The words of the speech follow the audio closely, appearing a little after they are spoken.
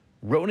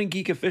Ronin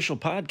Geek Official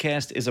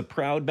Podcast is a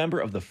proud member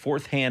of the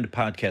Fourth Hand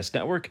Podcast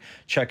Network.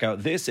 Check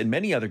out this and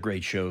many other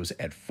great shows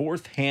at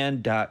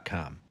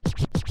fourthhand.com.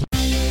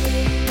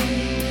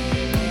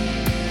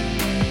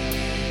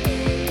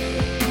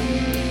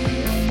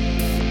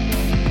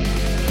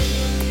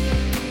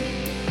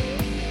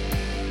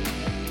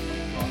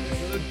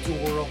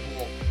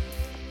 Adorable.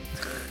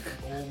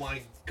 Oh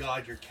my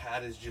god, your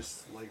cat is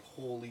just like,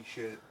 holy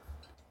shit.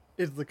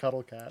 It's the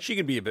cuddle cat. She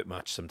can be a bit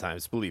much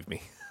sometimes, believe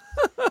me.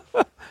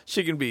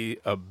 She can be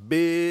a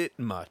bit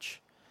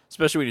much,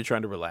 especially when you're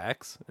trying to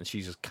relax and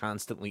she's just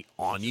constantly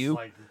on you.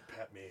 Like,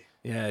 pet me.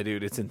 Yeah,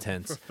 dude, it's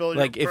intense. Fulfill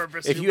Like your if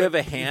purpose, if you human. have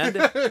a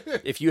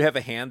hand, if you have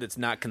a hand that's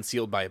not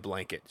concealed by a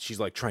blanket, she's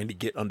like trying to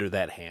get under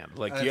that hand.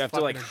 Like That's you have to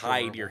like fucking hide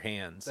adorable. your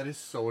hands. That is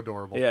so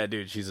adorable. Yeah,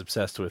 dude, she's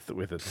obsessed with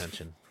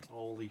attention.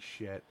 Holy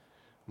shit.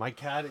 My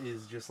cat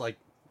is just like,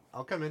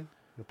 I'll come in.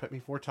 You'll pet me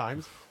 4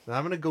 times. And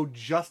I'm going to go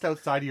just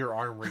outside of your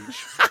arm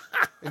reach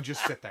and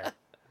just sit there.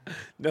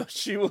 No,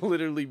 she will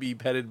literally be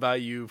petted by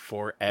you I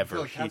forever.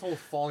 feel like cat's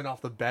almost falling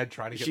off the bed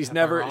trying to get She's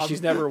pet by Rob.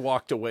 never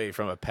walked away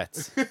from a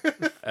pet's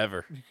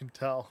ever. You can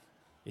tell.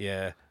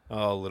 Yeah.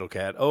 Oh, little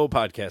cat. Oh,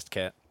 podcast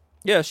cat.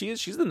 Yeah, she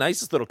is. She's the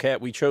nicest little cat.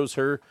 We chose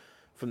her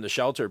from the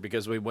shelter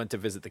because we went to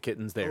visit the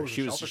kittens there. Oh, the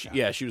shelter cat.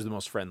 Yeah, she was the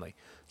most friendly.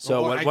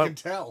 So I can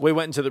tell. we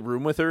went into the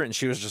room with her, and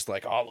she was just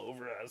like all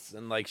over us,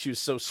 and like she was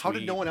so sweet. How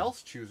did no one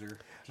else choose her?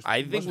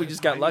 I think we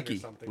just got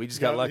lucky. We just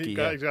got lucky. He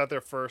Yeah. got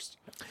there first.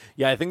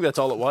 Yeah, I think that's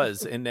all it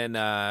was. And then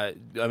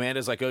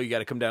Amanda's like, "Oh, you got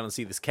to come down and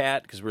see this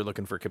cat," because we were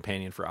looking for a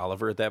companion for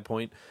Oliver at that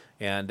point.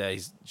 And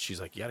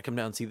she's like, "You got to come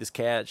down and see this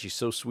cat. She's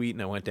so sweet."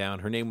 And I went down.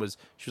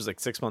 She was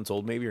like 6 months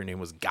old, maybe. Her name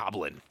was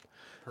Goblin.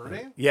 Her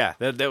name? Yeah,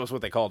 that was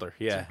what they called her.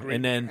 Yeah,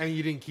 and then And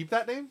you didn't keep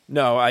that name?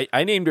 no,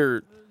 I named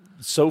her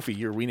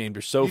Sophie, or we named her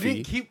You Sophie,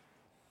 didn't keep...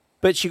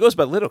 but she goes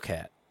by Little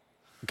Cat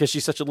because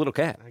she's such a little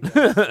cat. I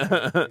guess.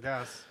 I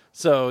guess.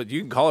 So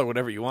you can call her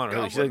whatever you want.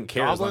 Really, she Goblin. doesn't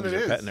care as long Goblin as it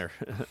you're is. petting her.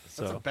 That's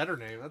a So better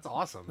name. That's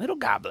awesome. Little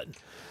Goblin.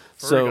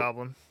 Furry So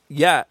goblin.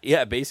 yeah,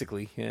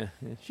 basically, yeah.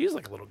 She's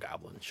like a little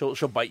goblin. She'll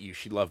bite you.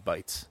 She loves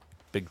bites,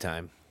 big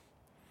time.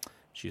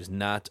 She is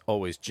not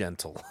always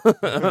gentle.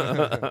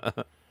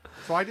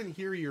 So I didn't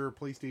hear your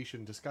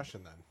PlayStation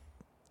discussion then.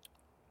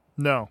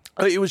 No,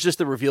 It was just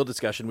the reveal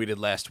discussion we did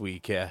last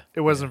week. Yeah,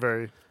 it wasn't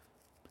very.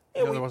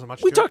 You know, there wasn't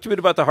much we to talked it? a bit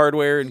about the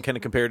hardware and kind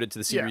of compared it to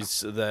the Yeah.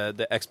 series,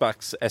 the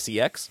Xbox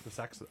SEX. The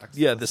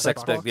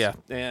Sex spec, yeah.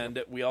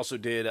 And we also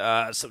did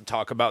some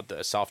talk about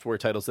the software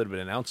titles that have been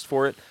announced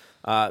for it.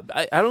 I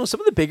don't know, some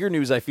of the bigger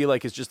news I feel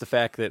like is just the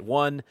fact that,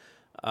 one,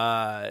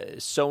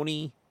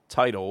 Sony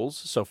titles,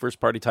 so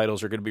first-party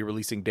titles, are going to be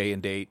releasing day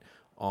and date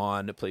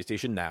on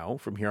PlayStation Now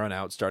from here on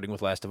out, starting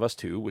with Last of Us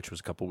 2, which was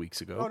a couple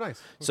weeks ago. Oh,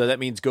 nice. So that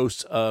means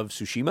Ghosts of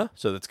Tsushima.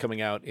 So that's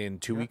coming out in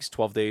 2 weeks,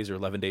 12 days, or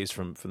 11 days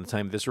from the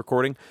time of this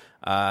recording.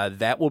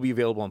 That will be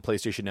available on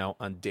PlayStation Now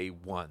on day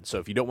one. So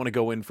if you don't want to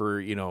go in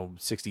for, $60,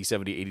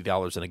 $70,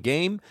 $80 in a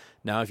game,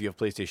 now if you have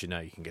PlayStation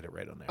Now, you can get it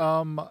right on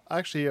there.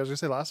 Actually, I was gonna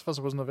say Last of Us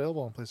wasn't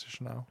available on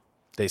PlayStation Now.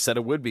 They said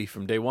it would be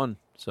from day one.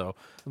 So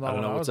Not I don't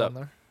when know I what's was up. on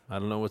there. I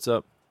don't know what's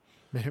up.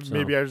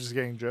 Maybe I was just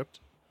getting gypped.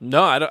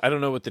 No, I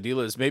don't know what the deal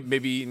is.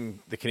 Maybe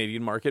in the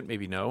Canadian market,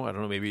 maybe no. I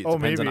don't know. Maybe it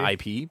depends on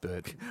IP,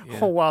 but yeah.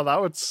 Oh wow, that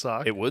would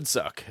suck. It would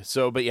suck.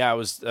 So, but yeah,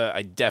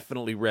 I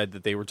definitely read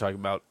that they were talking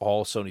about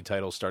all Sony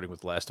titles starting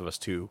with Last of Us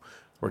 2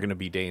 were going to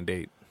be day and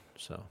date.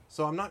 So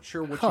I'm not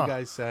sure what you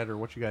guys said or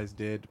what you guys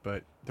did,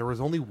 but there was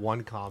only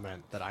one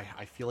comment that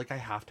I feel like I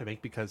have to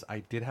make because I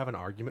did have an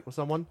argument with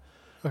someone.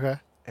 Okay.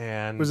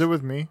 And Was it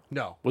with me?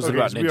 No. was Okay, it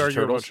about 'cause we Ninja argue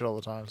about Turtles? shit all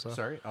the time. So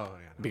Sorry? Oh,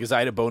 yeah. Because I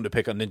had a bone to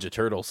pick on Ninja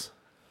Turtles.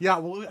 Yeah,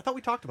 well, I thought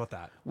we talked about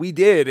that. We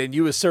did, and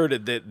you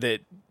asserted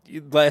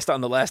that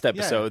on the last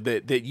episode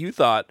that you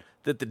thought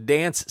that the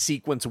dance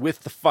sequence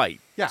with the fight.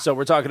 Yeah. So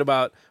we're talking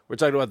about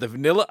the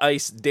Vanilla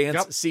Ice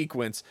dance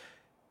sequence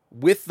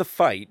with the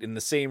fight in the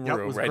same Yep,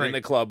 room, was right in great.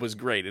 the club, was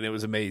great, and it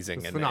was amazing.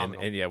 It was and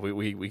phenomenal. yeah,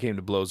 we came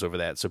to blows over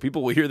that. So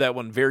people will hear that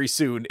one very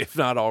soon, if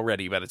not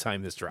already, by the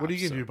time this drops. What are you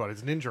going to do about it?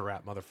 It's ninja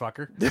rap,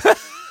 motherfucker.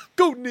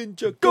 Go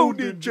Ninja, go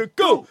Ninja,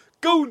 go!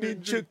 Go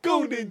Ninja,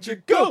 go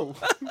Ninja, go!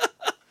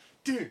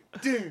 do.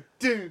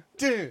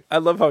 I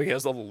love how he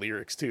has all the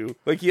lyrics too.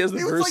 Like he has the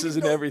It was like, verses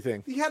and no,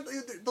 everything. He had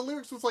the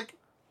lyrics was like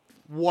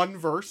one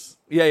verse,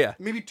 Yeah.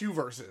 maybe 2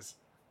 verses,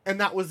 and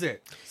that was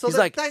it. So He's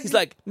like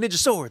ninja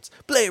swords,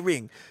 play a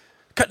ring,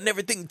 cutting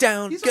everything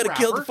down. He's a Gotta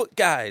kill the rapper. foot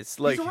guys.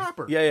 Like he's a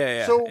rapper.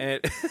 Yeah. So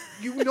And-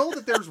 you know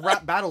that there's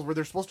rap battles where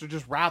they're supposed to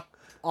just rap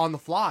on the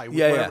fly. With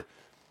Yeah. whatever.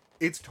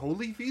 It's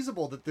totally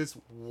feasible that this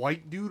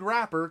white dude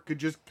rapper could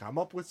just come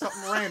up with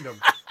something random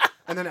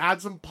and then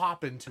add some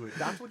pop into it.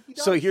 That's what he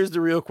does. So here's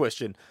the real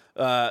question: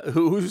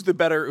 who's the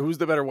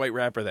better white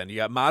rapper? Then you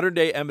got modern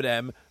day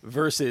Eminem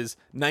versus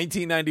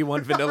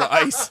 1991 Vanilla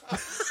Ice.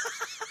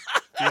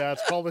 yeah,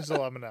 it's probably still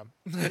Eminem.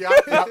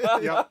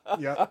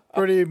 Yeah.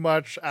 Pretty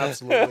much,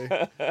 absolutely.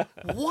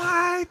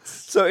 What?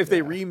 So if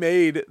they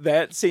remade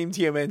that same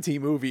TMNT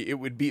movie, it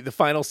would be the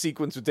final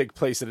sequence would take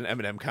place at an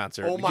Eminem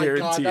concert. Oh my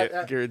Guarantee god!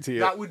 it. Guarantee it.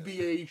 That would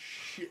be a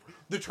shit.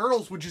 The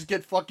Turtles would just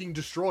get fucking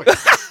destroyed.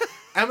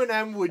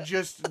 Eminem would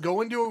just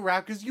go into a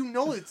rap because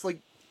it's like.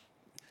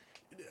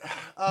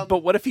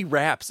 But what if he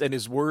raps and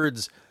his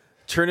words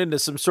turn into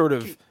some sort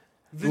of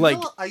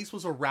Vanilla Ice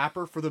was a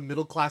rapper for the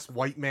middle class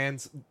white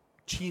man's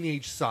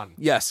teenage son.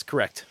 Yes,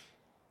 correct.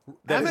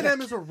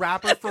 Eminem is a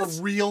rapper for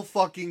real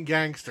fucking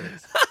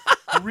gangsters,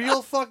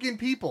 real fucking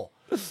people.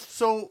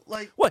 So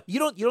like, What? You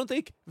don't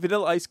think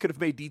Vanilla Ice could have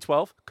made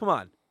D12? Come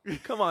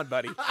on,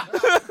 buddy.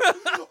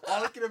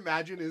 all I can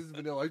imagine is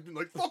Vanilla Ice being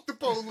like, "Fuck the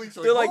police."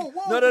 They're like, "Whoa,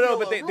 whoa, no, Vanilla,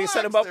 but they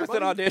set him relax up there, with an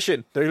buddy."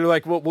 audition. They're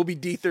like, well, we'll be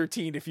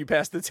D13 if you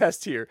pass the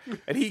test here.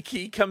 And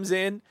he comes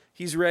in,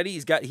 he's ready,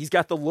 he's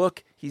got the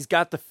look, he's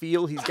got the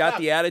feel, he's got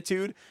the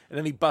attitude, and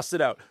then he busts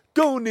it out.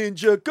 Go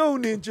ninja, go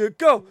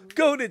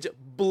ninja.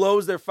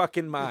 Blows their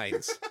fucking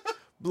minds.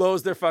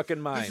 Blows their fucking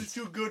This is minds.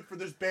 too good for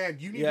this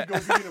band. You need to go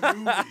be in a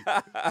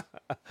movie.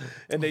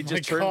 And they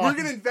just turn. God. We're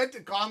gonna invent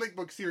a comic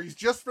book series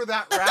just for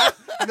that rap,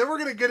 and then we're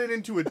gonna get it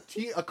into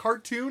a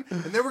cartoon,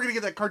 and then we're gonna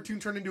get that cartoon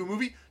turned into a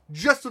movie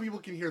just so people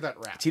can hear that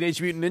rap.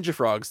 Teenage Mutant Ninja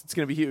Frogs. It's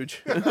gonna be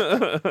huge.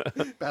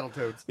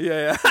 Battletoads.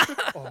 Yeah.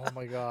 Oh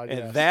my god. And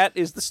yes. that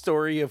is the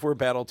story of where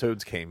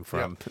Battletoads came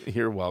from.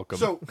 You're welcome.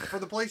 So for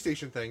the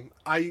PlayStation thing,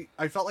 I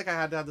felt like I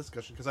had to have this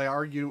discussion because I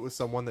argued it with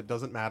someone that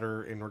doesn't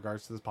matter in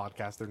regards to this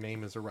podcast. Their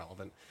name is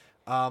irrelevant.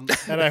 And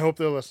I hope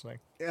they're listening.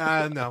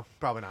 No,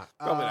 probably not.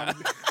 Probably not.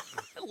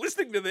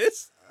 Listening to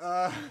this.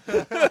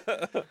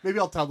 Maybe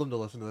I'll tell them to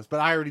listen to this, but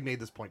I already made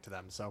this point to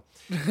them, so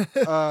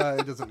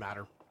it doesn't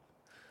matter.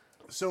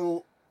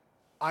 So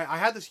I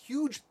had this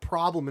huge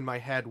problem in my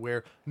head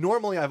where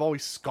normally I've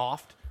always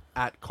scoffed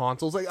at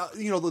consoles, like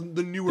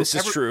the newer. This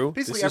is true.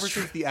 Basically, This is ever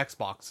since the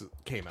Xbox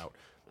came out,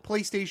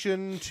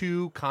 PlayStation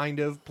 2, kind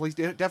of,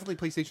 definitely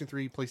PlayStation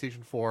 3,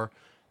 PlayStation 4,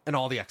 and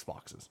all the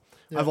Xboxes.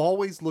 Yeah. I've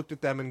always looked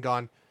at them and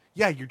gone,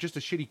 "Yeah, you're just a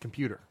shitty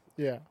computer."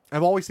 Yeah.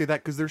 I've always said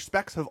that because their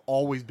specs have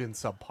always been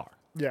subpar.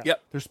 Yeah.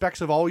 Yep. Their specs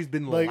have always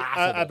been Like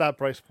laughable. at that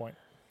price point.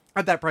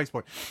 At that price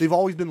point, they've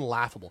always been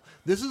laughable.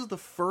 This is the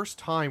first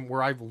time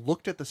where I've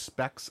looked at the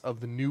specs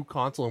of the new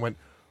console and went,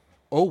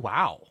 "Oh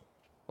wow!"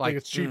 Like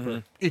it's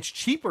cheaper. It's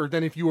cheaper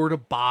than if you were to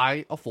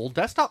buy a full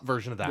desktop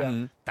version of that.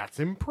 Yeah. That's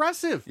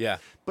impressive. Yeah.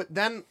 But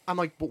then I'm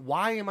like, but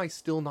why am I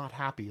still not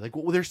happy? Like,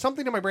 well, there's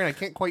something in my brain I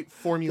can't quite There's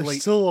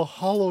formulate. still a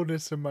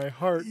hollowness in my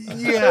heart.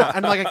 Yeah,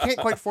 and like I can't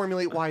quite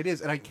formulate why it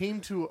is. And I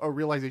came to a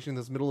realization in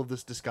this middle of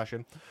this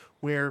discussion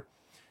where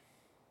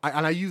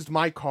I used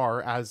my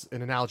car as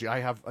an analogy. I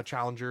have a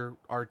Challenger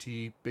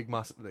RT, big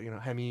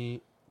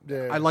Hemi.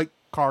 Yeah. I like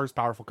cars,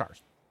 powerful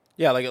cars.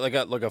 Yeah, like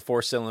a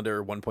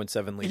 4-cylinder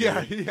 1.7 liter.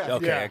 Yeah.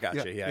 Okay, Yeah. I got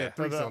you. Yeah.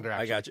 3-cylinder.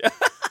 I got you.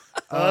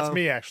 That's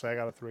me actually. I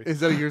got a 3.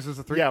 Is that yours? Is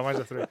a 3? Yeah, mine's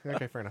a 3.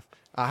 Okay, fair enough.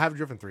 I have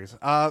driven 3s.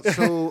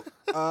 So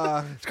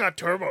It's got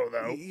turbo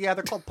though. yeah,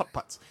 they're called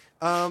putt-putts.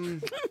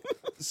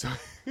 So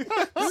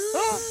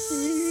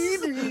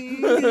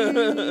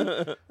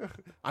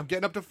I'm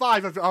getting up to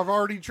 5. I've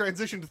already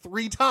transitioned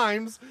 3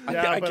 times. Yeah, I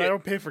but I can't-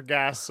 don't pay for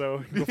gas,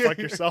 so go fuck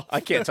yourself. I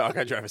can't talk.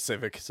 I drive a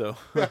Civic, so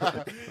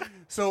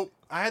So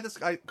I had this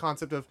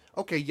concept of,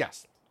 okay,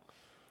 yes,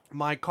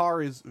 my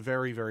car is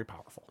very, very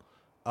powerful.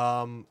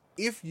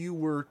 If you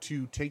were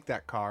to take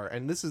that car,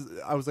 and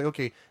I was like,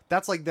 okay,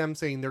 that's like them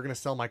saying they're going to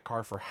sell my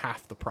car for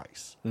half the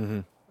price. Mm-hmm.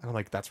 And I'm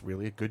like, that's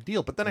really a good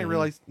deal. But then I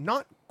realized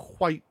not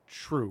quite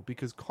true,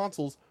 because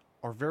consoles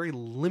are very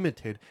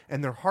limited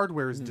and their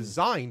hardware is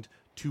designed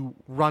to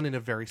run in a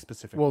very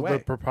specific Well, way. they're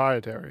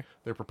proprietary.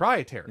 They're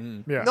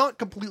proprietary. Yeah. Not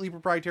completely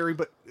proprietary,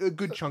 but a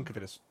good chunk of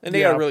it is. and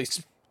they Yeah. got a really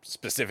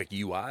specific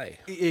UI,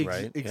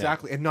 right?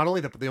 Exactly. And not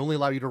only that, but they only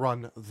allow you to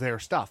run their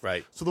stuff.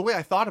 Right. So the way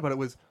I thought about it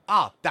was,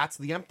 that's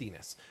the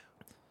emptiness.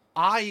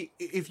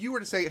 If you were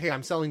to say, hey,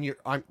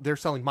 they're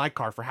selling my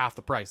car for half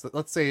the price.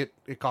 Let's say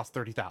it costs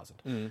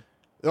 $30,000.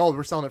 Oh,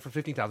 we're selling it for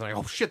 $15,000.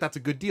 Oh shit, that's a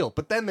good deal.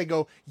 But then they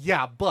go,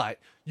 yeah, but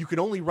you can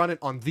only run it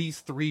on these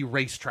 3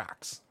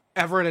 racetracks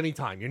ever at any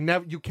time. It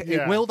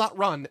Yeah. will not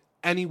run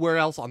anywhere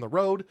else on the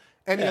road.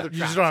 Any other You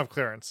tracks. just don't have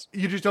clearance.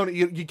 You just don't.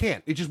 You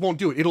can't. It just won't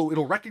do it.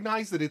 It'll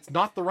recognize that it's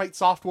not the right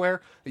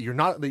software. That you're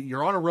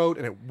on a road,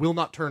 and it will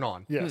not turn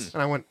on. Yes.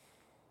 And I went,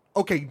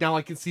 okay, now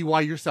I can see why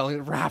you're selling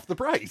it for half the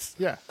price.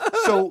 Yeah.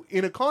 So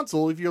in a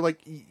console, if you're like,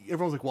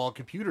 everyone's like, well,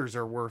 computers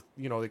are worth,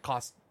 they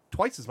cost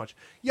twice as much.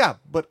 Yeah,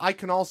 but I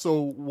can also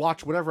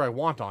watch whatever I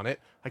want on it.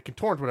 I can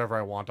torrent whatever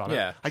I want on it.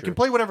 Yeah, I true. can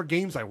play whatever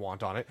games I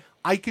want on it.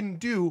 I can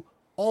do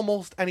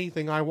almost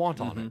anything I want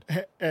on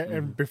it.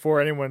 And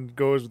before anyone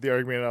goes with the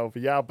argument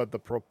of but the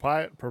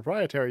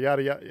proprietary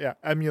yada yada, yeah,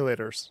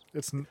 emulators.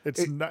 It's not a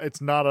It's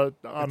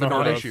a unheard of.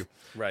 non-issue.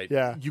 Right.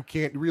 Yeah. You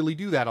can't really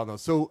do that on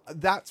those. So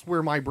that's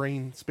where my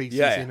brain space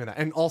Yeah, is yeah. into that.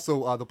 And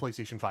also, the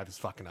PlayStation 5 is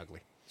fucking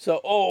ugly. So,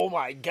 oh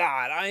my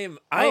God, I am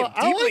I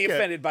deeply like it.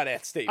 offended by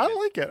that statement. I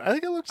like it. I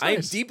think it looks I am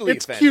nice. deeply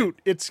It's offended. cute.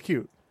 It's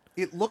cute.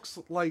 It looks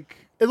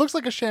like It looks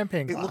like a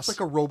champagne glass. it looks like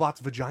a robot's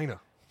vagina.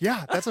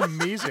 Yeah, that's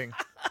amazing.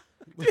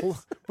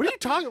 What are you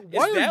talking?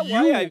 Why that are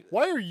why you?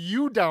 Why are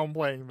you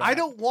downplaying that? I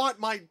don't want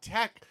my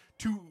tech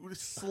to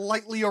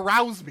slightly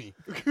arouse me.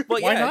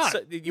 Well, Why yeah,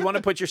 not? you want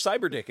to put your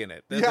cyber dick in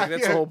it. That's, Yeah,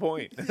 that's yeah. the whole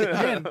point.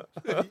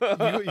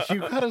 you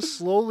gotta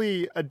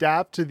slowly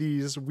adapt to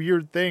these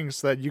weird things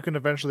so that you can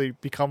eventually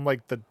become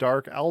like the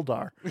Dark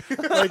Eldar.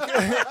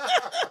 Like,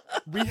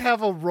 we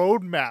have a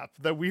roadmap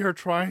that we are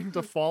trying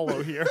to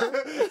follow here.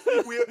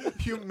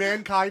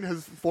 Mankind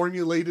has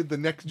formulated the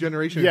next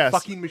generation. Yes.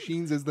 Fucking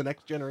machines is the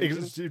next generation.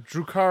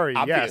 Drukari,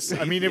 yes. Obviously.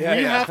 I mean, if Yeah,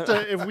 we yeah.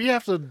 if we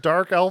have to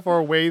Dark Elf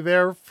our way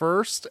there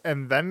first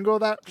and then go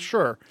that,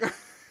 sure.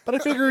 But I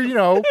figure,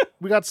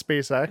 we got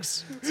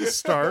SpaceX to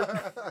start.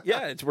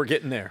 Yeah, we're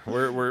getting there.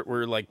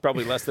 We're like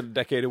probably less than a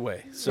decade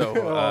away. So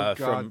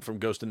God. from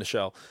Ghost in the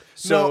Shell.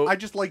 So No, I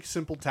just like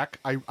simple tech.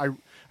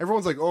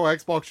 Everyone's like, oh,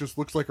 Xbox just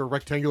looks like a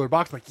rectangular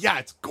box. I'm like, yeah,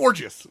 it's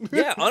gorgeous.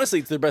 yeah, honestly,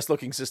 it's their best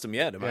looking system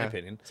yet, in my Yeah.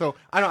 opinion. So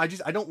I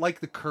don't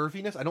like the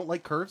curviness. I don't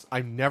like curves.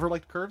 I've never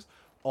liked curves.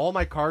 All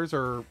my cars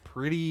are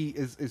pretty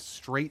is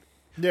straight.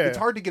 Yeah. It's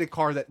hard to get a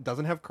car that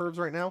doesn't have curves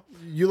right now.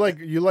 You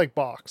like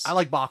box. I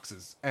like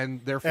boxes, and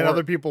therefore and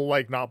other people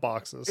like not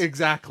boxes.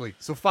 exactly.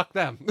 So fuck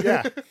them.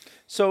 Yeah.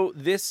 So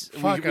this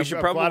Fuck, we should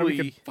I'm glad we probably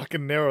can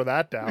fucking narrow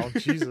that down.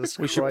 Jesus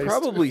we Christ. should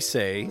probably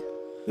say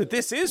that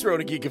this is Road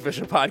and Geek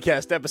Official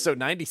Podcast episode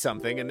 90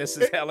 something, and this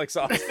is Alex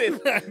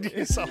Austin.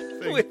 do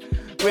something. with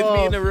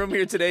me in the room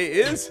here today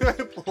is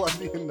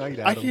Plebeian night.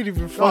 I Adam. can't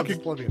even No, I'm fucking.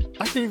 just plebeian.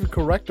 I can't even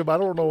correct him. I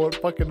don't know what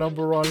fucking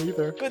number we're on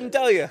either. couldn't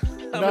tell you. I'm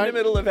in the Nine-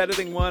 middle of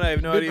editing one. I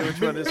have no idea which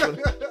one this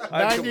one.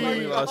 I've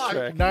completely lost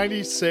track.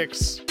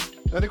 96.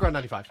 I think we're on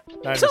 95.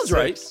 96. Sounds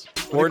right.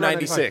 Or We're on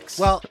 96.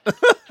 Well,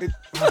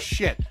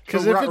 shit.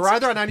 'Cause So if we're it's-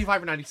 either on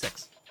 95 or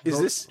 96.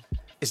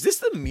 Is this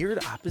the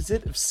mirrored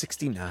opposite of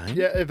 69?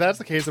 Yeah, if that's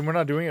the case, then we're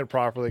not doing it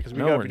properly because we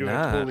No, gotta we're be doing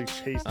not. a totally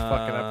chaste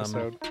fucking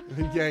episode.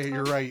 Yeah,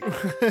 you're right.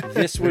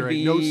 This You're would right.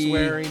 be No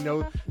swearing,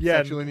 no Yeah,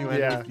 sexual innuendo.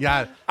 yeah.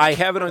 Yeah. I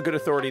have it on good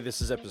authority.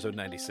 This is episode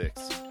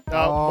 96.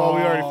 Well,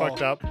 we already Oh.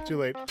 fucked up. Too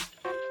late.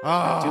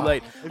 Ah. Too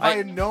late. If I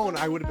had known,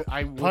 I would have.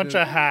 I would Bunch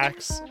of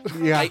hacks.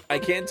 Yeah. I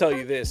can tell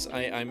you this.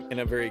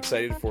 I'm very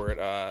excited for it.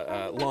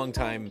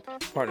 Longtime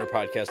partner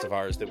podcast of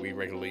ours that we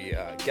regularly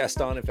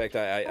guest on. In fact,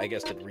 I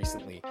guested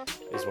recently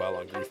as well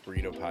on Grief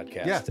Burrito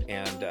podcast. Yeah.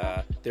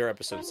 And their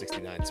episode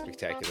 69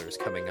 Spectacular is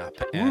coming up,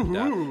 and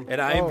Woohoo.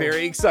 I am Oh.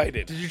 very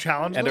excited Did you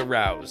challenge and them?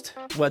 aroused.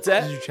 What's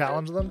that? Did you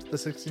challenge them to the to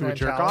 69 a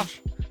jerk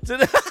challenge?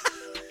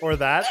 off. Or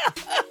that?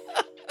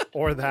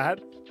 Or that?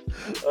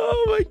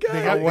 Oh my god!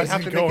 They Yeah, we wasn't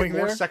have to make going it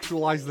more there?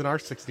 sexualized than our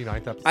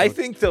 69th episode. I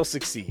think they'll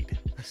succeed.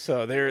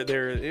 So they're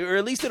or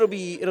at least it'll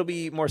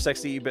be more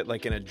sexy, but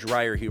like in a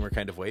drier humor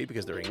kind of way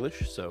because they're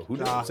English. So who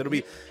knows? Ah.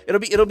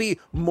 It'll be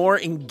more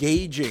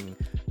engaging,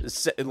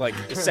 like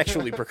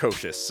sexually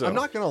precocious. So I'm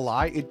not gonna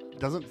lie. It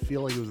doesn't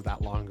feel like it was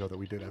that long ago that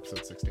we did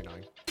episode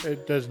 69.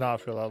 It does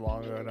not feel that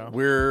long ago now.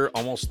 We're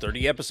almost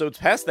 30 episodes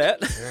past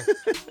that.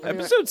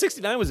 Episode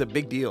 69 was a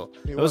big deal.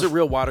 That was a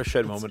real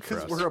watershed moment for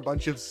Because us. we're a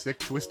bunch of sick,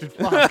 twisted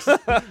fucks,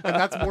 and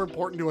that's more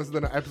important to us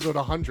than episode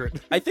 100.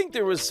 I think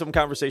there was some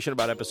conversation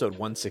about episode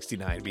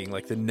 169 being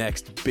like the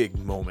next big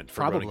moment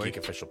for Road and Probably. Geek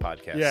Official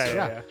Podcast. Yeah, So-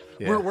 yeah.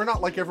 Yeah. We're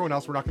not like everyone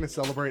else. We're not going to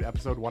celebrate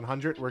episode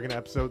 100. We're going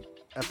to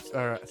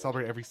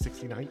celebrate every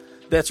 69.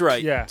 That's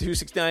right. Yeah.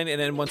 269, and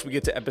then once we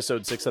get to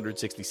episode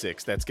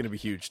 666, that's going to be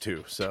huge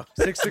too. So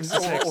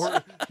 666.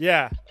 Or-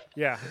 Yeah.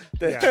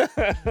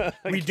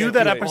 We do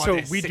that wait.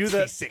 episode. We do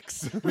that.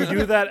 66. We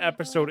do that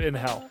episode in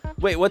hell.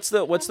 wait, what's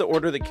the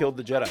order that killed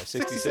the Jedi?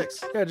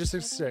 66. Yeah, just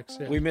 66.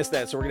 Yeah. We missed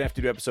that, so we're gonna have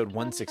to do episode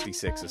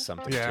 166 as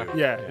something Yeah. too.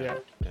 yeah.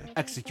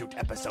 Execute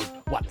episode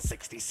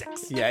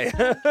 166.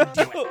 Yeah.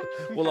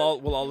 we'll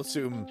all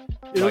assume.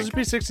 It'll Like, just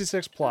be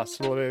 66 plus.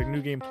 Well, a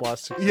new game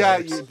plus. 66.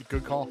 Yeah,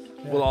 good call.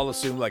 we'll all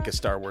assume like a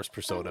Star Wars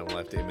persona. We'll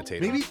have to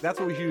imitate. Maybe Him. that's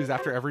what we should do is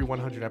after every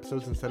 100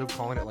 episodes, instead of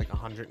calling it like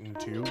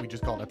 102, we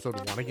just call it episode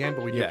 1 again,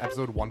 but we do Yeah.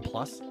 episode 1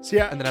 plus. So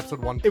yeah, And then episode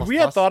 1 plus. if we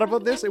had plus. thought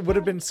about this, it would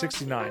have been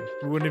 69.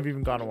 We wouldn't have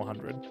even gone to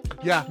 100.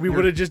 Yeah. We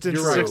would have just did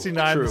you're right.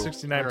 69 True. and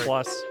 69 You're right.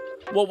 plus.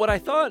 Well, what I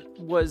thought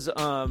was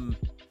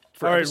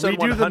for All right, episode redo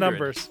 100, the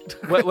numbers.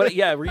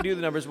 Yeah, redo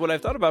the numbers. What I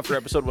thought about for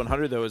episode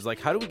 100 though is like,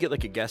 how do we get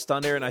like a guest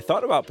on there? And I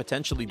thought about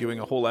potentially doing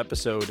a whole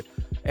episode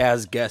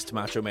as guest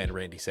Macho Man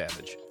Randy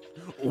Savage.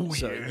 Oh,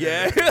 So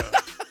yeah,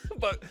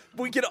 but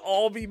we can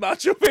all be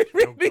Macho Man Oh,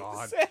 Randy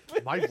God.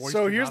 Savage. My voice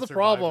So would here's not the survive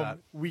problem: that.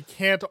 we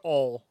can't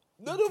all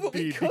No, but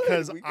we be could,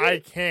 because we could. I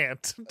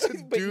can't to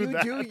But do you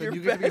that. do Then your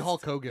you get to be best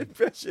Hulk Hogan.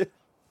 impression.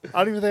 I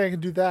don't even think I can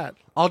do that.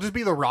 I'll just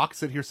be The Rock,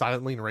 sit here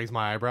silently and raise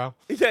my eyebrow.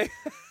 Yeah,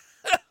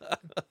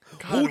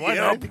 God, why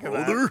did I think of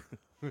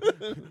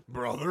that?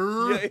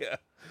 Brother, yeah.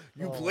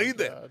 You Oh, played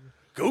my that God.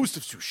 Ghost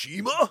of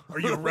Tsushima? are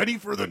you ready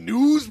for the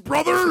news,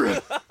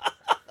 brother?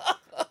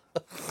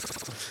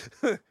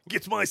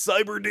 Gets my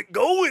cyber dick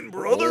going,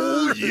 brother.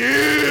 Oh,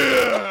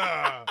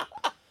 yeah!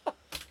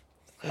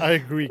 I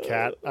agree,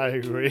 Kat. I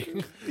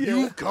agree.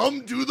 You've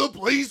come to the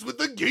place with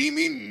the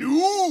gaming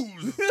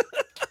news.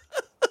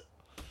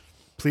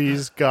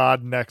 Please,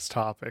 God, next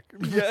topic.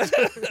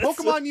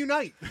 Pokemon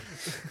Unite.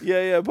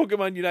 Yeah.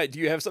 Pokemon Unite. Do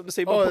you have something to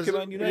say about is it-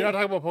 Pokemon Unite? You're not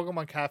talking about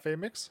Pokemon Cafe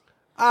Mix?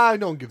 No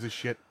one gives a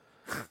shit.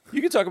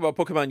 You can talk about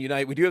Pokemon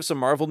Unite. We do have some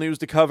Marvel news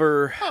to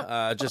cover,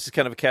 just as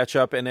kind of a catch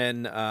up, and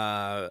then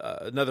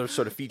another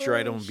sort of feature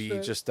item will be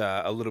just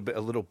a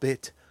little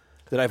bit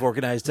that I've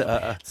organized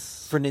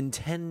for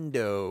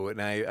Nintendo,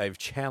 and I've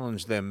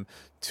challenged them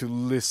to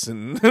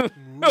listen.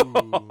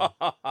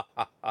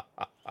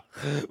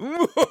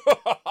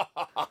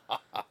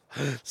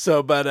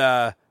 So,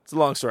 but it's a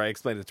long story. I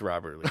explained it to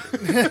Rob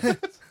earlier.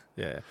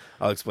 Yeah,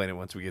 I'll explain it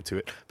once we get to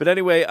it. But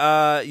anyway,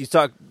 you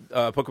talk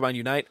Pokemon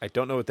Unite. I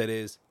don't know what that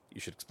is.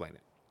 You should explain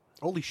it.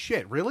 Holy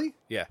shit! Really?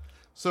 Yeah.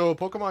 So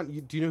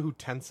Pokemon. Do you know who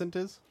Tencent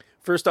is?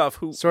 First off,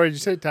 who? Sorry, did you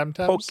say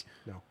Temtems?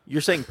 No.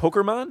 You're saying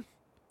Pokemon?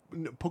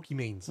 No,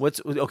 Pokemanes.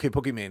 What's okay?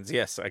 Pokemans.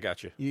 Yes, I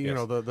got you. You Yes.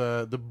 know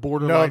the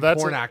borderline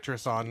that's porn a-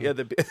 actress on Yeah,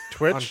 the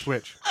Twitch? on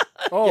Twitch.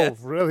 Oh, Yes.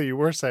 really? You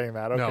were saying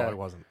that? Okay. No, it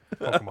wasn't.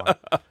 Pokemon.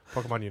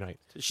 Pokemon Unite.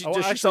 she, Oh,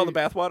 does she sell the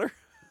actually- bathwater?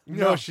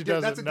 No, she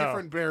doesn't. That's a no.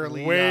 different,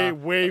 barely way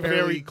barely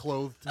very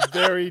clothed.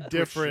 very streamer.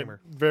 different,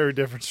 very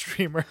different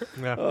streamer.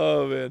 Yeah.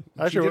 Oh man.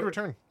 She Actually, did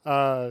return.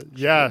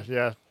 yeah.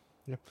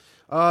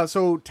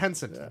 So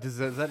Tencent. Does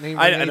that name ring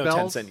I any know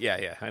bells? Tencent.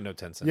 Yeah, I know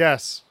Tencent.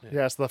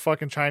 Yes, the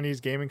fucking Chinese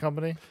gaming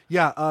company.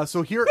 Yeah.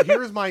 So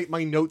here's my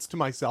notes to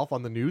myself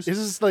on the news. This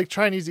is like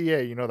Chinese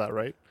EA. You know that,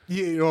 right?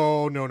 Yeah,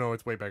 oh no,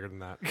 it's way bigger than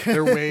that.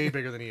 They're way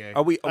bigger than EA.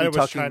 Are we I know it was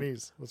talking?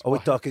 Chinese. That's Are we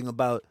why. talking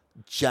about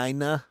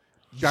China?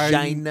 China.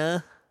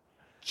 China?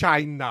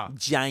 China. I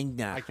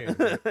China? can't.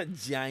 do it.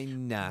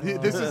 China?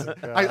 This is.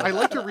 I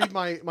like to read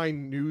my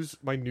news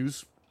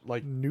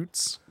like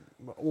Newts.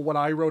 what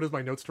I wrote as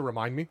my notes to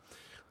remind me.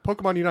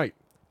 Pokemon Unite,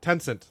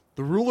 Tencent,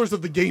 the rulers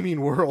of the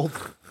gaming world.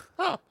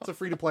 It's a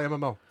free to play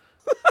MMO.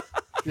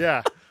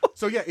 Yeah.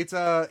 So yeah, it's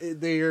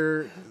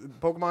they're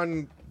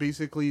Pokemon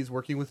basically is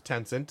working with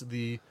Tencent,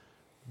 the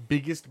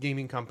biggest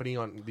gaming company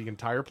on the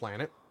entire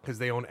planet, because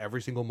they own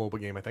every single mobile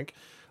game. I think.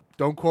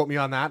 Don't quote me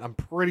on that. I'm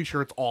pretty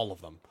sure it's all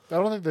of them. I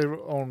don't think they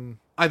own.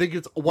 I think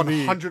it's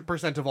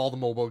 100% of all the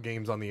mobile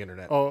games on the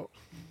internet. Oh,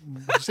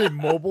 did you say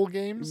mobile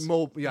games?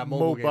 Mobile games.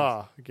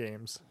 MOBA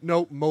games.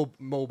 No,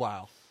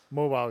 mobile.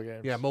 Mobile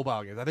games. Yeah,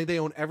 mobile games. I think they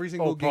own every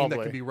single game that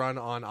probably. can be run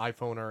on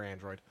iPhone or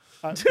Android.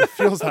 It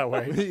feels that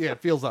way. Yeah, it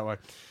feels that way.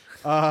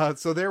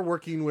 So they're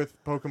working with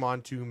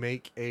Pokemon to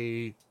make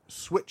a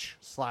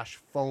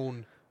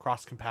Switch/phone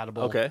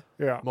cross-compatible Okay.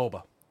 Yeah.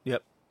 MOBA.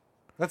 Yep.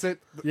 That's it.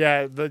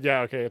 Yeah.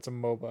 Okay. It's a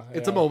MOBA.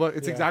 It's a yeah. MOBA.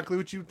 It's Yeah. exactly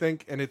what you'd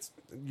think, and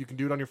you can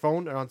do it on your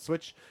phone and on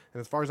Switch.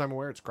 And as far as I'm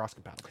aware, it's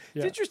cross-compatible.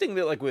 Yeah. It's interesting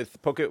that like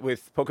with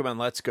Pokemon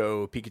Let's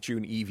Go, Pikachu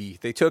and Eevee,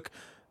 they took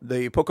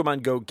the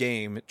Pokemon Go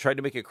game, tried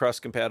to make it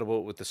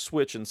cross-compatible with the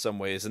Switch in some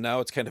ways, and now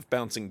it's kind of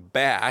bouncing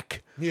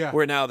back. Yeah.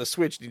 Where now the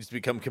Switch needs to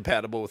become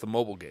compatible with a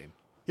mobile game.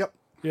 Yep.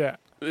 Yeah.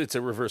 It's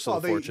a reversal Well,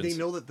 of they fortunes.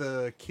 know that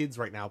the kids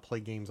right now play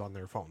games on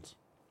their phones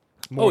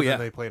more yeah. than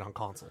they played on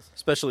consoles.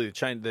 Especially the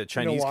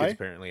Chinese why? kids,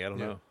 apparently. I don't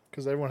know.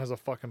 Because everyone has a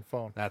fucking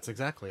phone. That's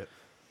exactly it.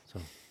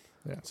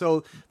 Yeah.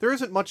 So there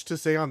isn't much to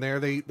say on there.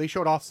 They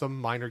showed off some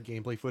minor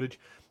gameplay footage.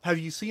 Have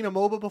you seen a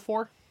MOBA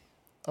before?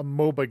 A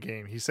MOBA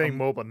game. He's saying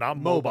MOBA, not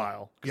MOBA.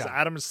 mobile. Because Yeah.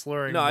 Adam is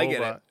slurring. No, MOBA. I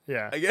get it.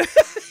 Yeah. I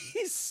guess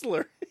he's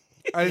slurring.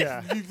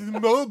 Yeah. It's a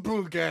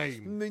mobile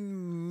game.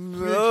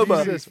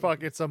 Jesus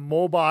fuck! It's a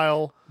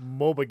mobile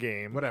MOBA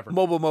game. Whatever.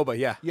 MOBA,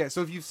 yeah. Yeah.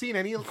 So if you've seen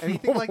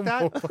anything like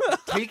that,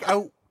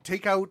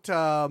 take out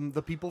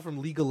the people from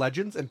League of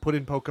Legends and put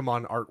in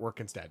Pokemon artwork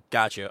instead.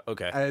 Gotcha.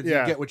 Okay. And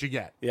Yeah. you get what you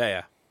get.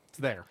 Yeah. It's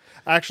there.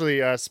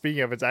 Actually,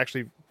 speaking of, it's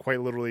actually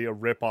quite literally a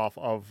rip-off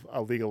of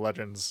a League of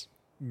Legends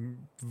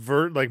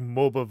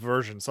MOBA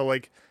version. So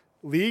like,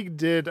 League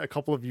did a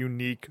couple of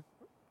unique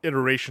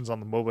iterations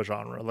on the MOBA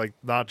genre, like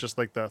not just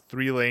like the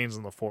 3 lanes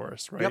in the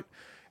forest, right? Yep.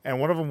 And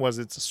one of them was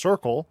it's a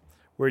circle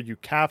where you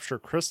capture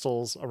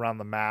crystals around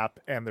the map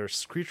and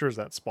there's creatures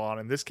that spawn.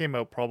 And this came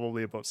out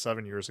probably about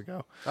 7 years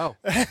ago. Oh.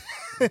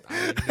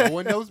 No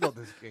one knows about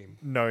this game.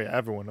 No, yeah,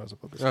 everyone knows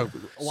about this. Oh,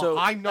 well, So-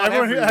 I'm not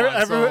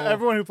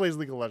Everyone who plays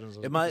League of Legends.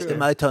 Am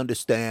I to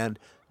understand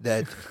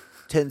that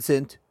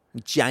Tencent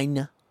in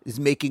China is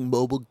making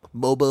mobile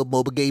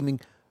gaming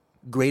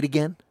great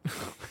again?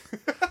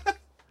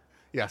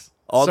 Yes.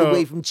 All the So-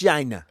 way from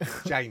China.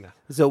 China.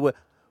 So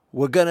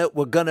we're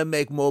gonna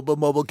make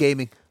mobile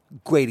gaming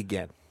great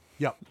again.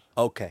 Yep.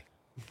 Okay.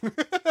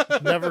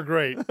 Never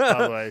great,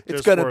 by the way. It's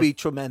Just gonna worth- be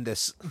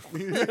tremendous.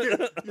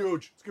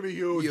 Huge. It's gonna be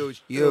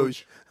huge.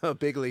 Huge. Oh,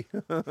 bigly.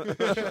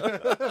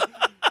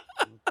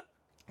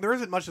 There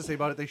isn't much to say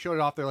about it. They showed it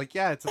off. They're like,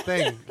 yeah, it's a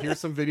thing. Here's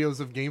some videos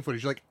of game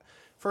footage. You're like,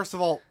 first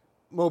of all,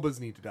 MOBAs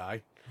need to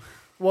die.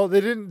 Well,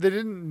 they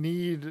didn't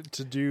need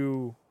to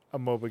do a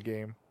MOBA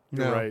game.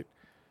 You're No. right.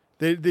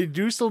 They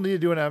do still need to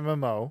do an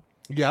MMO.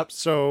 Yep.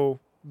 So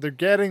they're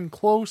getting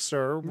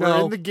closer. We're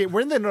No. in the game.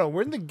 We're in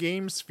the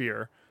game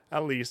sphere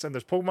at least, and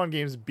there's Pokemon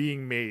games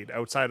being made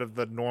outside of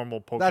the normal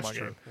Pokemon That's game.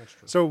 true. That's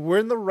true. So we're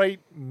in the right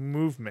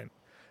movement.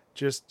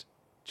 Just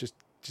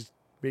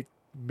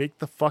make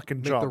the fucking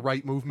Make jump. the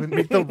right movement.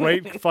 Make the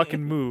right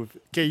fucking move.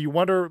 Okay, you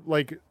wonder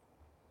like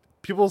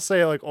people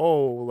say like,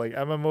 oh, like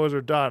MMOs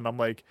are done. I'm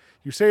like,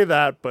 you say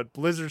that, but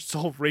Blizzard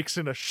still rakes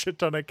in a shit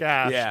ton of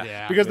cash.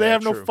 Yeah. because they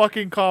have no true.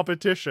 fucking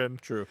competition.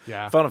 True.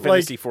 Yeah. Final Like-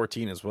 Fantasy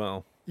 14 as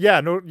well.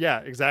 Yeah,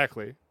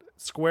 exactly.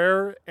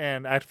 Square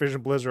and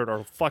Activision Blizzard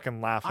are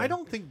fucking laughing. I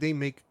don't think they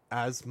make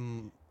as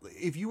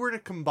if you were to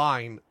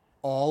combine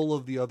all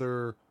of the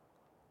other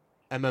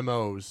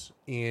MMOs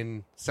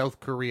in South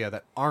Korea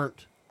that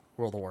aren't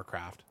World of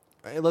Warcraft,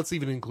 let's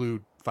even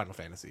include Final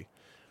Fantasy,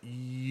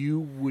 you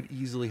would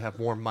easily have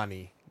more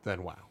money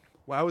than WoW.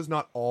 WoW is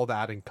not all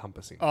that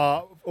encompassing.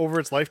 Over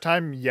its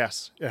lifetime,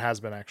 yes, it has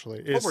been actually.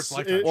 Over its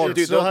lifetime. It, Well, it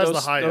dude, still has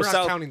those- the highest. We're those not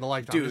South- counting the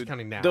lifetime, we're just Dude,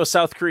 counting now. those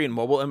South Korean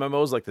mobile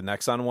MMOs like the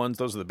Nexon ones,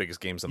 those are the biggest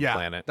games on Yeah, the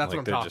planet. that's like, what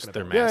I'm they're talking just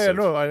they're about. massive.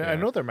 Yeah, no, I Yeah.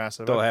 know they're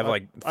massive. They'll I- have I-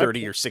 like I-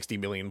 30 or 60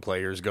 million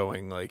players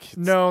going. Like it's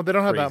No, they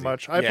don't have that crazy.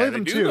 much. I Yeah, play they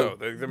them do, too. though.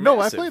 They're No,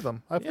 I massive. play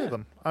them. I play Yeah.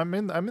 them. I'm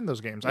in those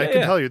games. I Yeah, can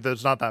yeah. tell you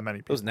there's not that many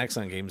people. Those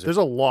Nexon games. There's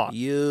a lot.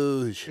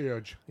 Huge.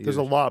 Huge. There's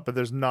a lot, but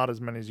there's not as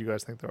many as you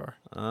guys think there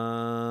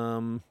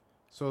are.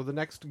 So the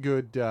next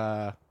good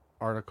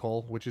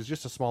article, which is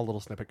just a small little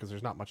snippet because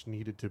there's not much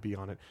needed to be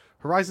on it.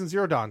 Horizon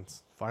Zero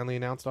Dawn's finally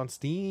announced on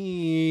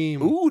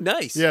Steam. Ooh,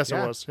 nice. Yes,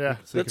 Yeah. it was. Yeah,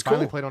 So you That's can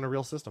finally cool. play it on a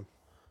real system.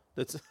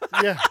 That's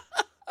yeah,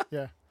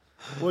 yeah.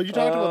 Well, you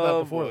talked about that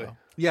Oh, before, boy. though.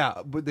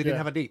 Yeah, but they didn't Yeah.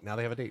 have a date. Now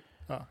they have a date.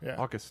 Oh, yeah.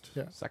 August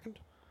Yeah. 2nd.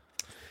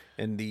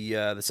 and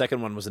the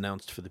second one was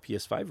announced for the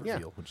PS5 Yeah.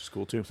 reveal, which is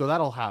cool too. So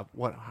that'll have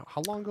what?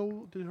 How long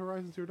ago did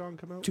Horizon Zero Dawn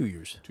come out? 2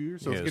 years. 2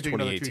 years. So Yeah, it's it was going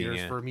to take another 2 2018, years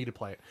yeah. for me to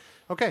play it.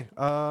 Okay.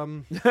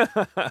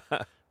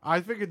 I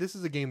figured this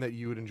is a game that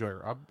you would enjoy.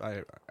 Rob.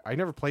 I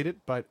never played it,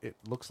 but it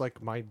looks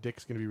like my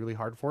dick's going to be really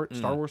hard for it. Mm.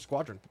 Star Wars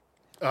Squadron.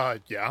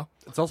 Yeah.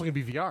 It's also going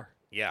to be VR.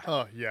 Yeah.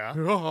 Yeah.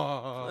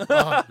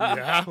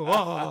 yeah.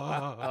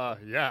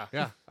 Yeah.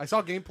 Yeah. I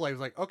saw gameplay. I was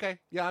like, okay,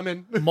 yeah, I'm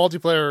in.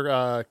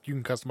 Multiplayer, you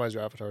can customize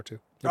your avatar too.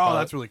 Oh,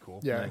 that's really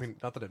cool. Yeah. I mean,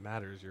 not that it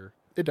matters.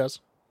 It does.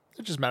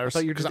 It just I matters.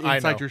 thought you're just 'cause I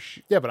inside know. your.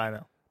 Yeah, but I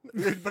know.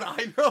 But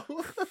I know.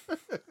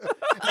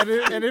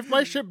 And if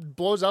my ship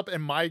blows up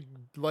and my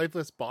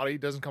lifeless body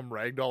doesn't come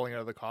ragdolling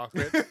out of the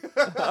cockpit,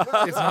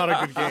 it's not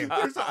a good game.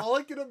 There's- all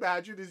I can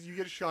imagine is you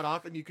get shot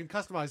off and you can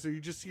customize, so you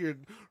just hear.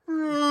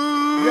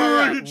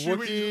 Yeah, chewing-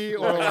 Wookiee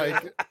or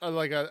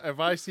if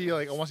I see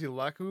I want to see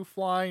Leku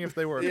flying if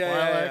they were a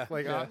Yeah,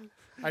 Twi'lek. yeah.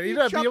 I need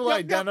to be Chop, able to chop, chop.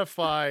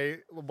 identify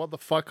what the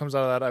fuck comes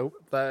out of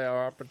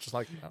that but just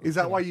like Is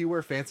that why you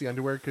wear fancy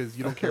underwear? Because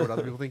you don't care what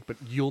other people think, but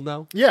you'll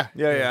know. Yeah,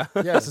 Yeah,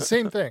 yeah. yeah. It's the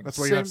same thing. That's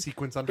why Same- you have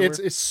sequence underwear.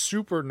 It's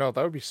super. No,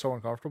 that would be so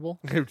uncomfortable.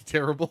 It'd be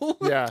terrible.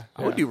 Yeah,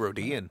 I would do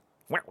Rodian.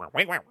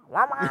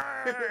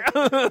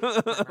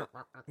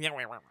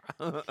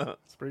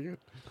 It's pretty good.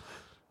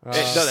 No,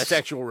 that's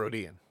actual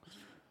Rodian.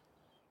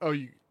 Oh,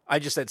 you I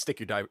just said stick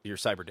your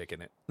cyber dick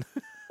in it.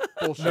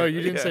 bullshit. No,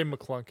 you didn't say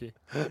McClunky.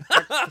 And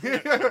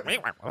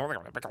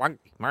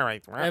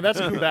that's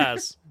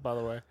Kubaz, by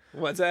the way.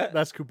 What's that?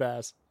 That's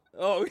Kubaz.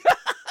 Oh,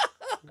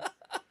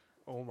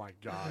 Oh my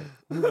god.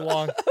 Move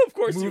along. of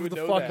course you Move would the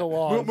know fuck that.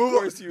 along. Move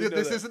course you would know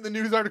This that. isn't the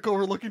news article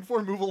we're looking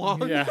for. Move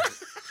along. Yeah.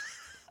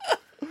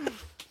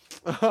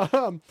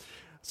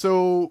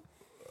 So,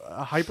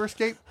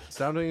 Hyperscape.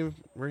 Sounding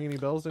ring any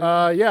bells?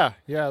 There? Yeah.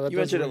 That You does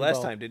mentioned it ring a last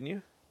bell. time, didn't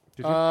you?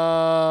 Did you?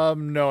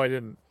 No, I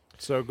didn't.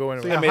 So go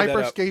into So it. yeah, made that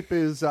up. Hyperscape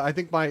is. I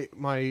think my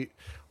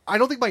I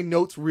don't think my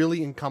notes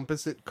really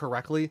encompass it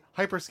correctly.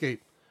 Hyperscape.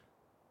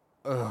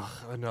 Ugh,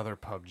 another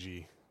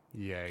PUBG.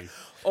 Yay.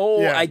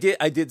 Oh, Yeah. I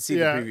did see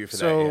Yeah, the preview for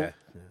so- that.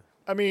 Yeah.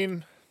 I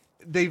mean,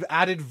 They've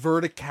added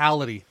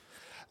verticality.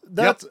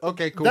 that's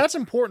okay, cool. That's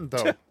important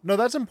though. No,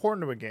 that's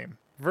important to a game.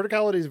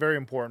 Verticality is very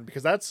important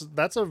because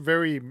that's a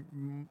very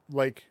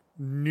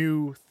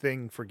new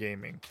thing for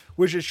gaming,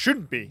 which it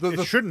shouldn't be.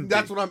 It shouldn't.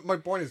 That's be. what my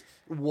point is.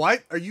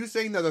 What are you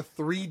saying that the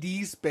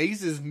 3D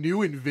space is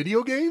new in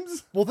video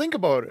games? Well, think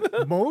about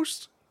it.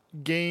 Most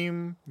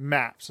game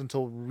maps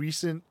until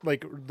recent,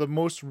 the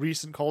most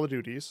recent Call of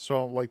Duties,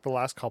 so the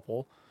last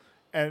couple,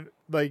 and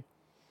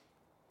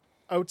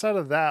outside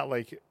of that,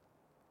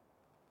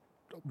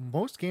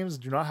 most games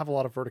do not have a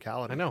lot of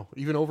verticality. I know.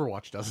 Even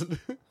Overwatch doesn't.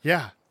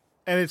 Yeah,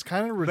 and it's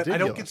kind of But ridiculous. I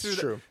don't consider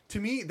that. True. To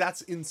me,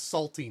 that's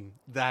insulting.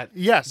 That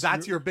Yes,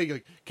 that's your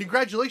big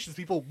congratulations,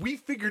 people. We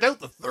figured out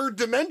the third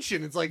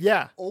dimension. It's like,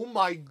 Yeah. oh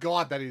my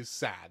god, that is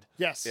sad.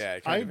 Yes, Yeah,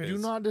 it I kind of do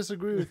is. not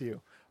disagree with you,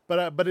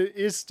 but it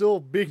is still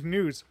big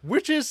news,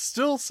 which is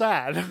still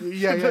sad.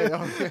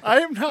 Yeah.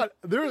 I am not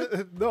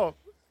there. No,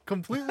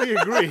 completely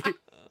agree.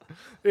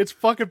 It's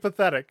fucking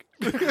pathetic.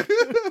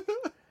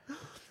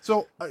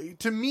 So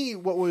to me,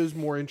 what was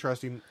more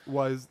interesting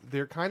was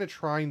they're kind of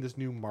trying this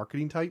new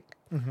marketing type,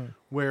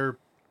 where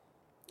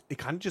it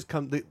kind of just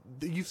comes.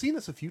 You've seen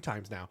this a few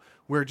times now,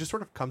 where it just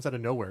sort of comes out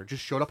of nowhere. It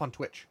just showed up on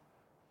Twitch.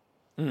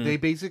 They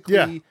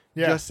basically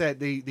Yeah. just said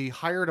they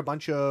hired a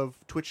bunch of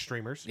Twitch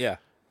streamers. Yeah.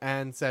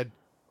 And said,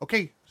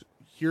 okay,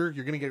 here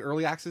you're going to get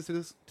early access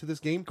to this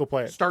game. Go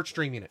play it. Start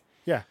streaming it.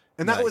 Yeah.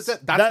 And that Nice. was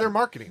it. That's their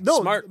marketing.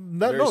 No, Smart.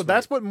 Very smart.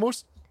 That's what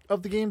most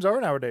of the games are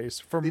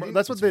nowadays. didn't-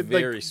 That's what It's they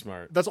very like,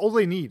 smart. That's all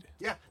they need.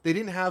 Yeah, they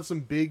didn't have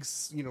some big,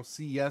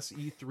 CES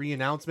E3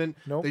 announcement.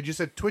 Nope. They just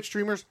said Twitch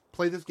streamers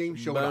play this game,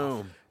 show it off.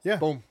 Boom. Yeah.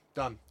 Boom,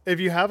 done. If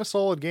you have a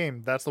solid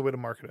game, that's the way to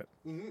market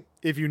it.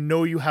 If you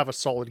know you have a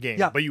solid game,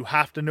 Yeah. but you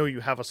have to know you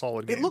have a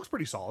solid game. It looks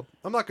pretty solid.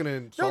 I'm not going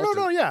to insult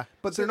no, it. yeah.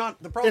 But they're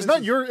not. The problem It's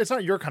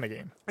not your kind of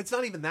game. It's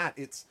not even that.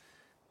 It's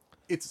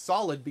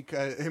solid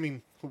because I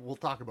mean we'll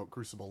talk about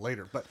Crucible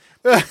later, but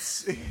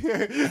it's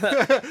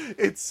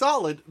it's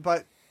solid,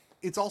 but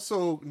it's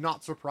also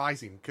not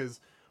surprising because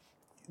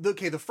the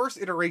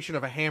first iteration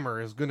of a hammer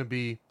is going to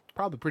be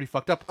probably pretty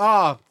fucked up.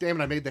 Ah,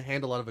 damn it! I made the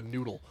handle out of a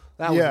noodle.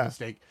 That was a Yeah.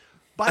 mistake.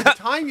 By the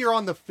time you're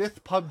on the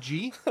 5th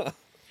PUBG,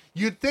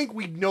 you'd think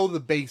we'd know the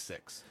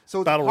basics.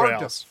 So it's Battle hard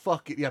Royales. to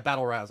fuck it. Yeah,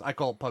 battle royales. I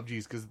call it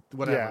PUBGs because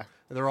whatever. Yeah.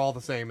 They're all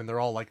the same and they're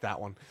all like that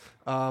one.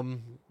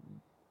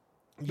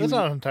 That's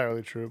not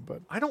entirely true,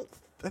 but I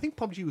think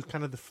PUBG was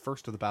kind of the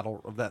first of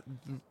that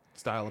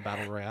style of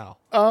battle royale.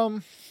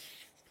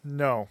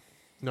 no,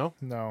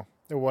 No?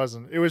 it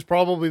wasn't. It was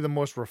probably the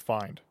most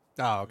refined.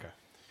 Oh, okay.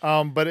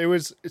 But it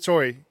was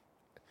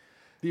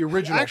The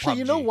original actually, PUBG.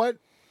 you know what?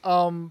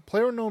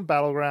 PlayerUnknown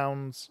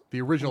Battlegrounds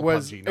The original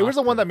was PUBG. it was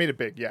the one that made it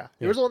big. Yeah,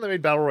 it was the one that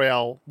made Battle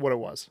Royale what it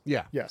was.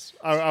 Yeah. Yes,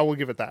 I will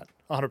give it that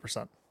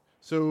 100%.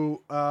 So,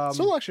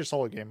 Still actually a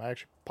solid game. I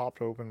actually popped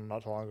it open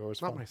not too long ago. It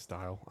was not fun. my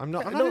style. I'm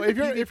not. I'm No, not if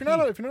into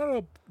you're not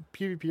a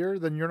PvPer,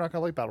 then you're not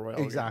gonna like Battle Royale.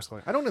 games.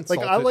 exactly. I don't insult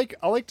Like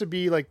I like to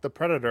be like the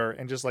Predator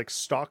and just like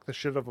stalk the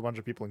shit out of a bunch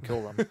of people and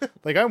kill them.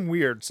 Like I'm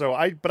weird, so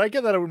I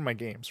get that out in my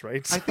games,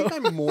 right? I So- think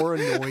I'm more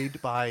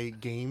annoyed by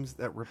games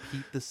that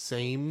repeat the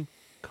same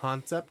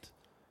concept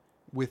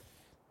with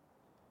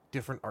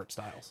different art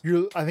styles.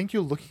 I think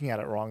you're looking at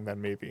it wrong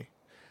then maybe.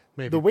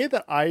 Maybe. The way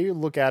that I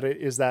look at it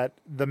is that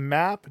the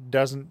map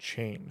doesn't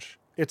change.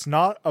 It's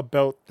not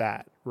about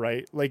that,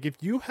 right? Like if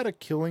you had a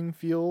killing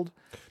field,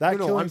 that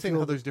no, killing I'm saying how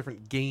field there's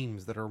different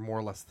games that are more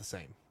or less the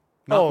same.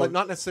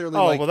 Not necessarily.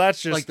 Oh, like, well,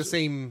 that's just like the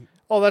same.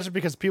 Oh, that's just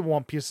because people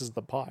want pieces of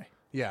the pie.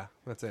 Yeah,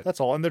 that's it.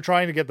 That's all. And they're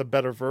trying to get the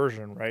better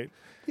version, right?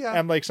 Yeah.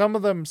 And like some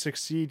of them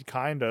succeed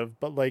kind of,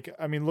 but like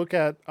I mean look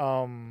at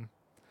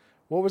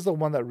what was the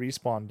one that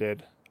Respawn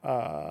did?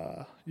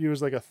 It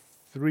was like a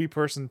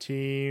 3-person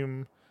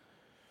team.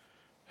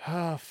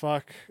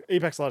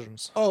 Apex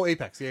Legends. Oh,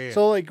 Apex. Yeah.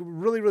 So like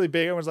really, really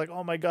big. Everyone's like,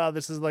 oh my god,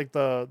 this is like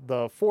the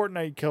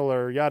Fortnite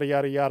killer, yada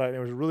yada yada. And it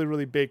was really,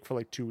 really big for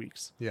like 2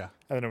 weeks. Yeah.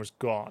 And then it was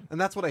gone. And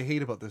that's what I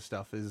hate about this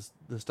stuff is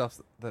the stuff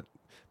that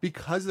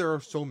because there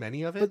are so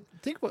many of it. But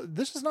think about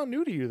this is not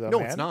new to you though. No,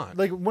 man. it's not.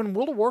 Like when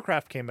World of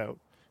Warcraft came out.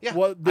 Yeah,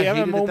 Well, the I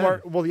hated it MMO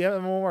then. the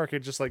MMO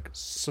market just like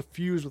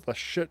suffused with a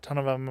shit ton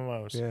of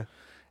MMOs. Yeah.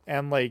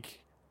 And like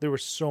there were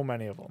so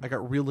many of them. I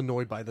got real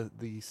annoyed by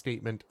the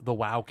statement "the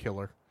WoW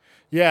killer."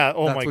 Yeah.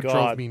 Oh That's my what god.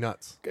 drove me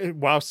nuts.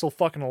 WoW's still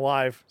fucking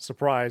alive.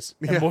 Surprise.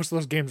 And Yeah. most of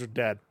those games are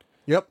dead.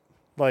 Yep.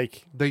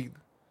 Like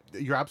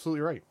You're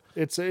absolutely right.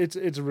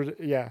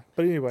 yeah.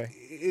 But anyway,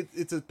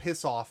 It's a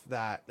piss off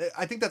that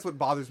I think that's what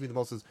bothers me the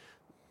most is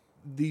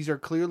these are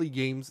clearly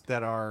games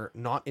that are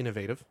not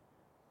innovative.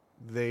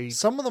 They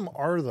some of them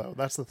are though.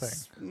 That's the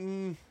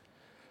thing.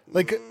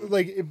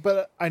 mm,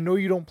 But I know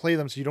you don't play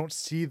them, so you don't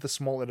see the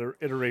small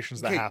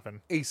iterations that okay,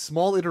 happen. A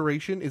small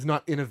iteration is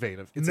not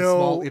innovative. It's No, a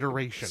small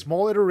iteration.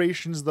 Small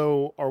iterations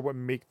though are what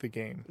make the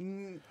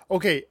game.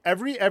 Okay,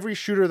 every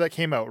shooter that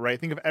came out, right?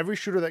 Think of every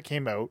shooter that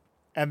came out,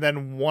 and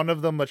then one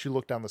of them lets you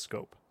look down the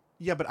scope.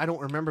 Yeah, but I don't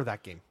remember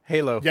that game.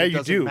 Halo. Yeah, you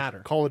doesn't do.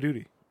 matter. Call of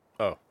Duty.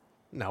 Oh,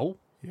 No,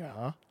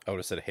 Yeah, I would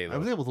have said I Halo.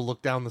 was able to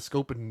look down the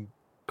scope and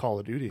Call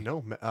of Duty.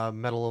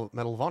 Medal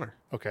of Honor,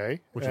 Okay,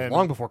 which and was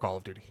long before Call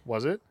of Duty.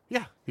 was it?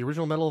 Yeah, the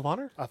original Medal of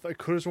Honor. I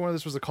could have sworn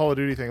this was a Call of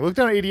Duty thing. Look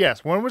down at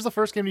ADS. When was the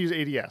first game to use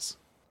ADS?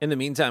 In the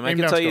meantime, I Name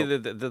can down tell you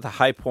scope. that the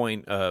high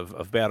point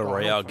of Battle Oh,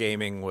 Royale okay.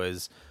 gaming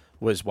was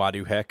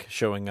Wadu Heck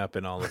showing up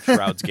in all of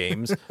Shroud's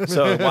games.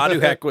 So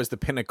Wadu Heck was the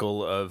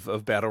pinnacle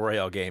of Battle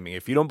Royale gaming.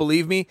 If you don't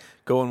believe me,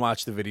 go and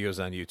watch the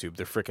videos on YouTube.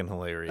 They're freaking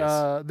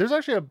hilarious. There's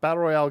actually a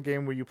battle royale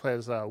game where you play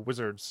as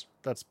wizards.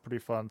 That's pretty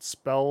fun.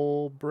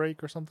 Spell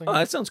Break or something. Oh,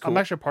 that sounds cool. I'm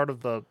actually part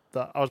of the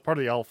I was part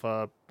of the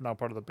alpha, now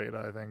part of the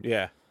beta. I think.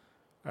 Yeah.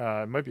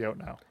 It might be out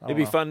now. I It'd don't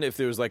be know. fun if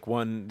there was like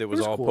one that was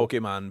was all cool.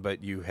 Pokemon,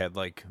 but you had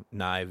like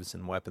knives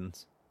and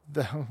weapons.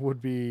 That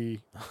would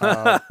be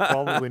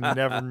probably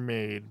never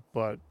made,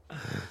 but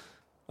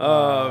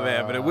Oh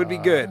man, but it would be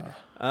good.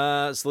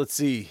 So let's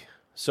see.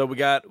 So we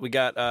got the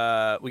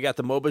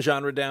MOBA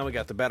genre down. We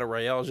got the Battle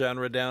Royale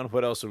genre down.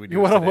 What else would we do?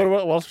 what today?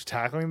 else are we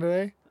tackling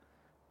today?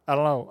 I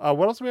don't know.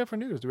 What else do we have for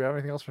news? Do we have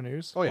anything else for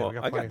news? Oh yeah, Well, we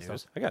got I plenty got of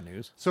news. stuff. I got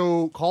news.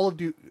 So Call of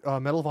Duty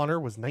Medal of Honor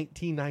was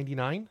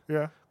 1999.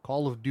 Yeah.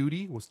 Call of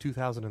Duty was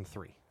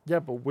 2003. Yeah,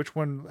 but which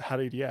one had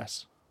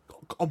ADS?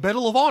 A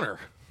Medal of Honor.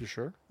 You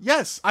sure?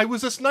 Yes, I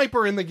was a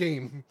sniper in the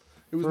game.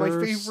 It was my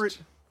First favorite.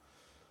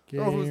 I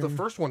don't know if it was the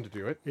first one to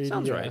do it,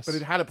 Sounds right. but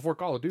it had it before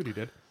Call of Duty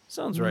did.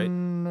 Sounds right.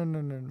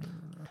 No.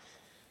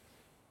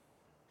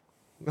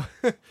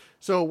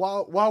 So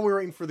while we're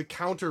waiting for the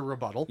counter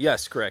rebuttal,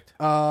 Yes, correct.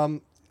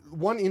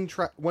 one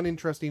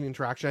interesting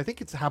interaction. I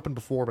think it's happened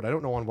before, but I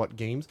don't know on what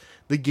games.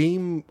 The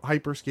game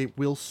Hyperscape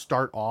will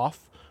start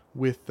off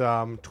with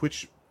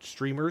Twitch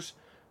streamers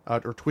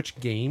or Twitch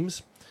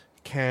games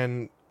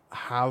can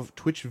have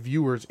Twitch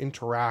viewers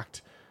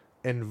interact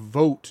and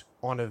vote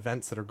on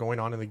events that are going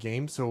on in the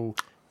game. So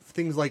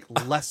things like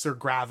lesser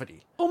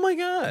gravity. Oh my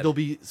god. There'll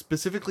be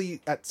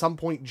specifically at some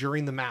point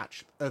during the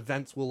match,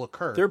 events will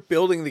occur. They're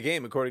building the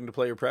game according to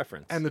player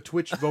preference. And the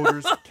Twitch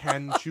voters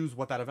can choose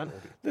what that event will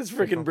be. That's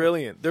freaking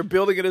brilliant. They're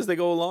building it as they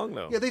go along,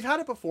 though. Yeah, they've had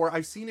it before.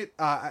 I've seen it.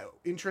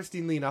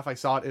 Interestingly enough, I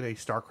saw it in a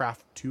StarCraft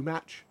 2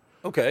 match.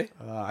 Okay.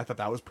 I thought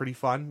that was pretty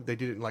fun. They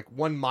did it in like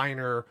one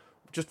minor,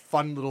 just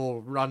fun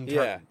little run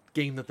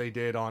game that they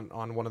did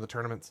on one of the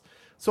tournaments.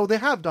 So they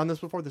have done this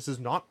before. This is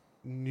not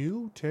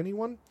new to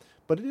anyone,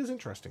 but it is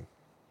interesting.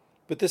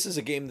 But this is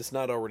a game that's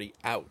not already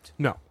out.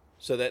 No.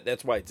 So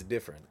that's why it's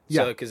different.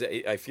 Yeah. So, because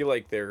I feel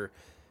like they're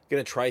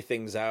going to try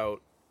things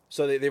out.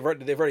 So they've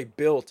already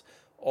built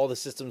all the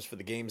systems for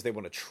the games they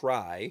want to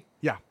try.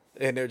 Yeah.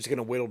 And they're just going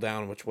to whittle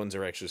down which ones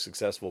are actually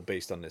successful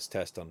based on this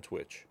test on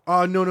Twitch.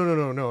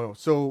 No.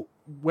 So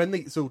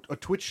a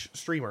Twitch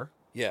streamer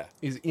Yeah.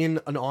 is in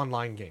an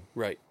online game.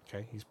 Right.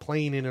 Okay. He's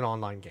playing in an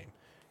online game.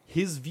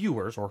 His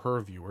viewers or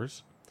her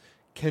viewers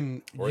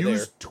can Or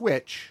use there.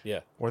 Twitch.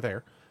 Yeah. Or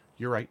there.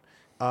 You're right.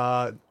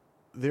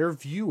 Their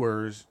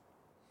viewers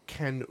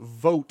can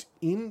vote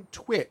in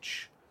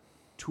Twitch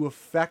to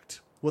affect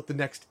what the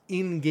next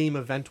in-game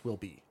event will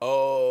be.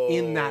 Oh.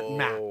 In that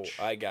match.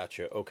 I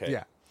gotcha. Okay.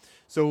 Yeah.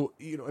 So,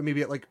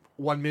 maybe at like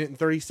 1 minute and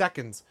 30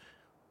 seconds,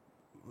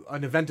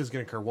 an event is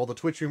going to occur. Well, the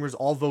Twitch streamers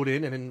all vote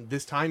in, and in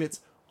this time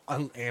it's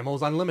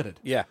ammo's unlimited.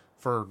 Yeah.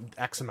 For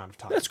X amount of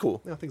time. That's cool.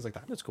 Things like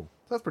that. That's cool.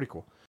 So that's pretty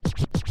cool.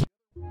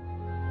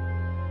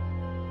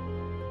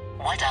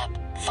 What up,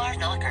 Far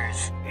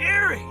Knockers?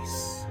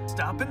 Aries,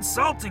 stop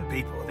insulting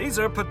people. These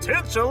are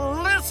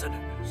potential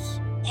listeners.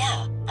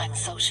 Yeah, I'm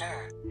so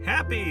sure.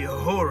 Happy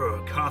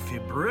horror coffee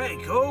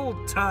break,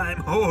 old time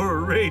horror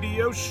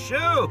radio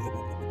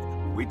show.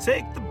 We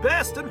take the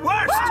best and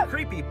worst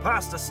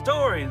creepypasta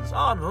stories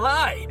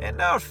online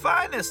and our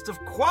finest of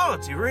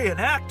quality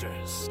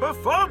reenactors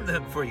perform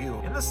them for you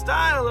in the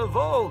style of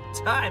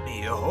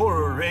old-timey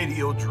horror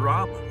radio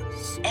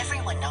dramas.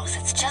 Everyone knows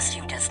it's just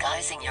you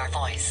disguising your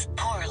voice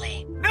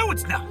poorly. No,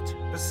 it's not.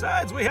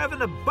 Besides, we have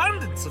an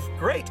abundance of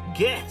great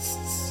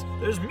guests.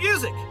 There's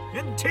music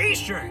and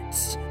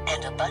t-shirts.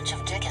 And a bunch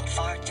of dick and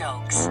fart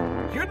jokes.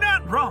 You're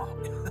not wrong.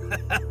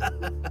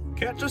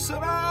 Catch us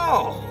on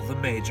all the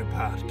major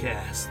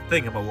podcast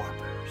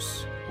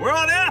thingamawhoppers. We're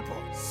on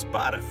Apple,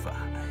 Spotify,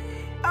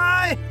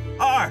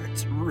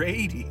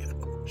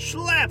 iHeartRadio,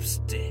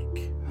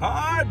 Slapstick,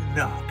 Hard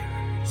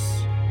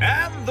Knockers,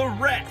 and the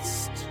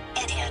rest.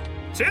 Idiot.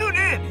 Tune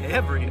in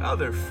every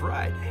other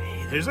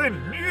Friday. There's a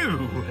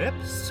new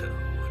episode.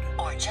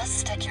 Or just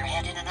stick your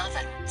head in an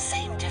oven.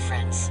 Same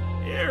difference.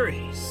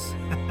 Aries.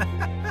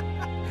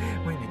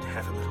 We need to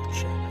have a little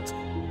chat.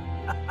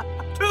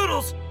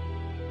 Toodles!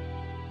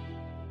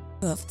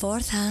 A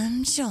fourth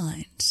hand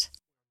joint.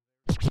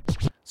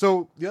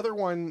 So the other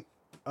one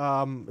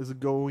is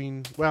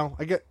going. Well,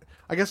 I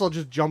guess I'll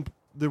just jump.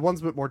 The one's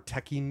a bit more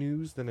techie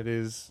news than it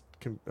is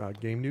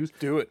game news.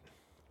 Do it.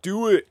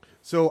 Do it.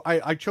 So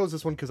I chose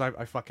this one because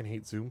I fucking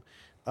hate Zoom.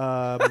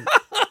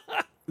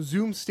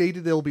 Zoom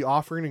stated they'll be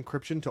offering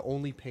encryption to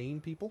only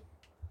paying people.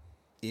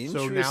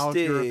 So now if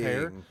you're a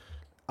payer,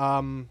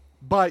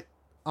 but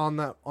on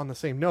the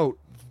same note,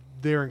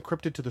 they're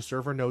encrypted to the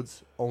server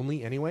nodes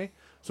only anyway.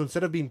 So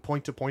instead of being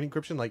point-to-point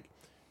encryption, like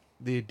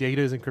the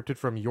data is encrypted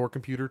from your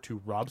computer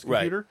to Rob's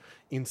computer,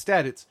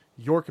 instead it's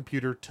your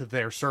computer to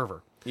their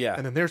server. Yeah.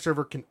 And then their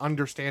server can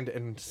understand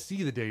and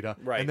see the data,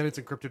 Right. and then it's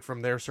encrypted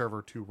from their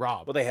server to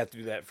Rob. Well, they have to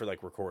do that for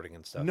like recording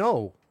and stuff.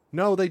 No,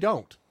 they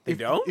don't. They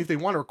don't? If they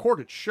want to record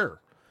it, sure.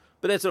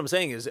 But that's what I'm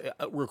saying is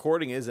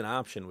recording is an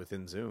option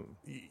within Zoom.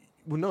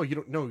 Well, no, you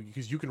don't know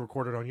because you can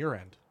record it on your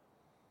end.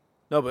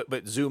 No,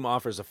 but Zoom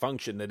offers a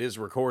function that is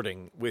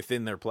recording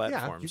within their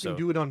platform. Yeah, you so can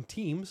do it on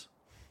Teams.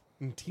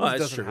 And Teams that's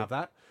doesn't true. have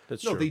that.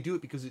 That's no, true. they do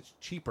it because it's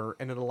cheaper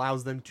and it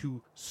allows them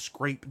to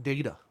scrape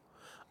data,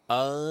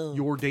 Oh.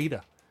 your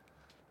data.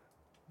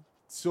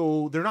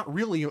 So they're not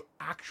really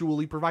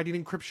actually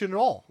providing encryption at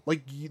all.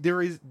 Like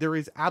there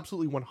is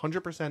absolutely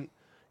 100%.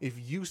 If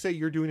you say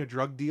you're doing a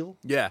drug deal,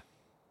 Yeah.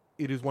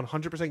 it is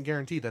 100%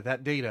 guaranteed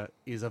that data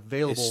is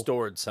available It's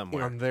stored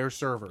somewhere. on their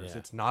servers. Yeah.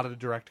 It's not a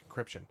direct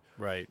encryption.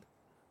 Right.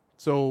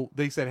 So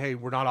they said, hey,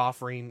 we're not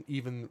offering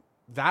even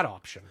that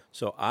option.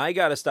 So I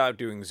got to stop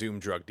doing Zoom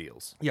drug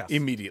deals. Yes.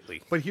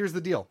 Immediately. But here's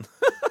the deal.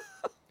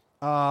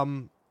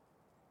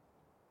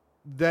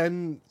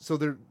 Then so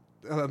they're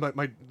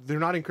they're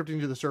not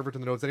encrypting to the server to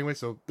the nodes anyway,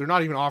 so they're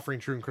not even offering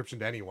true encryption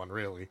to anyone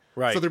really.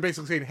 Right. So they're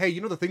basically saying, hey,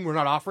 you know the thing we're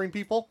not offering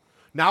people?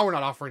 Now we're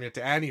not offering it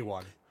to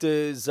anyone.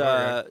 Does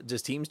Alright.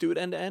 does Teams do it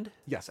end to end?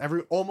 Yes,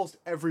 almost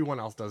everyone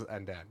else does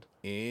end to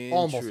end.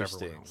 Almost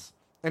Interesting. everyone else.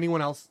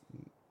 Anyone else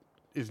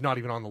is not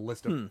even on the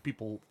list of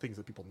things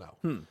that people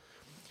know.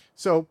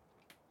 So,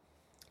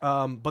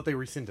 but they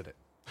rescinded it.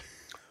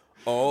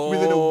 Oh.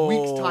 Within a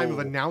week's time of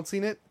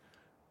announcing it,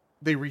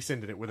 They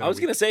rescinded it within I was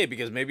a gonna week. say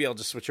because maybe I'll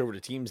just switch over to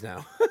Teams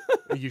now.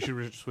 You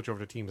should switch over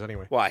to Teams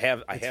anyway. Well, I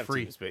have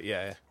free. Teams, but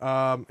yeah.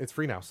 It's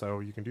free now, so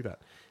you can do that.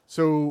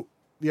 So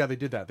yeah, they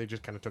did that. They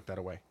just kind of took that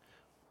away.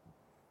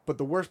 But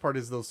the worst part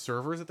is those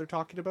servers that they're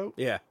talking about.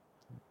 Yeah.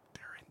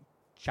 They're in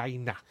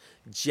China.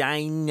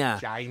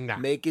 China.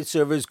 Making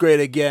servers great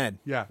again.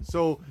 Yeah.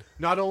 So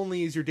not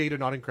only is your data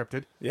not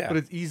encrypted, Yeah. but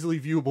it's easily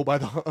viewable by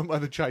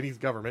the Chinese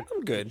government.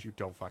 I'm good. Which you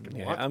don't fucking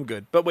Yeah, want. I'm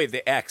good. But wait,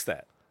 they axed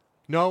that.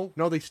 No,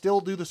 they still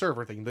do the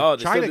server thing. Oh,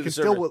 they still China do the can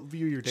server. still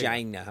view your data.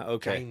 China.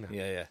 Okay. China.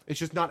 Yeah. It's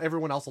just not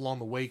everyone else along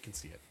the way can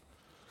see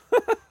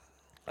it.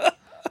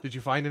 Did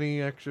you find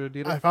any extra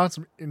data? I found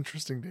some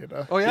interesting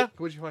data. Oh yeah,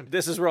 what'd you find?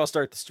 This is where I'll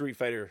start the Street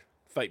Fighter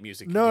fight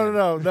music.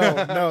 No,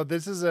 again. no.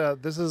 This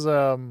is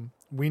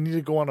we need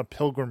to go on a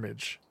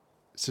pilgrimage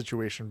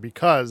situation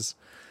because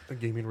A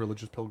gaming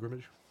religious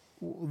pilgrimage.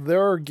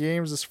 there are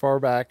games as far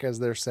back as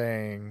they're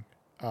saying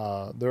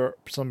there are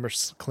some are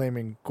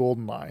claiming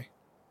GoldenEye,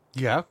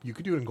 Yeah, you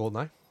could do it in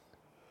GoldenEye.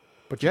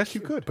 but Yes,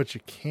 you could. but you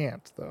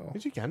can't though.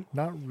 Yes, you can.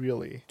 Not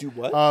really. Do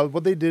what?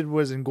 What they did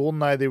was in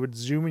GoldenEye they would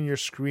zoom in your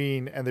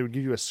screen and they would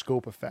give you a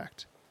scope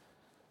effect.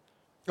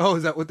 Oh,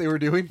 is that what they were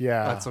doing?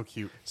 Yeah. That's so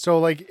cute. So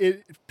like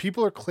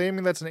people are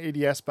claiming that's an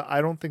ADS, but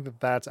I don't think that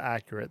that's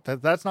accurate.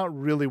 That's not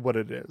really what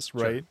it is,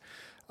 right?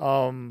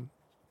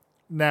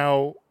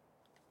 Now,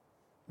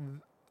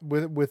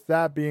 with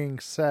that being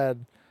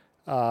said,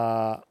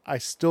 I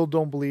still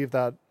don't believe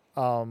that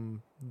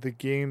the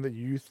game that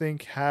you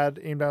think had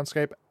aim down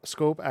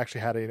scope actually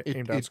had an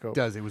aim down scope. It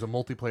does. It was a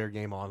multiplayer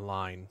game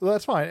online. Well,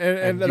 that's fine,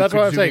 and you that's could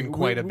what I'm zoom saying. in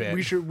quite a bit.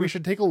 We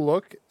should take a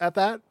look at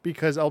that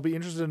because I'll be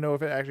interested to know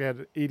if it actually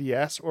had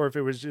ADS or if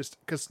it was just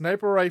because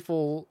sniper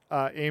rifle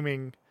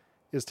aiming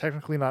is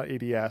technically not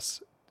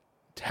ADS.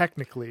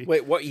 Technically,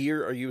 Wait, what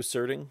year are you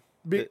asserting?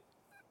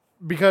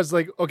 because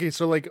like okay,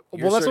 so like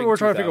You're well, that's what we're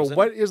trying asserting to figure out. 2000?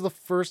 What is the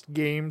first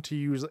game to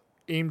use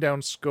aim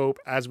down scope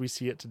as we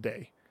see it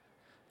today?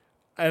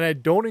 And I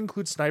don't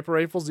include sniper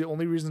rifles. The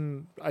only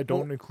reason I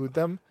don't include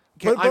them.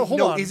 But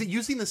hold on. Is it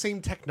using the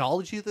same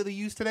technology that they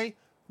use today?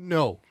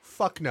 No.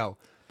 Fuck no.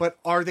 But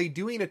are they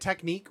doing a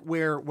technique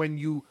where when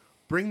you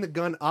bring the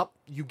gun up,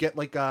 you get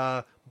like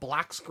a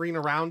black screen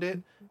around it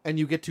and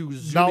you get to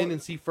zoom in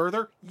and see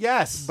further?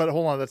 Yes. But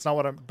hold on, that's not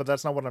what I'm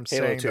Halo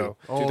saying 2. though.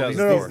 Oh, these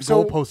 2004.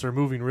 So- goalposts are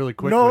moving really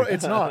quickly. No,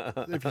 it's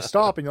not. If you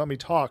stop and you let me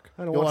talk,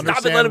 don't you'll want to.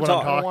 Stop it, let understand him what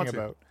talk. I'm I don't want talking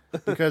to.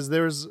 about. Because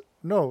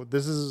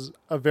this is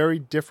a very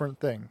different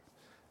thing.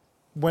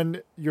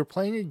 When you're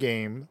playing a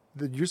game,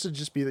 that used to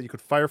just be that you could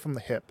fire from the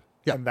hip,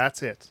 Yeah. and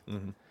that's it.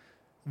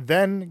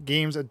 Then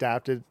games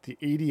adapted the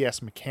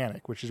ADS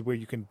mechanic, which is where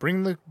you can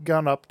bring the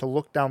gun up to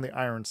look down the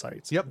iron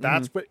sights. Yep.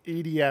 That's what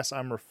ADS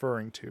I'm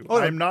referring to. Oh,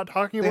 I'm not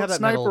talking they have about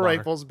that Medal sniper of Honor.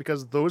 rifles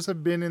because those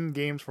have been in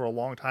games for a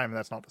long time, and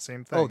that's not the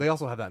same thing. Oh, they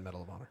also have that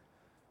Medal of Honor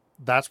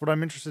That's what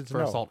I'm interested to for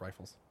know. assault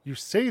rifles. You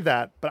say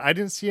that, but I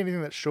didn't see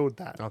anything that showed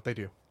that. Oh, they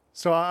do.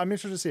 So I'm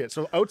interested to see it.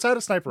 So outside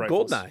of sniper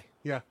rifles, Goldeneye.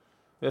 Yeah.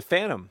 The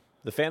Phantom.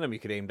 The Phantom, you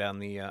could aim down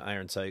the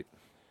iron sight.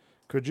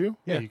 could you?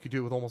 Yeah, you could do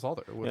it with almost all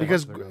their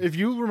Because most of their guns. if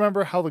you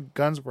remember how the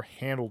guns were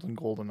handled in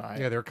GoldenEye,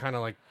 yeah, they're kind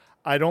of like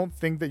I don't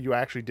think that you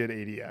actually did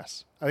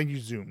ADS. I think you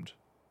zoomed.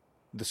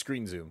 The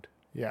screen zoomed.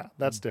 Yeah,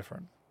 that's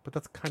different. but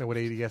that's kind of what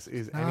ADS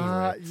is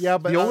anyway. Yeah,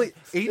 but the only ADS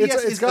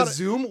it's is got a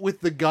zoom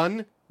with the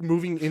gun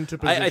moving into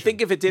position. I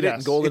think if it did Yes.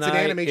 it in GoldenEye, It's an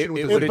animation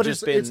with it the would zoom. have but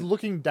just it's been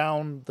looking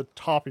down the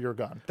top of your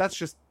gun. that's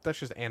just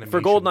animation.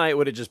 for GoldenEye. It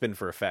would have just been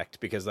for effect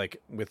because,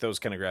 like, with those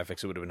kind of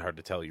graphics, it would have been hard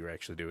to tell you were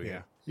actually doing Yeah.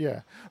 it.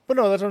 Yeah, but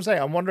no, that's what I'm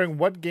saying. I'm wondering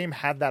what game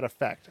had that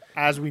effect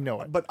as we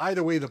know it. But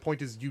either way, the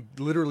point is you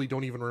literally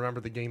don't even remember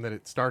the game that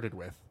it started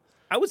with.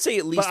 I would say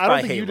at least But I don't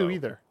by think Halo. you do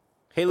either.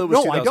 Halo was No,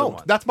 I 2001.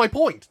 don't. That's my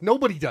point.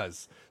 Nobody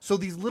does. So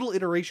these little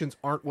iterations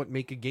aren't what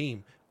make a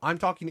game. I'm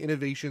talking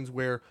innovations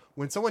where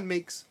when someone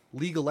makes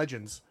League of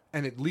Legends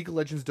and League of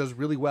Legends does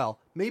really well,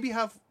 maybe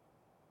have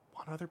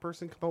one other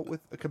person come out with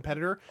a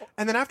competitor,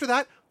 and then after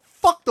that,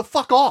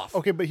 fuck off.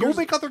 Okay, but go here's-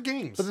 make other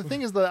games. But the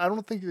thing is that I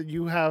don't think that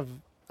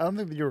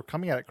you're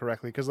coming at it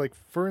correctly. Because, like,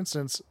 for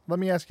instance, let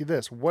me ask you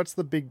this: what's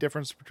the big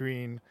difference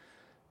between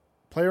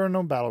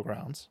PlayerUnknown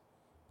Battlegrounds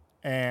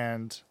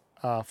and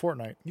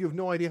Fortnite? You have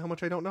no idea how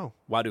much I don't know.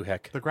 Wadu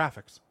heck. The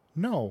graphics.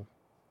 No,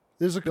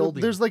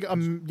 Building. there's like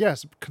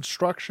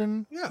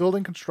construction, Yeah.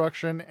 building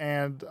construction,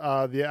 and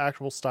the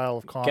actual style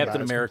of combat.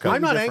 Captain is America. completely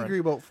I'm not different. angry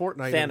about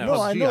Fortnite. Thanos. and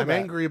No, I PUBG. know I'm that.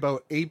 angry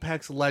about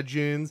Apex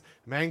Legends.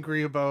 I'm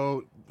angry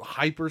about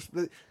Hyper.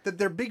 That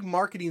their big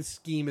marketing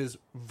scheme is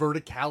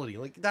verticality.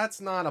 Like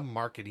that's not a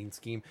marketing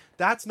scheme.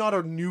 That's not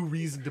a new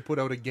reason to put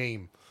out a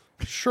game.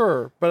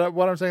 Sure, but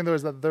what I'm saying though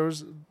is that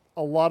there's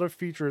a lot of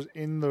features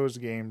in those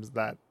games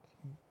that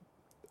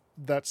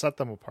set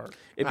them apart.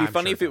 It'd be I'm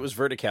funny sure if it was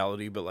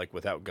verticality, but like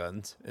without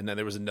guns, and then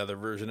there was another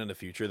version in the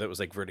future that was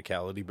like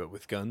verticality but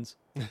with guns.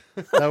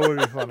 That would be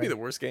That'd funny. be the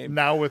worst game.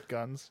 Now with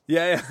guns,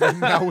 Yeah, yeah.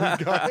 Now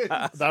we've got it.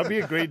 that would be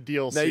a great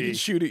DLC. Now you can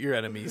shoot at your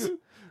enemies.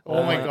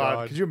 Oh my my god.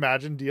 God. Could you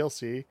imagine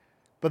DLC?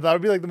 But that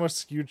would be like the most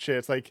skewed shit.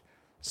 It's like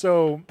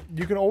So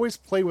you can always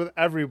play with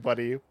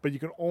everybody, but you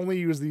can only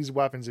use these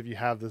weapons if you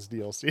have this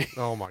DLC.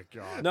 Oh my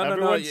god. No,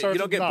 Everyone you starts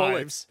don't with get knives.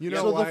 bullets. You know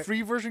so what? the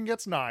free version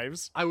gets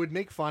knives. I would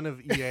make fun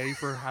of EA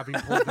for having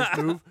pulled this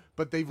move,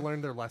 but they've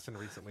learned their lesson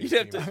recently.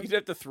 You'd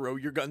have to throw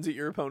your guns at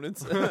your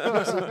opponents.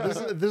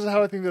 This is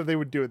how I think that they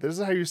would do it. This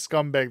is how you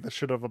scumbag the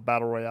shit of a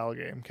battle royale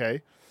game.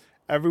 Okay,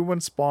 everyone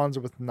spawns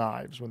with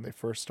knives when they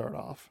first start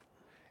off.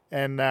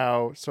 And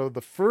now, so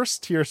the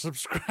first tier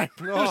subscribers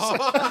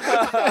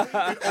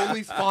It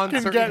only spawns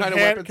can certain get kind of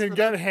weapons. can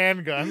get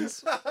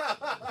handguns.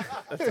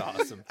 That's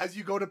awesome. As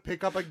you go to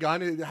pick up a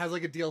gun, it has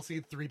like a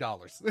DLC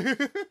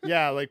 $3.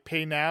 Yeah, like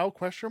pay now? ?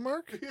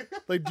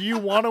 Like, do you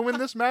want to win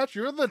this match?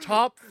 You're in the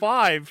top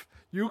 5.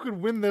 You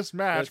could win this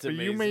match, That's but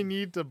you may amazing.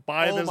 need to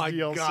buy Oh this my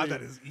DLC. god,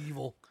 that is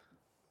evil.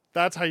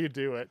 That's how you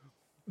do it.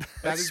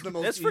 That is the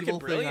most that's freaking evil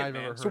thing brilliant, I've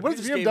man. ever heard. So what is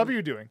just gave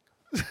BMW doing?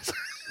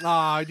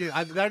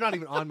 They're not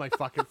even on my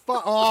fucking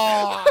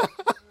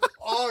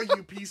oh,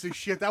 you piece of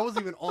shit. That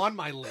wasn't even on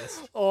my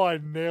list. Oh, I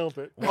nailed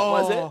it. What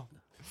was it?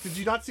 Did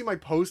you not see my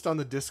post on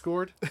the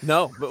Discord?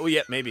 No, but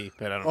yeah, maybe.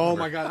 But I don't. Oh remember.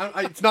 my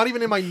god, it's not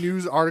even in my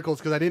news articles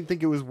because I didn't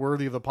think it was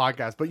worthy of the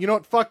podcast. But you know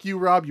what? Fuck you,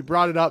 Rob. You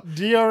brought it up.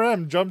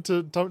 DRM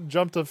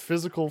jump to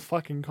physical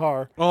fucking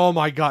car. Oh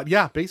my god,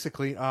 yeah,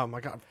 basically. Oh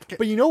my god.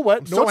 But you know what?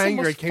 I'm Know so what's the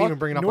angry most I can't even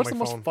bring it up you know on what's my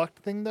the phone. most fucked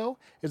thing though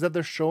is that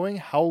they're showing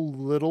how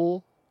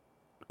little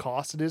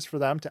cost it is for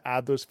them to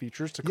add those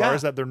features to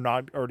cars Yeah. that they're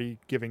not already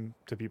giving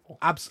to people.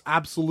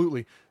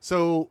 Absolutely.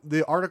 So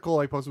the article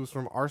I posted was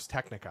from Ars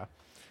Technica.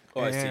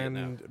 Oh, I see it and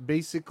now.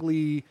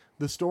 basically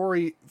the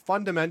story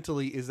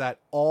fundamentally is that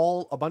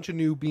a bunch of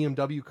new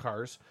BMW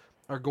cars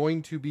are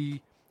going to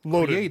be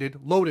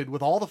loaded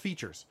with all the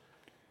features.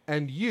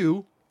 And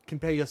you can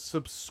pay a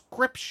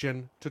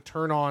subscription to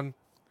turn on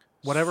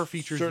whatever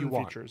features Certain you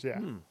want. features, yeah.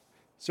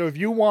 So if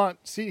you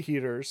want seat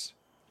heaters,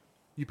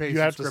 You pay a you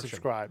have to subscription.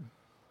 subscribe.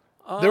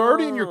 They're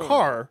already in your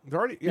car. They're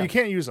already, You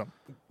can't use them.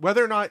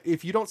 Whether or not,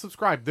 if you don't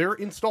subscribe, they're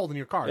installed in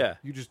your car. Yeah.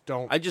 You just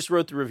don't. I just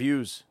wrote the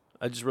reviews.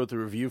 I just wrote the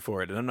review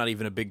for it, and I'm not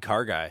even a big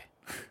car guy.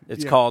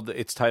 It's Yeah.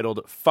 It's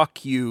titled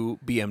 "Fuck You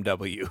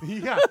BMW."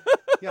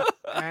 yeah.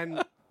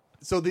 And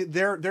so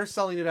they're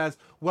selling it as,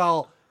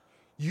 well,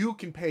 you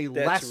can pay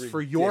less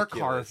for your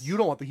car if ridiculous. you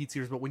don't want the heat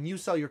seekers, but when you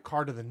sell your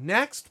car to the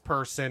next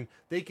person,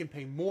 they can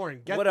pay more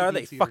and get What the are heat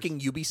they? seekers. Fucking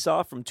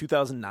Ubisoft from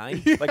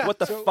 2009? Like, what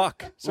the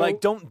fuck? so-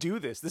 Like, don't do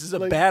this. This is a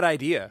like- bad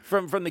idea.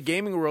 From the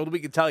gaming world, we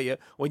can tell you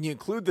when you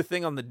include the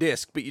thing on the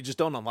disc, but you just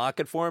don't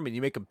unlock it for them, and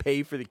you make them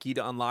pay for the key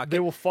to unlock They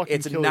it. will fucking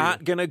It's kill not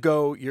you. gonna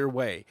go your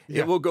way.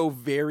 Yeah. It will go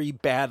very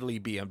badly.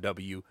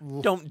 BMW,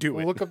 don't do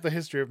it. Look up the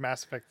history of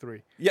Mass Effect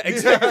 3. Yeah,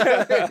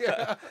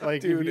 exactly.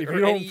 Like, Dude, if or you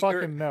don't any- or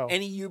fucking know.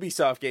 any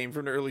Ubisoft game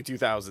from the early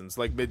 2000s,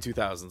 like mid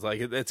 2000s,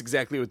 like that's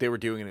exactly what they were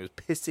doing, and it was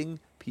pissing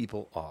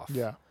people off.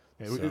 Yeah.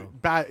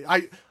 Bad.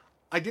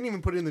 I didn't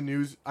even put it in the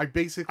news. I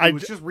basically I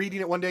was d- just reading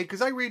it one day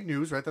because I read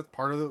news, right? That's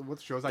part of what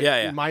the shows.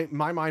 Yeah. In my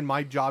mind,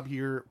 my job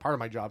here, part of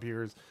my job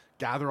here is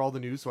gather all the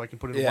news so I can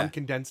put it in Yeah. one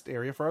condensed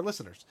area for our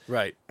listeners.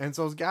 Right. And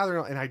so I was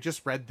gathering, and I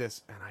just read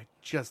this, and I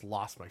just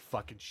lost my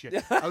fucking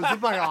shit. I was in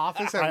my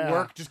office at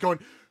work, just going,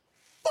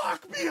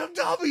 "Fuck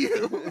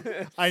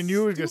BMW!" I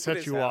knew it was gonna Stupid set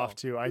as you hell. off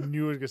too. I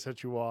knew it was gonna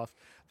set you off.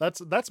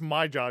 That's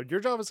my job. Your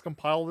job is to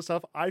compile all this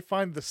stuff. I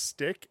find the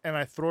stick and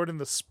I throw it in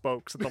the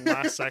spokes at the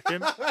last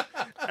second,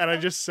 and I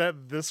just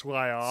set this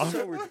guy off.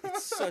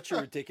 It's such a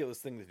ridiculous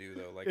thing to do,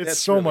 though. Like It's that's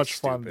so really much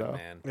fun, stupid, though.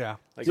 man. Yeah.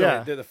 Like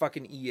Yeah. they're the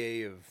fucking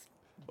EA of.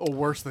 Oh,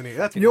 worse than it.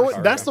 That's You know worse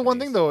what? That's the one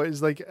companies. thing though.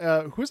 Is like,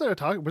 who's that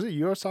talking? Was it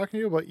you I was talking to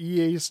you about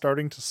EA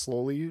starting to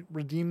slowly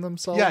redeem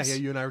themselves? Yeah,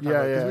 you and I were talking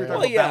about it, 'cause we were talking Well,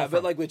 about yeah, Battlefront.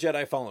 but like with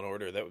Jedi Fallen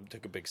Order, that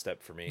took a big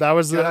step for me. That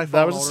was Jedi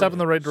that was a Fallen step Order, in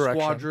the right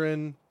direction.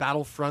 Squadron,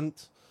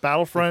 Battlefront.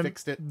 Battlefront, They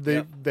fixed it. They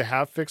Yep. they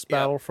have fixed Yep.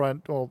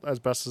 Battlefront well as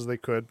best as they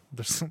could.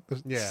 There's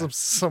Yeah.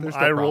 some There's no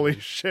eye rolly problem.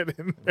 shit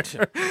in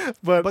there,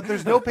 but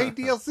There's no paid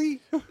DLC.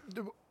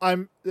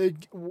 I'm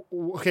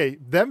okay.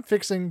 Them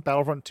fixing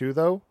Battlefront 2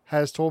 though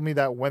has told me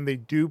that when they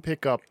do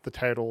pick up the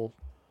title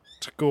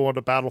to go on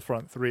to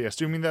Battlefront 3,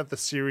 assuming that the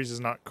series is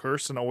not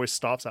cursed and always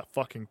stops at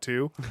fucking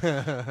 2,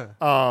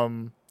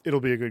 it'll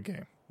be a good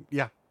game.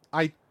 Yeah,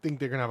 I think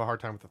they're gonna have a hard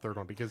time with the third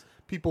one because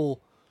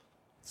people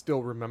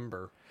still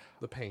remember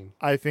the pain.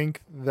 I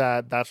think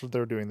that's what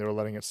they're doing. They were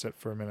letting it sit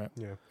for a minute.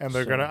 Yeah. And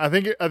they're gonna. I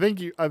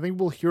think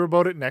we'll hear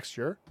about it next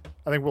year.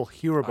 I think we'll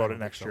hear about don't it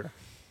next think so. year.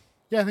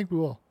 Yeah, I think we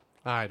will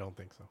I don't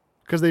think so.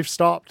 because they've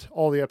stopped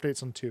all the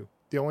updates on 2.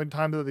 The only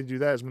time that they do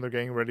that is when they're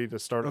getting ready to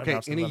start. Okay,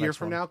 announcing in a the year next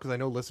from one. now, because I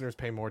know listeners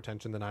pay more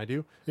attention than I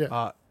do.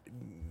 Yeah.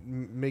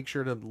 Make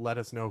sure to let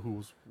us know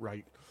who's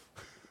right.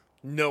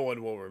 No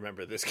one will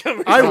remember this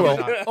coming. I Probably will.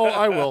 not. Oh,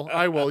 I will.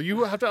 I will.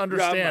 You have to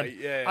understand. might,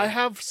 yeah. I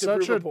have To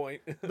such prove a a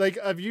point. like.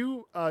 Have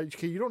you?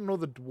 Okay, you don't know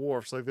the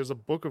dwarfs. Like, there's a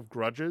book of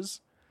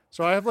grudges.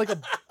 So I have like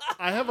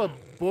I have a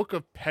book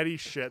of petty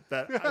shit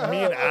that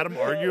me and Adam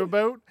argue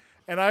about,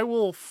 and I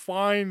will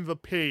find the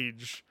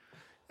page,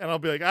 and I'll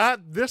be like,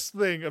 this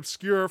thing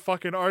obscure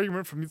fucking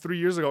argument from 3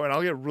 years ago, and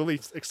I'll get really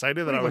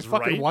excited that I My was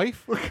fucking right.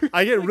 wife.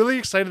 I get really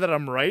excited that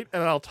I'm right,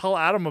 and then I'll tell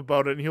Adam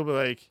about it, and he'll be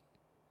like,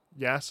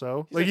 yeah,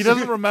 so like he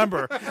doesn't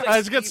remember. I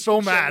just get so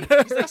mad.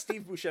 He's like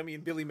Steve Buscemi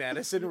and Billy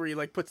Madison, where he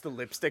like puts the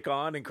lipstick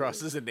on and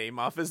crosses a name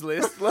off his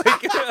list. Like,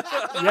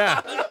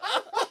 Yeah,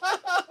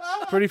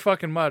 pretty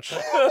fucking much.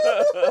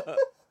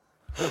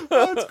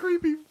 That's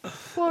creepy.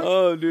 Fuck.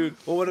 oh, dude.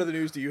 Well, what other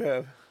news do you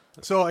have?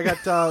 So I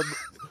got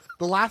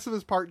The Last of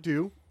Us Part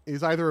 2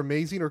 is either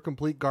amazing or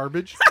complete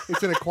garbage.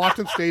 It's in a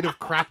quantum state of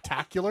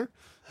craptacular.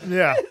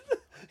 Yeah,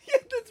 Yeah,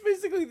 that's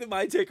basically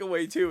my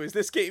takeaway too. Is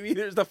this game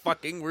either is the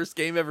fucking worst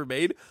game ever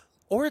made,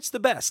 or it's the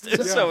best?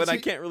 So, and I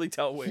see- can't really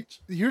tell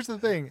which. here's the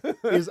thing: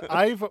 is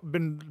I've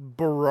been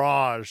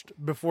barraged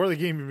before the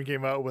game even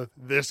came out with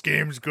this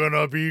game's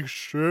gonna be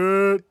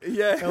shit.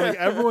 Yeah, And like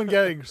everyone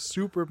getting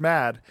super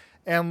mad.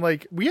 And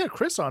like we had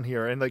Chris on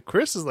here, and like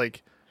Chris is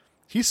like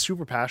he's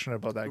super passionate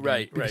about that game.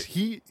 Right, because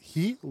right.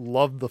 He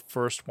loved the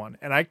first one.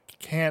 And I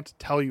can't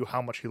tell you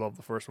how much he loved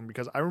the first one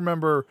because I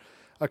remember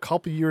a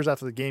couple years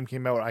after the game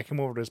came out, I came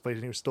over to his place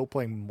and he was still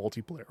playing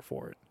multiplayer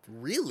for it.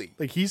 really.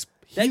 Like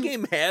That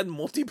game had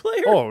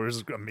multiplayer. Oh, it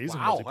was amazing.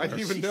 Wow, multiplayer. I didn't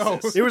even know.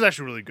 It was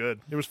actually really good.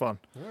 It was fun.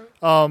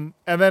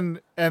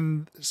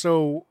 And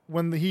so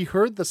when he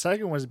heard the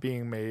second was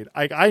being made,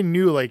 I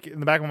knew like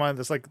in the back of my mind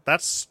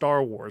that's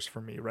Star Wars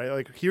for me, right?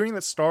 Like hearing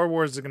that Star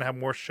Wars is gonna have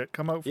more shit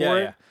come out for Yeah,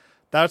 it. yeah.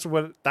 That's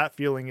what that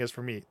feeling is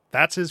for me.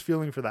 That's his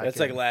feeling for that. That's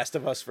game. like Last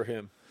of Us for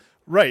him.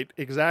 Right,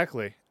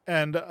 exactly.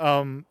 And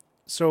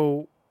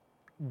so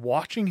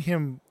watching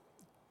him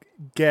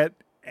get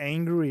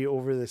angry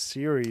over this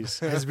series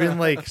has been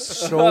like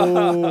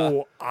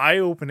so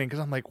eye-opening because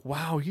I'm like,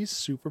 wow, he's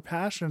super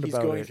passionate He's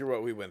about going it. through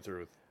what we went through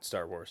with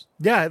Star Wars.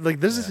 Yeah,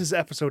 like this is his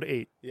episode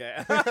 8.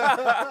 Yeah.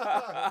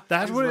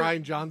 That's He's what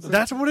Ryan Johnson.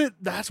 That's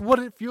what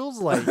it feels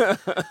like.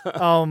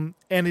 And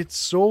it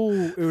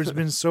has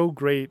been so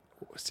great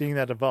seeing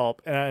that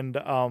develop. And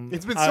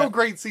It's been so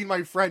great seeing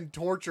my friend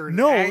tortured. and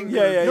No,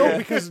 angered.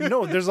 because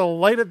there's a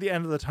light at the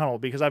end of the tunnel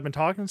because I've been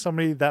talking to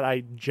somebody that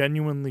I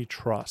genuinely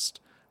trust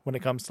when it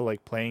comes to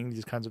like playing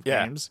these kinds of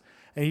Yeah. games,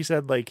 and he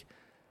said like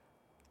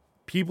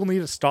people need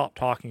to stop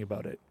talking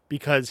about it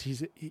because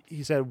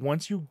he said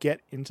once you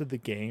get into the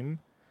game,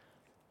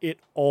 it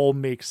all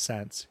makes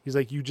sense. He's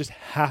like you just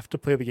have to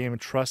play the game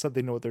and trust that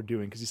they know what they're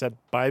doing because he said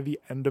by the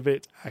end of it,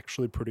 it's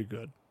actually pretty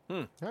good.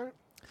 All right.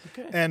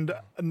 And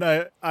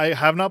I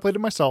have not played it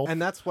myself.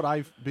 And that's what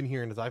I've been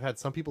hearing is I've had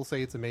some people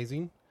say it's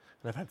amazing,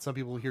 and I've had some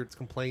people hear it's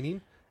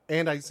complaining,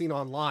 and I've seen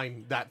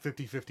online that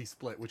 50-50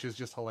 split, which is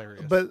just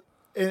hilarious. But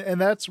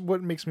and that's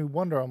what makes me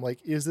wonder. I'm like,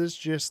 is this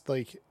just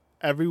like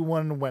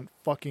everyone went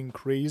fucking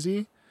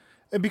crazy?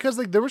 And because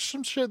like there was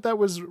some shit that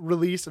was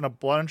released and a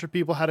bunch of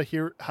people had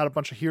a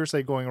bunch of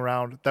hearsay going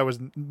around that was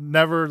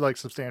never like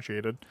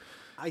substantiated.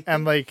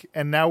 And like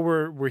and now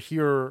we're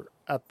here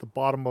at the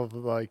bottom of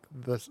like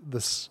this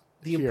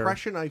the here.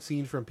 impression I've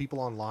seen from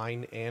people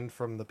online and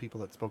from the people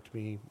that spoke to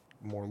me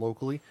more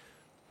locally,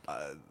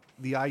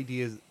 the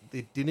idea is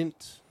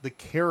the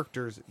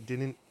characters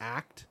didn't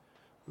act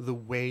the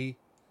way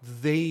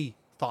they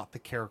thought the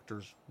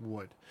characters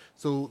would.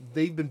 So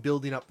they've been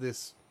building up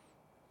this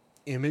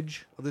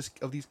image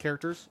of these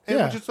characters, and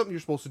Yeah. which is something you're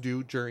supposed to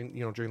do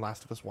during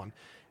Last of Us 1.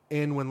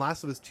 And when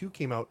Last of Us 2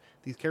 came out,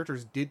 these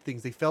characters did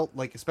things. They felt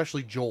like,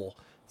 especially Joel,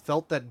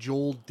 felt that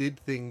Joel did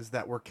things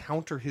that were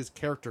counter his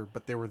character,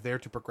 but they were there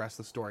to progress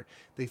the story.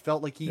 They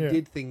felt like he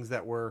did things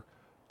that were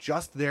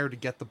just there to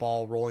get the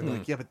ball rolling.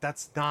 Like, yeah, but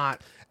that's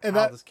not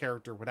how this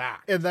character would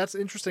act. And that's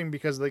interesting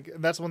because like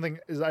that's one thing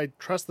is I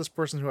trust this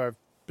person who I've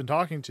been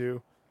talking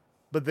to,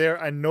 but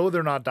I know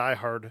they're not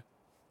diehard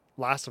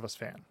Last of Us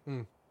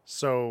fan.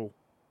 So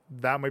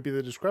that might be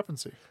the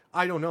discrepancy.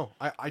 I don't know.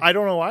 I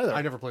don't know either.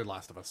 I never played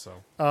Last of Us,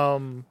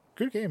 so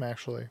Good game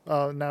actually.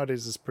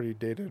 Nowadays it's pretty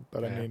dated,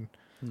 but I mean,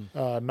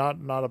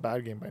 not a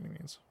bad game by any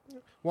means.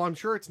 well, I'm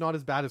sure it's not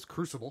as bad as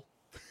Crucible.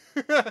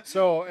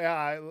 So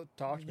yeah,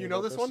 talk to me. You know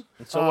about this one?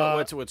 So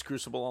what's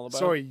Crucible all about?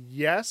 Sorry,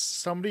 yes,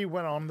 somebody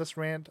went on this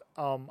rant.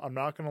 I'm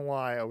not gonna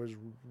lie, I was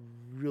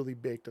really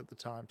baked at the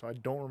time, so I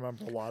don't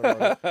remember a lot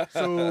about it.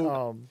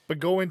 So But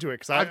go into it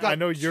because I've got I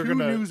know you're two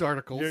gonna news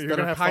articles you're that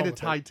gonna are have fun kind of with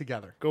it. tied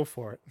together. Go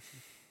for it.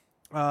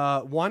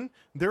 One,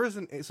 there is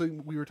so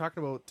we were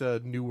talking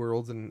about New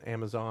Worlds and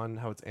Amazon,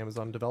 how it's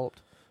Amazon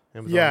developed.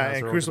 Amazon Yeah, has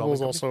and their own Crucible is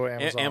development also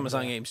company. Amazon.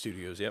 Amazon Game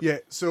Studios. Yep. Yeah,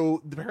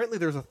 so apparently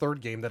there's a third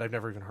game that I've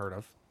never even heard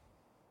of.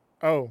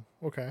 Oh,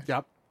 okay.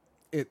 Yep.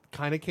 It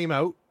kind of came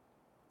out,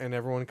 and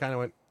everyone kind of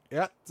went,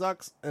 yeah, it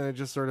sucks. And it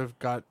just sort of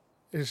got,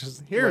 It's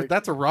just here, like-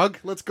 that's a rug.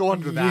 Let's go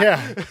under that.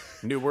 Yeah.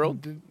 New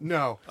World.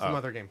 No, some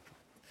other game.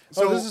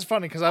 So this is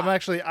funny because I'm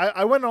actually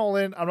I went all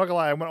in. I'm not gonna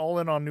lie, I went all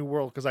in on New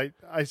World because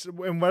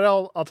and what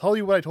I'll tell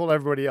you what I told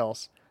everybody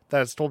else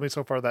that's told me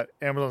so far that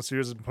Amazon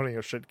Studios has been putting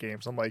out shit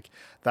games. I'm like,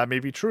 that may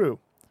be true,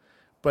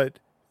 but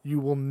you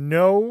will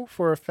know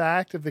for a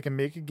fact if they can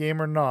make a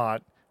game or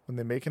not when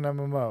they make an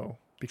MMO.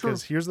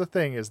 Because here's the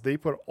thing: is they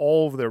put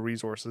all of their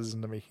resources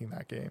into making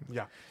that game.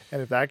 Yeah.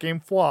 And if that game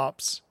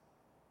flops,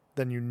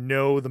 then you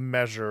know the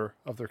measure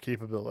of their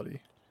capability.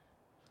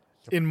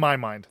 In my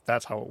mind,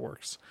 that's how it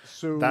works.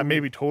 So That may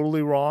be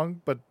totally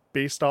wrong, but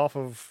based off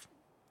of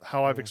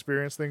how I've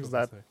experienced things,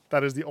 that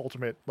is the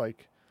ultimate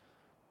like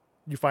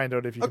you find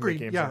out if you can Agreed. make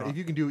games. Yeah, or not. if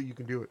you can do it, you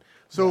can do it.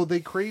 So they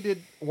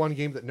created one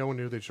game that no one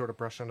knew. They sort of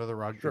brushed under the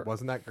rug. Sure. It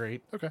wasn't that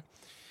great. Okay.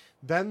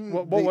 Then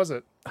What they- was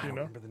it? I Do you don't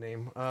know? remember the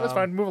name. That's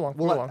fine. Move along.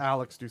 We'll Move let along.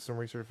 Alex do some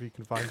research if he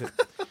can find it.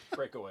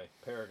 Breakaway,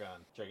 Paragon,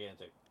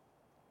 Gigantic.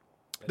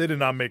 They did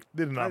not make.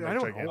 They did not I make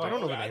don't know. gigantic. I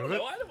don't know the name of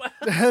it.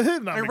 They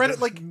did not I make read that.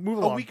 it like Move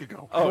a along. week ago.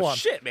 Go Oh on.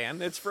 shit, man!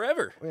 It's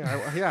forever.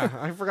 Yeah,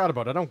 I forgot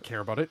about it. I don't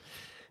care about it.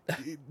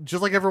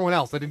 Just like everyone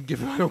else, I don't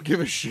give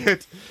a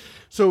shit.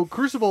 So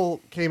Crucible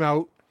came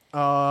out.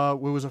 It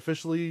was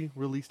officially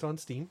released on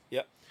Steam.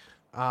 Yep.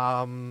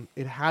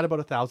 It had about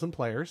 1,000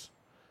 players,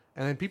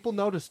 and then people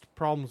noticed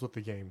problems with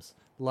the games.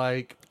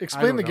 Like, I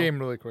Explain don't the know. game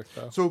really quick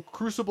though. So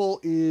Crucible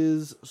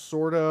is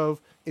sort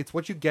of it's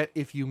what you get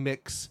if you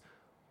mix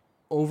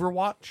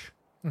Overwatch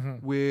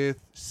with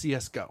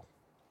CS:GO.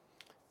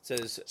 It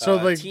says So,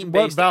 like,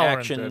 team-based what Valorant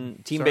action,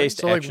 did. team-based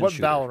So like action what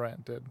shooter.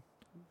 Valorant did.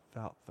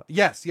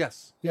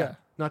 Yes. Yeah.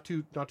 Not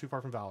too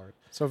far from Valorant.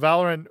 So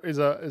Valorant is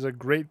a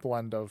great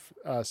blend of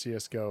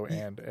CS:GO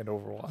and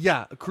Overwatch.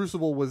 Yeah,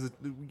 Crucible was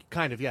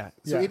kind of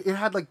So Yeah. it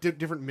had like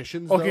different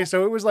missions. Okay, though.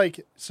 so it was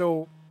like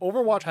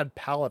Overwatch had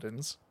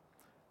paladins.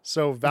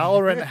 So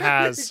Valorant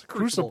has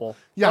Crucible.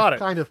 Yeah, Got it.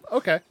 kind of.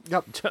 Okay.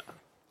 Yep.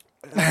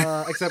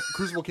 Except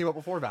Crucible came out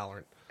before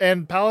Valorant.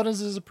 And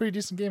Paladins is a pretty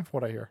decent game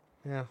from what I hear.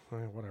 Yeah,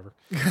 whatever.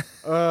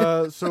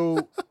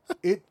 So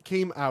it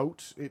came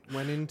out. It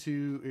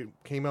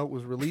came out,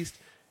 was released.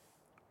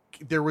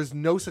 There was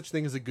no such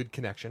thing as a good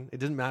connection. It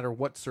didn't matter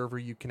what server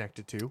you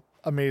connected to.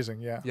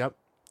 Amazing, yeah. Yep.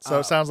 So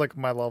it sounds like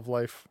my love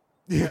life.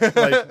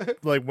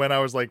 like when I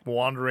was like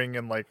wandering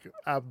in like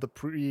the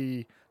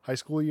pre-high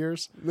school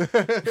years.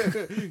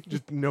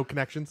 Just no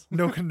connections.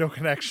 No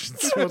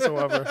connections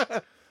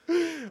whatsoever.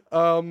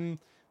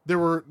 There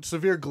were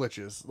severe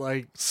glitches.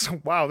 Like, So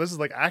wow, this is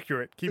like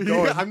accurate. Keep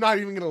going. I'm not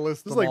even going to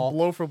list This is them like all.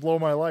 blow for blow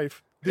my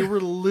life. They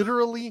were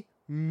literally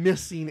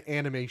missing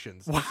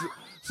animations.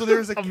 So there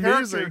was a character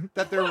Amazing.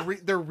 that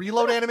their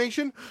reload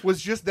animation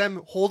was just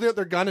them holding out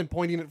their gun and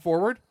pointing it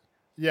forward,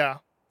 Yeah.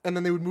 and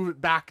then they would move it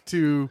back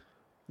to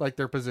like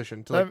their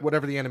position to like Um,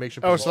 whatever the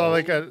animation. Oh,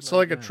 position so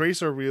like a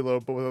tracer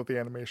reload, but without the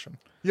animation.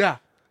 yeah.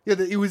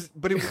 It was,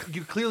 but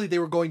clearly they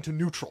were going to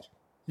neutral.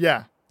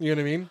 Yeah. You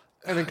know what I mean?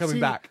 And then coming See,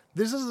 back.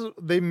 This is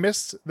they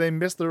missed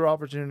their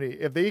opportunity.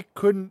 If they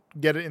couldn't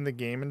get it in the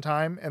game in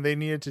time and they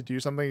needed to do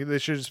something, they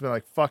should have just been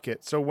like, fuck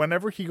it. So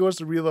whenever he goes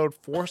to reload,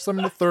 force them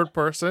to third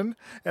person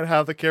and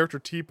have the character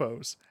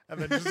T-pose. And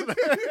then just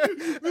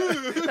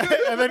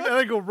and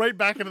then go right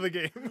back into the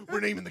game. We're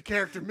naming the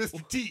character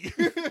Mr. T.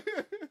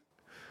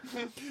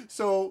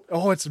 So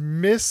Oh, it's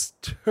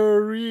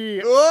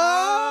mystery.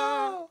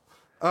 Oh!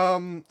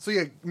 So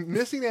yeah,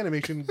 missing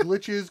animation,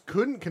 glitches,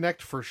 couldn't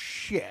connect for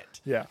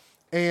shit. Yeah.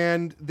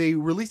 And they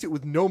released it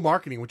with no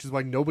marketing, which is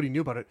why nobody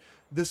knew about it.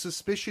 The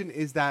suspicion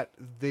is that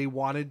they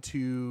wanted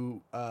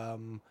to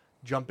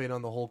jump in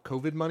on the whole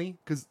COVID money,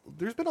 because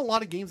there's been a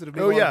lot of games that have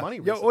made a lot of money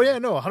Yeah. recently. Oh yeah,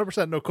 no,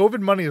 100%. No, COVID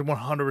money is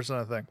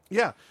 100% a thing.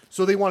 Yeah,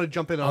 so they want to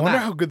jump in on I wonder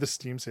that. how good the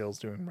Steam sale's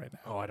doing right now.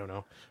 Oh, I don't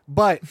know.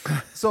 But,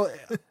 so,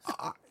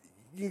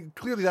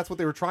 clearly that's what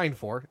they were trying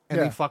for, and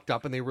Yeah. they fucked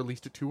up and they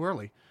released it too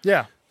early.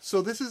 Yeah.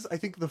 So this is, I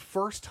think, the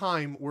first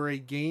time where a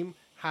game,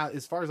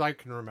 as far as I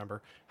can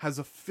remember, has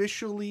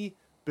officially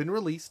been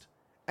released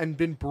and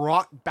been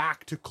brought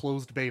back to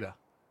closed beta.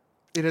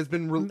 It has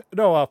been...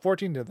 No,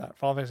 14 did that.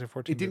 Final Fantasy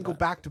 14 it didn't did go that.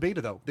 back to beta,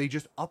 though. They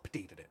just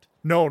updated it.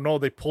 No,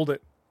 they pulled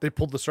it. They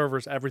pulled the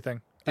servers,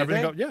 everything. Did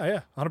Everything. they?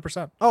 Yeah,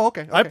 100%. Oh,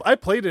 okay. I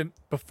played it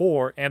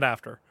before and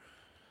after.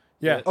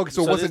 Yeah. Okay,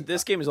 so it this, wasn't...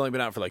 this game has only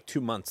been out for like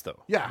 2 months,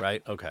 though. Yeah.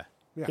 Right. Okay.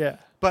 Yeah.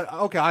 But,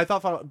 okay, I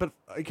thought... But,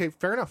 okay,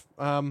 fair enough.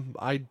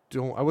 I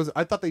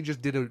thought they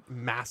just did a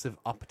massive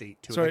update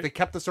to it. Sorry. Like, they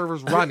kept the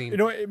servers running. You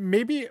know,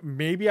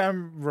 maybe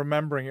I'm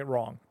remembering it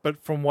wrong,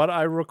 but from what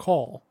I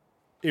recall,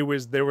 there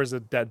was a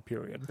dead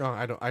period.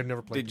 No, I've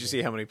never played Did the you game.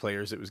 see how many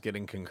players it was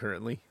getting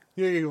concurrently?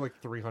 Yeah, like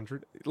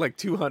 300. Like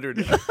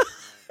 200.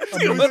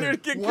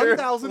 200 concurrent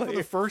 1,000 for the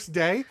players. first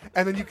day,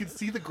 and then you can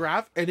see the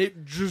graph, and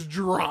it just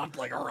dropped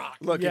like a rock.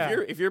 Look, Yeah.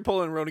 if you're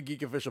pulling Rona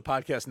Geek official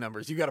podcast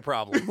numbers, you got a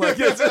problem. Like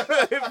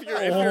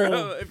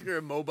if you're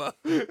a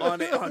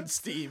MOBA on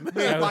Steam,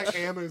 Made by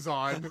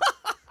Amazon.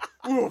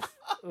 Oof.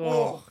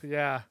 Oh,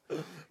 yeah.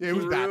 Yeah, it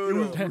was bad. It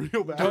was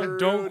real bad.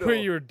 Don't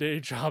quit your day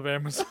job,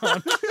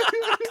 Amazon.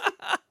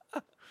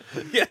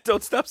 yeah,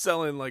 don't stop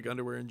selling like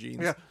underwear and jeans.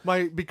 Yeah,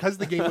 because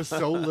the game was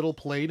so little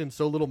played and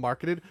so little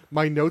marketed,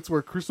 my notes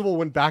were Crucible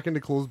went back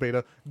into closed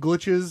beta,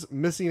 glitches,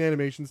 missing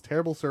animations,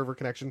 terrible server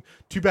connection.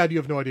 Too bad you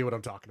have no idea what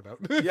I'm talking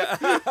about. Yeah.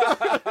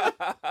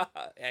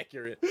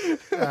 Accurate.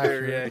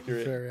 Very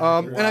accurate. Very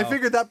And I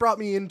figured that brought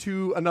me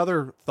into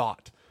another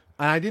thought.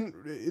 And I didn't.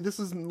 This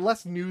is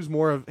less news,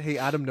 more of hey,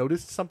 Adam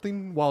noticed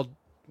something while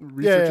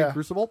researching Yeah.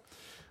 Crucible.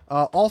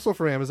 Also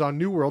from Amazon,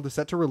 New World is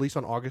set to release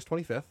on August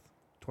 25th,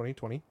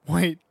 2020.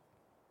 Wait,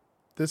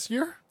 this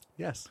year?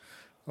 Yes.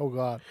 Oh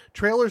God.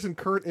 Trailers and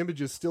current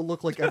images still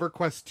look like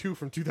EverQuest 2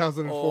 from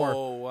 2004.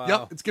 Oh, wow.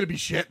 Yep, it's gonna be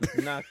shit.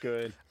 Not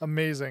good.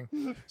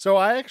 Amazing. So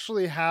I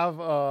actually have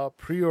a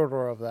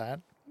pre-order of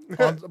that.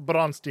 but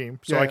on Steam,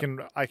 so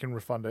Yeah. I can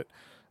refund it.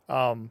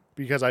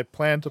 Because I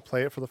plan to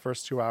play it for the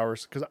first 2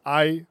 hours because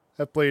I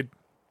have played.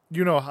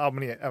 You know how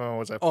many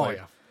MMOs I've Oh played.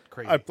 yeah,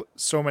 crazy.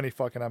 So many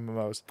fucking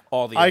MMOs.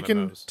 All the I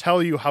can MMOs.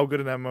 tell you how good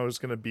an MMO is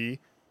going to be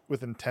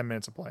within 10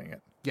 minutes of playing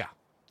it. yeah,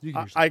 you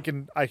can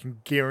usually- I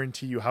can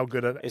guarantee you how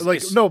good It's- like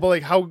it's- no, but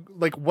like how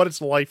like what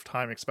its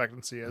lifetime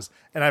expectancy is,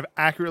 and I've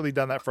accurately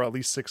done that for at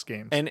least 6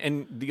 games.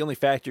 And the only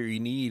factor you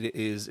need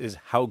is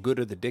how good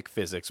are the dick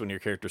physics when your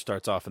character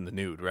starts off in the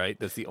nude, right?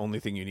 That's the only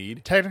thing you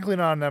need. Technically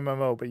not an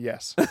MMO, but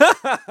yes.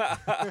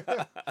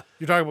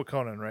 You're talking about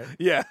Conan, right?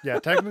 Yeah. Yeah,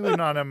 technically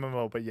not an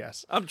MMO, but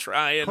yes. I'm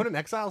trying. Conan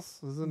Exiles,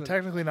 isn't it?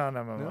 Technically not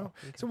an MMO. No?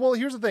 Okay. So well,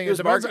 here's the thing: It was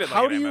it depends on marketed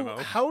how like do an you MMO.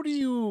 how do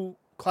you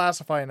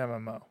classify an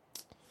MMO?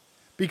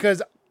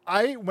 Because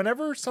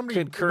whenever somebody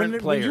Concurrent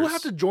when you players.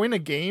 have to join a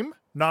game,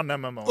 not an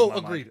MMO. Oh,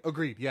 in my mind.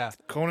 agreed. Yeah.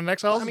 Conan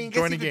Exiles. I mean,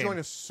 join guess a you could game. join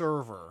a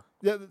server.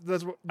 Yeah,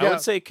 that's what. I Yeah.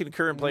 would say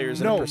concurrent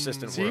players in a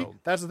persistent see, world.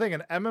 that's the thing.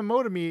 An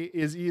MMO to me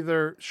is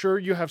either sure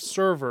you have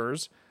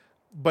servers,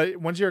 but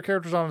once your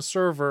character's on a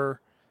server,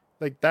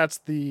 like that's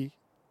the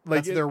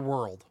like That's their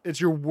world.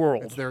 it's your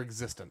world. It's their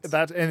existence.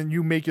 That's and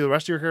you make the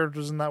rest of your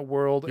characters in that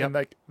world, Yep. and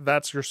like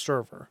that's your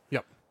server.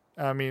 Yep.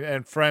 I mean,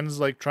 and friends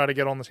like try to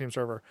get on the same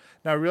server.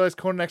 Now I realize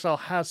Conan Exile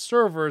has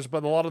servers,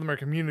 but a lot of them are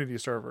community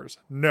servers.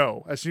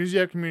 No, as soon as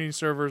you have community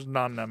servers,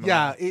 not an MMO.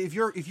 Yeah, if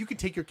you could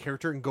take your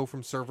character and go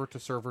from server to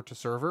server to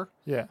server,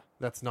 yeah.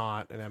 that's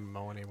not an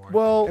MMO anymore.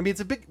 Well- I mean,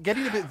 it's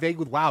getting a bit vague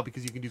with WoW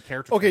because you can do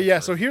character. Okay, yeah.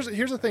 So transfers.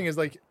 here's the thing: is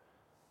like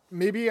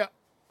maybe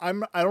I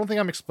don't think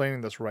I'm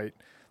explaining this right.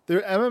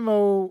 They're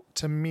MMO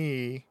to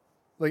me,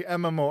 like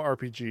MMO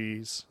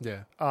RPGs,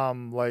 Yeah.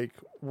 like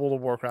World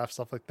of Warcraft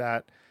stuff like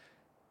that.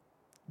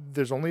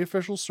 There's only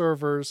official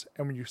servers,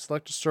 and when you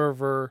select a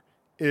server,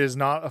 it is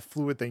not a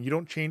fluid thing. You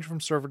don't change from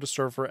server to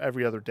server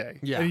every other day.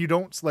 Yeah. And you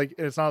don't like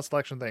it's not a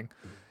selection thing.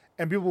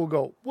 And people will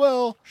go,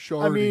 well, I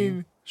Sharding.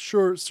 mean,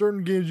 sure,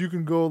 certain games you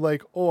can go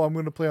like, oh, I'm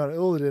going to play on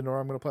Illidan, or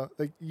I'm going to play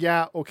like,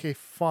 yeah, okay,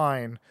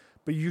 fine,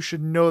 but you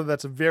should know that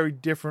that's a very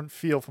different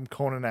feel from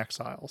Conan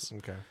Exiles.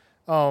 Okay.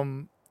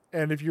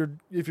 And if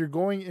you're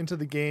going into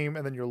the game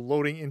and then you're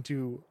loading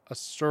into a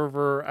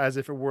server as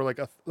if it were like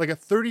a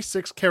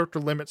 36 character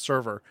limit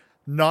server,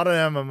 not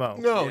an MMO.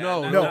 No, Yeah,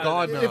 no, no, no, no,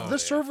 God, no. If the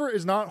server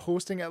is not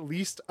hosting at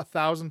least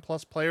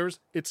 1,000+ players,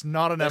 it's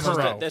not an That's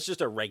MMO.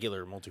 just a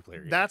regular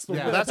multiplayer game. That's the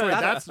Yeah. that's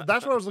right.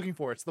 That's what I was looking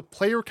for. It's the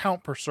player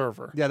count per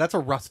server. Yeah, that's a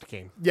Rust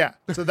game. Yeah.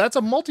 So that's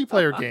a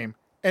multiplayer game.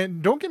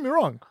 And don't get me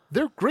wrong,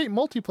 they're great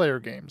multiplayer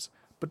games.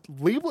 But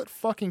label it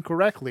fucking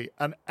correctly.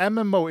 An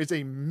MMO is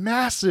a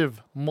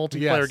massive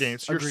multiplayer Yes, game.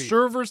 So your agreed.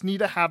 servers need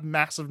to have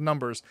massive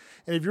numbers.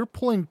 And if you're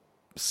pulling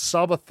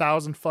sub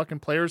 1,000 fucking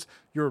players,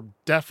 you're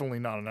definitely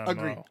not an MMO.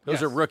 Agreed. Those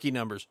Yes. are rookie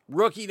numbers.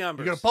 Rookie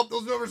numbers. You gotta pump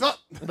those numbers up.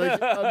 Like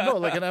no,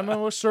 like an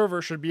MMO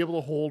server should be able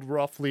to hold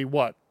roughly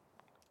what?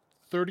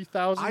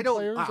 30,000 I don't.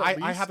 players at I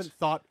least? haven't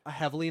thought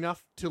heavily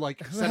enough to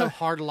like set a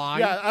hard line.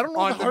 Yeah, I don't know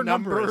on what the hard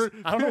number number. is.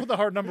 I don't know what the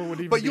hard number would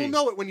even But be. you'll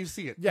know it when you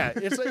see it. Yeah,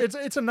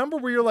 it's a number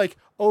where you're like,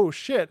 oh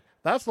shit,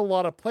 that's a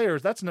lot of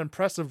players. That's an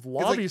impressive It's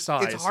lobby like,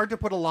 size. It's hard to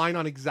put a line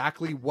on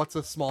exactly what's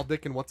a small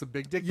dick and what's a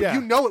big dick. Yeah.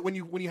 But you know it when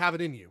you have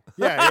it in you.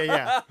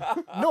 Yeah.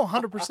 No,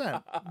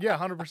 100%. Yeah,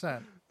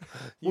 100%.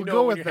 We'll know go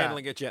when with you're that.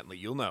 handling it gently.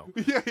 You'll know.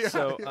 Yeah.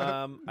 So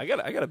I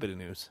got a bit of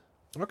news.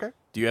 Okay.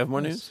 Do you have more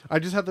news? I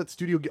just have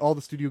that all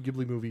the Studio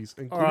Ghibli movies,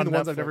 including on the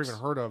ones I've never Netflix. even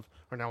heard of,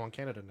 are now on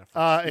Canada Netflix.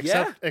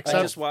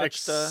 I just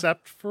watched,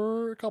 except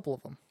for a couple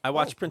of them. I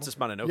watched Princess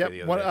Mononoke the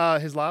Yeah, other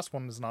day. his last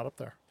one is not up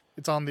there.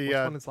 It's on the. Which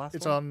one is last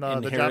it's one?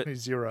 on the Inherit- Japanese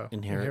Zero.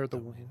 Inherit the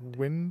the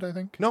wind. I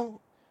think. no,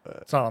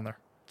 It's not on there.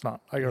 It's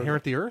not. I got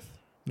Inherit the Earth.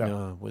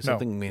 No, was no,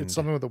 something wind. It's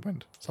something with the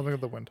wind. Something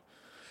with the wind.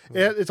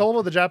 It's all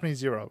about the Japanese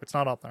Zero. It's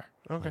not on there.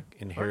 Okay.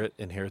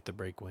 Inherit the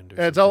break wind.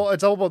 Or It's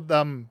something. all about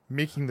them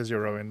making the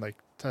Zero and like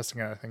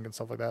testing it, I think, and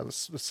stuff like that. It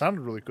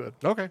sounded really good.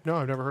 Okay. No,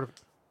 I've never heard of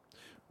it.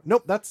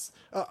 Nope. That's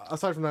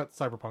aside from that,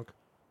 Cyberpunk.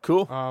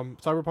 Cool.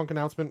 Cyberpunk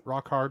announcement.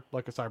 Rock hard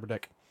like a cyber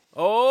dick.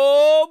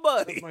 Oh,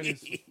 buddy. My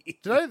news.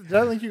 Did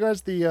I link you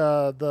guys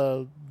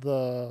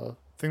the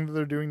thing that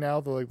they're doing now?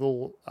 The like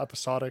little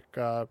episodic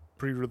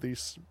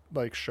pre-release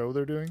like show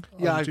they're doing on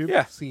Yeah, YouTube.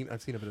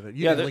 I've seen a bit of it.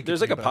 You Yeah, can link it there's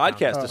to like me, a but I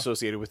found it. podcast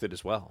associated with it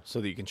as well,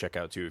 so that you can check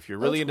out too. If you're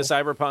really into That's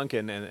Cyberpunk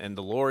and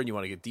the lore, and you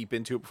want to get deep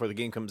into it before the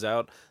game comes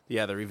out,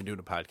 yeah, they're even doing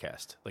a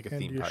podcast, like a And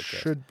theme you podcast.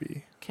 should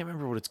be. Can't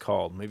remember what it's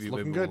called. Maybe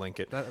Looking we'll good. link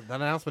it. That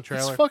announcement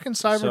trailer. It's fucking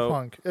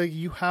Cyberpunk. Like,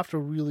 you have to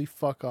really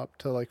fuck up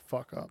to like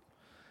fuck up.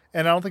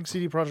 And I don't think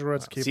CD Projekt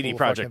Red's capable CD of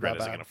fucking Projekt Red that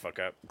isn't bad. gonna fuck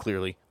up.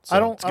 Clearly, I So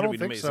don't. it's I gonna don't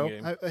be an think so.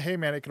 amazing game. Hey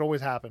man, it could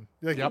always happen.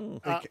 Like, Yep.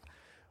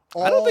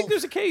 I don't think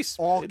there's a case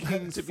all to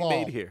kings be fall.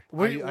 made here.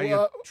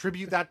 I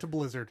attribute that to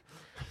Blizzard.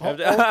 all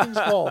things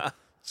fall.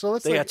 So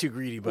let's. They like, got too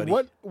greedy, buddy.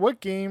 What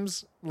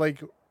games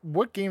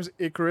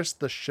Icarus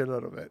the shit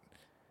out of it?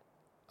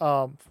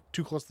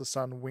 Too Close to the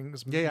Sun,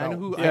 Wings. Yeah, I know no.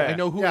 who. Yeah. I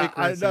know who Yeah,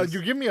 Icarus I, is.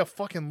 you give me a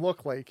fucking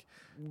look like.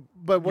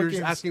 But what You're games?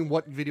 just asking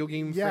what video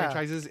game Yeah.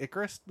 franchises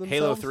Icarus themselves?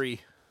 Halo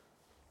 3.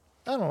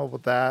 I don't know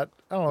about that.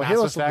 I don't know. Mass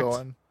Halo's still Effect?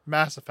 going.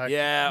 Mass Effect.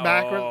 Yeah,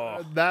 Macro,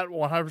 oh. that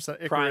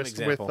 100% Prime Icarus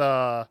with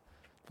example.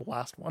 the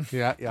last one.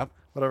 Yeah, yep.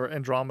 Whatever,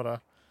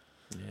 Andromeda.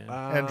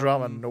 Yeah.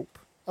 Andromeda, nope.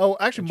 Oh,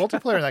 actually,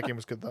 multiplayer in that game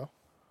was good, though.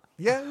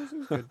 Yeah, it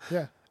was good.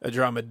 Yeah.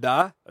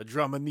 Andromeda,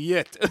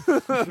 Andromeda.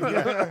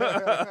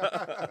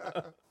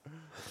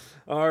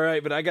 All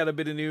right, but I got a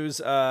bit of news.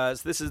 So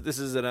this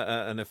is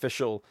an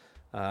official.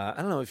 I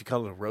don't know if you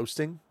call it a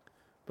roasting,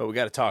 but we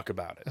got to talk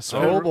about it.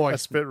 A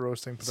spit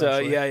roasting. So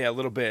yeah, a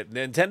little bit.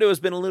 Nintendo has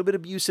been a little bit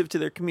abusive to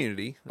their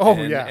community. Oh,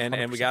 and, yeah,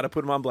 and we got to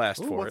put them on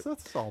blast for it.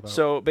 What's that all about?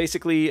 So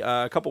basically,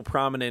 a couple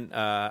prominent,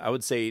 I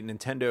would say,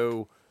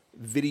 Nintendo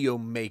video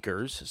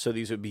makers. So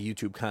these would be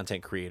YouTube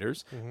content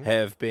creators,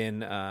 have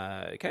been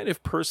kind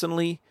of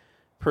personally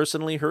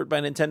hurt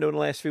by Nintendo in the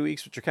last few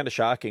weeks, which are kind of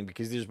shocking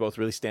because these are both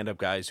really stand-up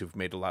guys who've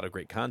made a lot of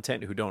great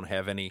content who don't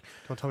have any.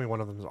 Don't tell me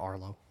one of them is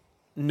Arlo.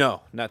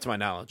 No, not to my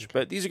knowledge.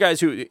 But these are guys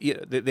who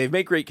they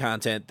make great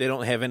content. They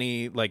don't have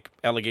any like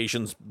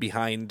allegations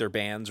behind their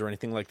bans or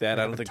anything like that.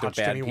 I don't think they're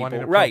bad anyone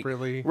people.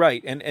 inappropriately.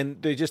 Right.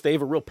 And they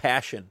have a real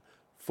passion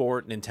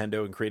for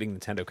Nintendo and creating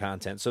Nintendo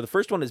content. So the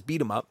first one is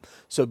Beat 'em Up.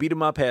 So Beat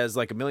 'em Up has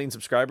like 1 million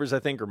subscribers, I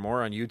think, or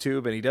more on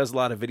YouTube, and he does a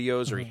lot of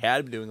videos, or he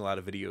had been doing a lot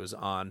of videos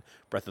on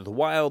Breath of the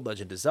Wild,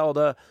 Legend of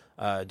Zelda,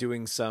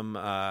 doing some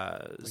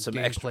extra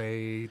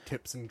Gameplay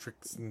tips and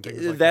tricks and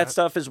things like that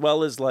stuff, as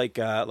well as like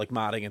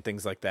modding and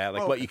things like that.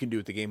 Like what you can do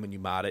with the game when you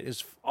mod it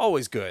is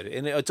always good,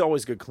 and it's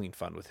always good, clean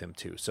fun with him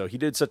too. So he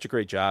did such a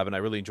great job, and I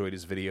really enjoyed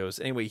his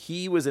videos. Anyway,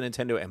 he was a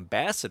Nintendo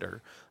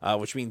ambassador,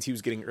 which means he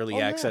was getting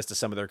early access to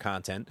some of their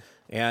content.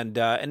 And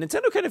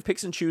Nintendo kind of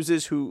picks and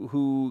chooses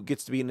who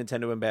gets to be a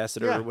Nintendo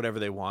ambassador or whatever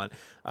they want.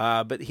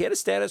 But he had his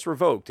status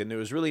revoked, and there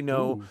was really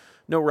no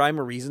rhyme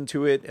or reason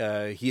to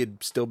it. He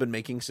had still been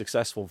making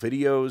successful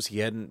videos. He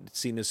hadn't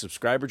seen his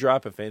subscriber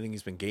drop. If anything,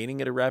 he's been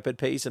gaining at a rapid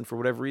pace. And for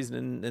whatever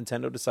reason,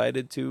 Nintendo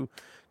decided to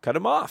cut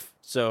him off.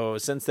 So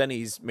since then,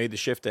 he's made the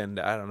shift. And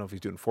I don't know if he's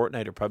doing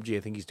Fortnite or PUBG.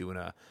 I think he's doing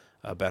a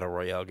Battle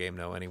Royale game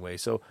now anyway.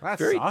 So that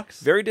very,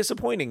 sucks. very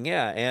disappointing.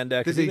 Yeah. And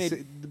Did they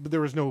say, but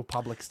there was no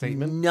public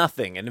statement?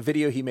 Nothing. And the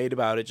video he made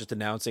about it, just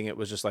announcing it,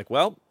 was just like,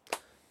 well,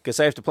 guess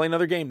I have to play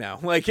another game now.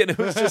 Like, and it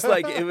was just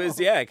like, because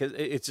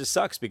it just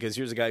sucks because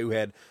here's a guy who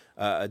had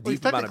a deep he's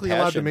amount of technically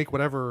passion. allowed to make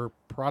whatever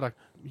product.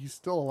 He's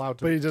still allowed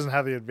to. But he doesn't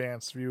have the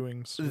advanced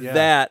viewings.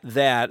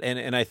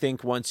 And I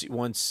think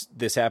once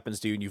this happens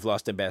to you and you've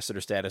lost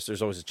ambassador status,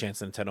 there's always a chance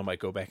that Nintendo might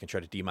go back and try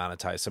to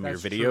demonetize some of your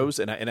videos,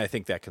 and I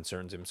think that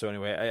concerns him. So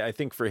anyway, I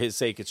think for his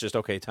sake, it's just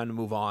okay, time to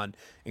move on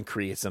and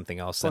create something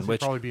else. Plus,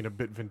 Which probably being a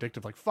bit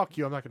vindictive, like fuck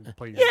you, I'm not going to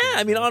play. Your yeah, game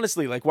I mean, anymore.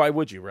 honestly, like why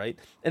would you, right?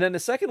 And then the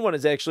second one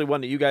is actually one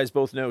that you guys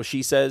both know.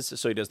 She Says,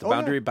 so he does the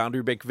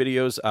Boundary Break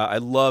videos. I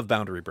love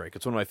Boundary Break.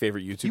 It's one of my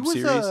favorite YouTube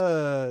series.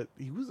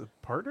 He was a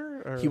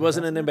partner. Or he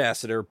wasn't an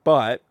ambassador,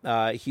 but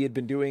he had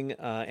been doing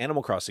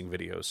Animal Crossing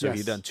videos. So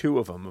he'd done 2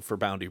 of them for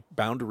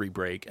Boundary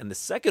Break. And the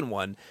second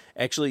one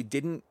actually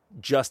didn't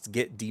just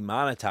get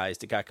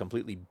demonetized. It got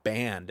completely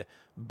banned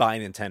by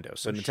Nintendo.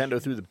 So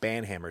Nintendo threw the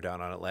ban hammer down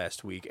on it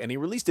last week. And he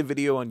released a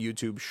video on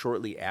YouTube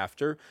shortly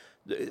after,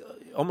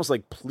 almost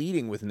like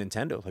pleading with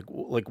Nintendo,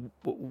 like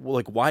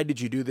why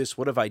did you do this?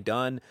 What have I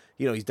done?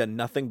 You know, he's done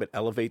nothing but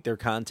elevate their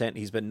content.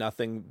 He's been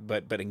nothing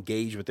but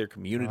engage with their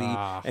community.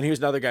 And here's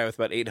another guy with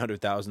about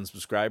 800,000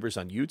 subscribers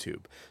on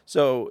YouTube.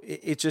 So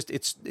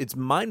it's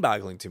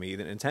mind-boggling to me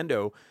that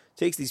Nintendo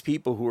takes these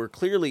people who are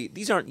clearly,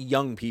 these aren't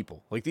young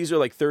people. Like these are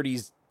like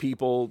 30s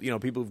people, you know,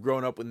 people who've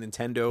grown up with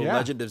Nintendo,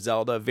 Legend of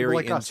Zelda, very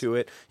like into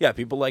it. Yeah,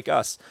 people like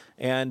us,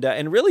 and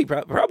really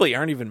probably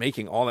aren't even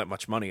making all that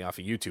much money off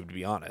of YouTube, to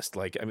be honest.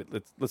 Like, I mean,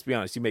 let's be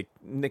honest, you make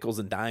nickels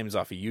and dimes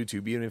off of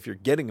YouTube, even if you're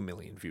getting 1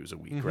 million views a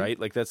week, right?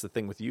 Like that's the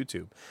thing with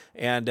YouTube,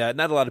 and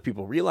not a lot of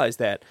people realize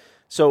that.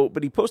 So,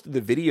 but he posted the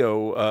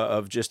video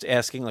of just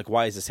asking, like,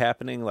 why is this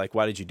happening? Like,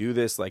 why did you do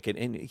this? Like,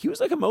 and he was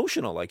like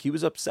emotional, like he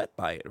was upset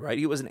by it, right?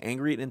 He wasn't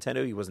angry at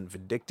Nintendo. He wasn't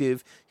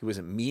vindictive. He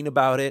wasn't mean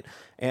about it.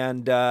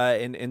 And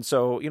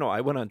so, you know, I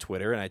went on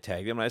Twitter and I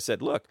tagged him and I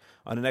said, look,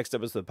 on the next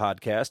episode of the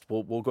podcast,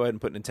 we'll go ahead and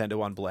put Nintendo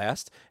on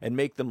blast and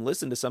make them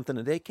listen to something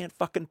that they can't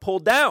fucking pull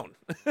down.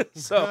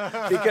 So,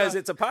 because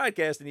it's a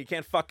podcast and you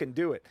can't fucking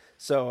do it.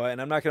 So,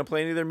 and I'm not going to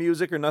play any of their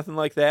music or nothing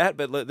like that,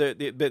 but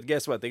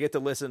guess what? They get to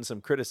listen to some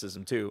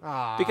criticism too.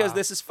 Because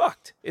this is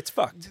fucked. It's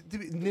fucked.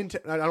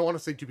 I don't want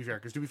to say to be fair,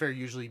 because to be fair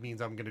usually means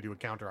I'm going to do a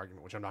counter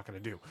argument, which I'm not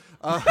going to do.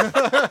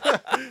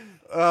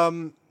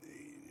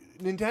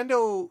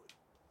 Nintendo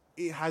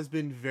has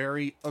been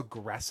very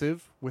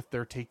aggressive with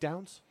their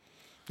takedowns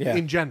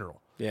in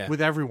general. Yeah.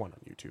 With everyone on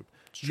YouTube.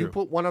 You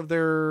put one of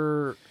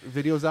their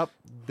videos up,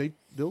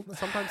 they'll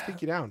sometimes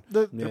take you down.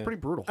 They're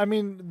pretty brutal. I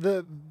mean,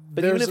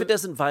 but even if it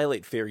doesn't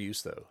violate fair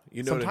use, though,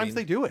 you know, sometimes what I mean?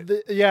 they do it.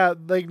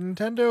 Like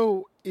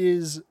Nintendo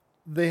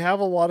they have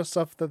a lot of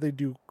stuff that they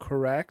do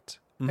correct.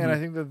 And I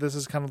think that this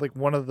is kind of like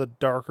one of the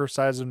darker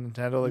sides of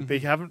Nintendo. Like they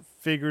haven't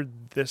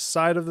figured this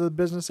side of the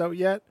business out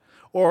yet,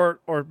 or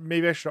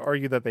maybe I should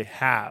argue that they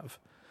have.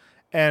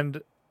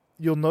 And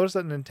you'll notice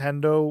that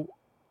Nintendo,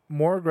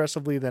 more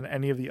aggressively than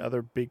any of the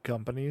other big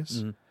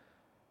companies,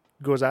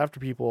 goes after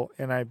people,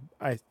 and I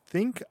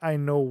think I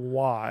know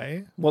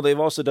why. Well, they've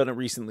also done it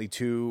recently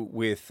too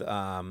with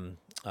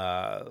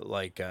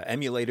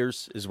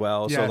emulators as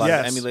well. So a Yes. lot Yes.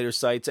 of emulator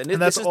sites, and,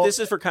 And this that's is all- this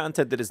is for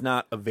content that is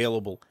not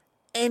available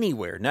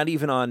anywhere, not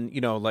even on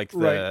like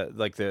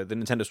the the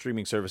Nintendo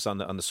streaming service on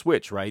the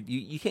Switch, right?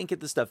 You can't get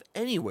this stuff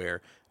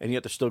anywhere, and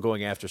yet they're still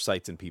going after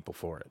sites and people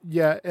for it.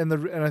 Yeah, and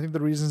I think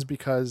the reason is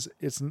because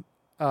it's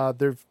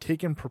they've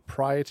taken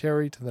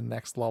proprietary to the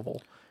next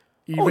level,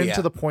 even yeah.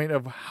 to the point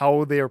of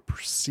how they are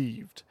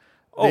perceived.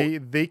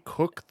 They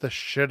cook the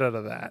shit out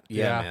of that.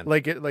 Yeah,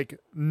 man. Like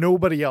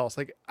nobody else.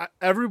 Like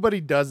everybody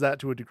does that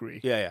to a degree.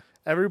 Yeah.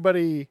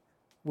 Everybody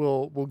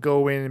will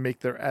go in and make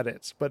their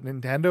edits, but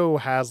Nintendo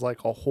has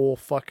like a whole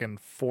fucking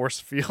force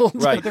field.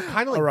 Right. But they're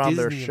kind of like around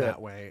their Disney in shit.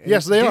 that way. And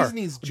Yes, they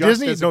Disney's are. just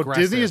Disney, as no,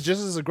 aggressive. Disney is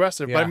just as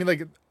aggressive. But I Yeah. mean,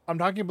 like, I'm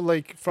talking about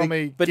like from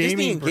a but Disney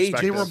gaming engaged-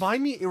 perspective.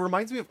 It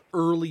reminds me of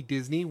early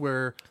Disney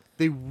where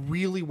they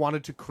really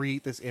wanted to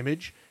create this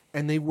image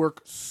and they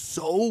work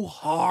so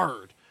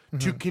hard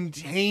to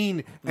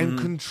contain and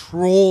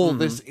control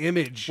this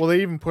image. Well,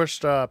 they even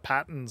pushed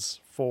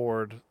patents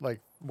forward, like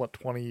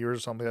 20 years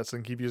or something. That's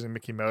and keep using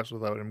Mickey Mouse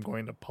without him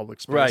going to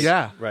public space. Right.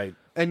 Yeah. Right.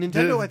 And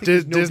Nintendo, I think,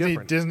 is no Disney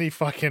different. Disney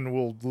fucking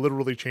will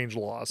literally change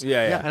laws.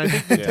 Yeah. Yeah, and I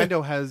think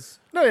Nintendo has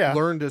No, yeah.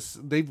 learned us.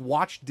 They've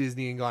watched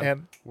Disney and gone,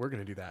 And- we're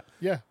going to do that.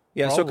 Yeah.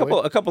 Yeah, so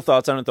probably. a couple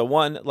thoughts on it. The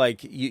one, like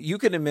you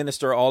can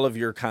administer all of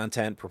your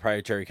content,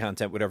 proprietary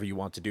content, whatever you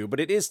want to do, but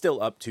it is still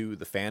up to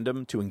the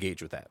fandom to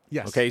engage with that.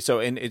 Yes. Okay.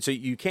 So so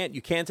you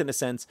can't in a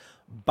sense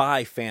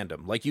buy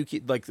fandom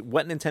like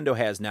what Nintendo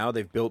has now.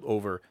 They've built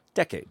over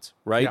decades,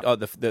 right? Yeah.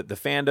 The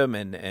fandom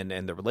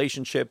and the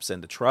relationships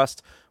and the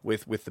trust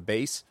with the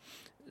base,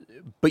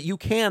 but you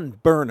can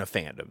burn a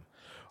fandom.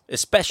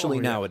 Especially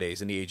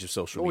nowadays in the age of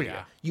social media,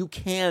 yeah. you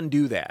can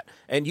do that,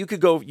 and you could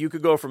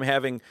go from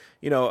having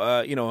if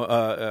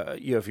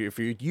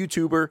you're a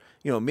YouTuber,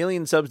 a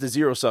million subs to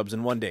 0 subs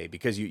in one day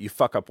because you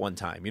fuck up one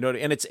time,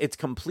 and it's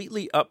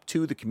completely up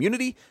to the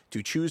community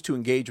to choose to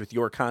engage with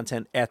your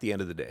content at the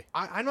end of the day.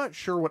 I'm not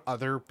sure what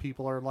other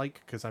people are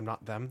like because I'm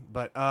not them,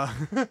 but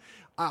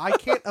I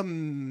can't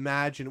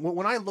imagine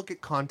when I look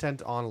at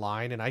content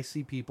online and I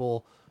see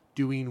people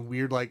doing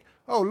weird like,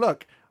 oh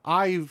look,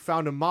 I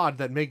found a mod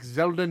that makes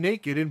Zelda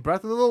naked in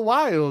Breath of the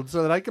Wild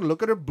so that I can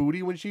look at her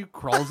booty when she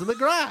crawls in the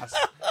grass.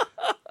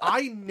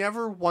 I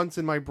never once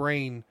in my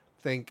brain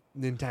think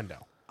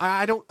Nintendo.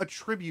 I don't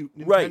attribute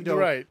Nintendo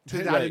Right. to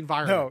that Right.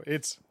 environment. No,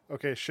 it's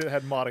okay.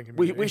 Shithead modding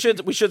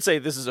community. We should say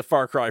this is a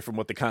far cry from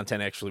what the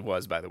content actually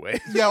was, by the way.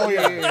 Yeah,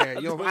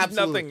 There's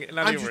absolutely. nothing-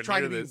 not I'm anywhere just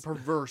trying near to be this.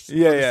 perverse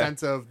Yeah, in the yeah.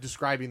 sense of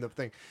describing the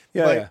thing.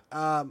 Yeah,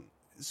 but,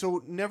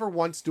 so never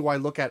once do I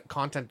look at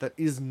content that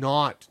is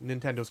not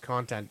Nintendo's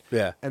content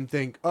Yeah. and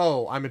think,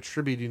 oh, I'm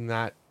attributing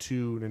that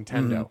to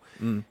Nintendo.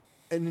 Mm-hmm.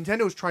 And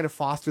Nintendo is trying to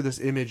foster this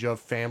image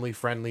of family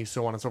friendly,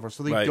 so on and so forth.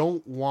 So they Right.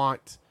 don't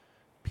want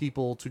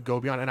people to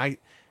go beyond.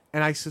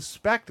 And I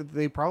suspect that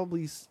they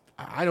probably,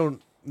 I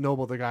don't know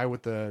about the guy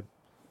with the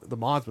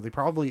mods, but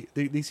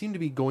they seem to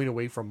be going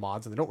away from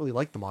mods and they don't really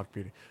like the mod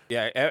community.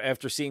 Yeah,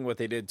 after seeing what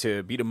they did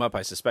to beat him up,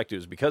 I suspect it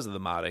was because of the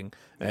modding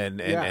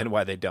and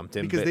why they dumped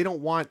him. Because but- they don't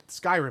want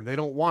Skyrim. They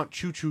don't want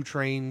choo-choo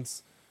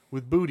trains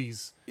with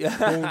booties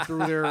going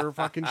through their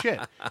fucking shit.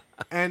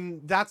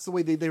 And that's the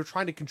way they're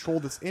trying to control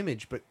this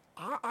image. But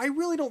I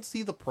really don't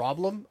see the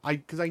problem.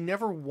 Because I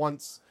never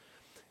once...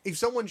 If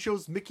someone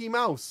shows Mickey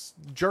Mouse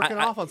jerking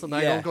off on something,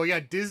 I yeah. don't go, yeah,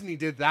 Disney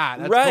did that.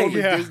 That's right.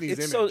 totally Yeah. Disney's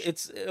It's image.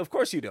 so of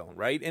course you don't,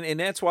 right? And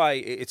that's why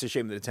it's a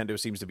shame that Nintendo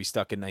seems to be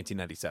stuck in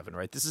 1997,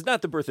 right? This is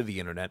not the birth of the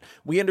internet.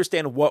 We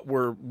understand what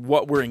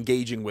we're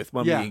engaging with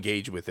when Yeah. we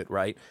engage with it,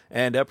 right?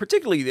 And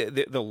particularly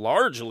the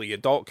largely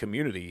adult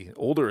community,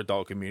 older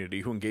adult community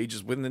who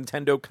engages with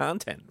Nintendo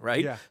content,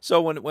 right? Yeah. So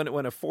when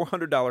a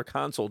 $400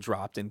 console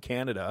dropped in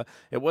Canada,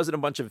 it wasn't a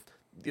bunch of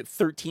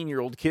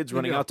 13-year-old kids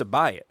running Yeah. out to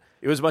buy it.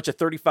 It was a bunch of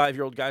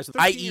 35-year-old guys,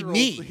 i.e.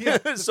 me. 13-year-olds Yeah,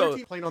 the So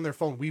 13 playing on their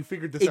phone. We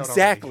figured this out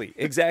already.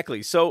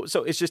 Exactly. So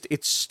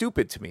it's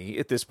stupid to me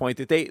at this point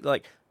that they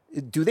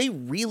do they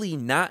really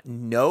not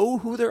know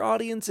who their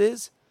audience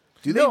is?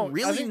 Do they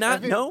really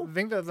not know? I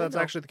think that's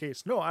actually the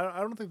case. No, I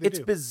don't think they It's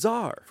do.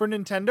 bizarre. For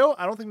Nintendo,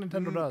 I don't think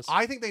Nintendo does.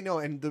 I think they know,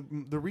 and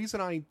the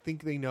reason I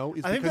think they know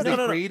is I think because that- they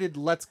no, no. created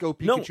Let's Go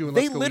No, Pikachu and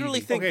they Let's Go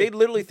literally Eevee. think Okay. they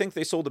literally think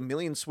they sold 1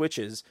 million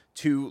Switches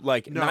to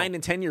like No. 9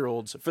 and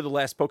 10-year-olds for the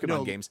last Pokemon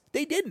No. games.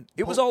 They didn't.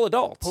 It was all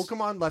adults.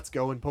 Pokemon Let's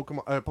Go and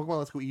Pokemon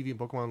Let's Go Eevee and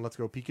Pokemon Let's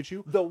Go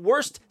Pikachu. The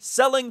worst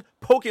selling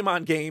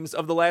Pokemon games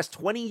of the last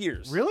 20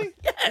 years. Really?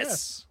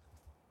 Yes.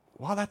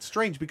 Wow, that's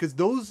strange because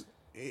those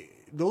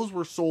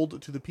were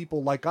sold to the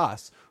people like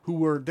us who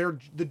were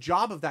the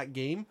job of that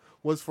game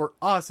was for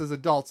us as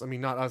adults. I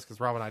mean, not us because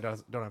Rob and I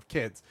don't have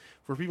kids.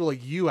 For people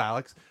like you,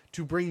 Alex,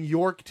 to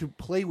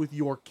play with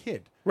your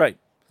kid. Right.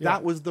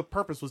 That was the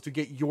purpose, was to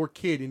get your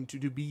kid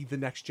to be the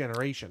next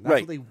generation. That's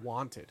Right. what they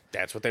wanted.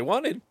 That's what they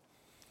wanted.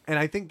 And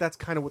I think that's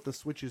kind of what the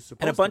Switch is supposed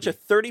to And a bunch be.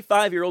 of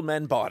 35-year-old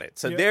men bought it.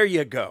 So Yeah. there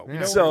you go.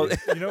 Yeah. So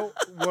you know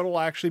what will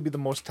actually be the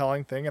most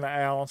telling thing, and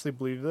I honestly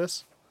believe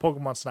this: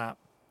 Pokemon Snap.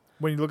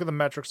 When you look at the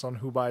metrics on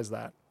who buys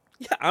that,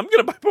 yeah, I'm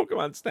gonna buy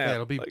Pokemon Snap. Yeah,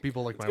 it'll be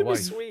people like it's my gonna be wife.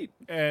 sweet.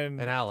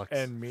 and Alex.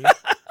 and me,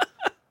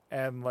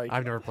 and like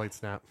I've never played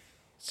Snap.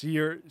 See,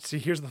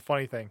 here's the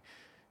funny thing.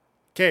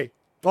 Okay,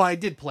 Well, I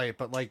did play it,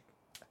 but like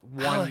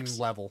one Alex.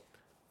 level.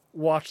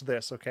 watch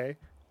this, okay?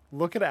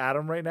 Look at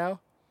Adam right now.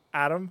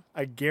 Adam,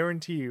 I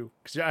guarantee you,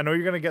 because I know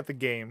you're gonna get the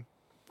game.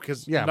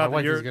 Because Yeah, not my that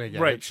wife you're- is gonna get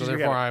right, it, so she's gonna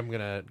therefore get it. I'm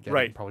gonna get it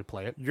Right. and probably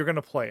play it. You're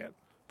gonna play it.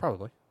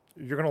 Probably.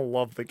 You're gonna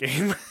love the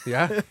game.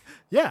 Yeah.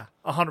 Yeah,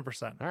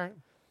 100%. All right.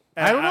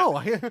 And I don't know.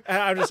 And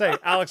I'm just saying,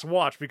 Alex,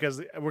 watch,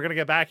 because we're gonna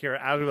get back here.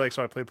 I'll be like,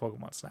 so I played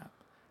Pokemon Snap.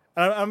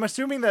 And I'm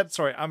assuming that.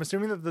 Sorry, I'm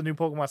assuming that the new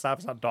Pokemon Snap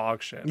is not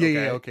dog shit.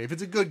 Yeah, okay. If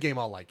it's a good game,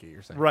 I'll like it.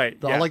 You're saying, Right,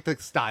 I'll yeah. like the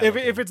style. If of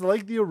if it. it's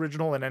like the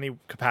original in any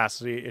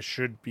capacity, it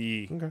should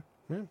be Okay.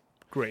 Yeah.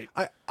 great.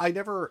 I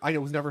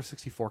was never a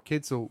 64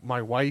 kid, so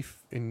my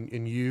wife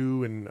and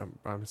you and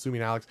I'm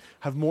assuming Alex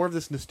have more of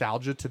this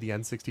nostalgia to the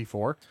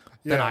N64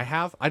 than Yeah. I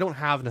have. I don't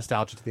have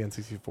nostalgia to the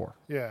N64.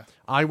 Yeah,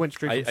 I went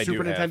straight from I do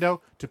Super have. Nintendo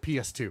to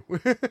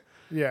PS2.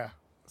 yeah,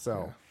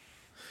 So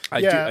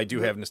I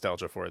do have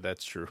nostalgia for it.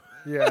 That's true.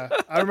 yeah.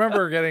 I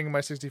remember getting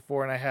my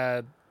 64, and I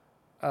had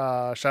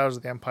Shadows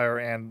of the Empire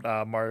and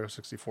Mario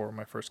 64 were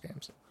my first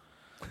games.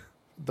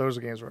 Those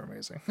games were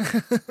amazing.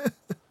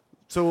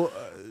 so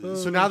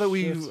now that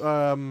we've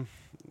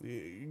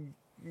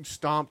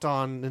stomped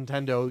on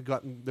Nintendo,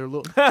 gotten their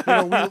little,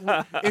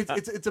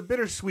 it's a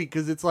bittersweet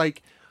because it's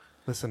like,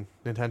 listen,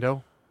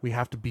 Nintendo, we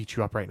have to beat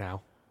you up right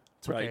now.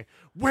 It's okay. Right.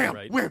 Wham!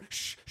 Right. Wham!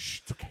 Shh!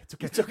 Shh!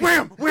 It's okay.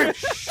 Wham! Wham!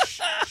 Shh!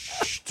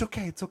 Shh! It's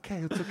okay. It's okay.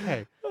 It's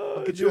okay.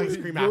 I'll get you ice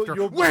cream after.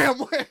 Wham!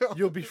 Wham!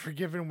 You'll be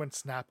forgiven when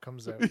Snap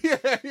comes out. Yeah.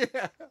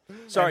 Yeah.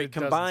 Sorry, it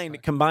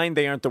doesn't combined,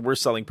 they aren't the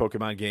worst selling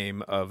Pokemon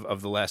game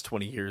of the last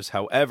 20 years.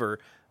 However,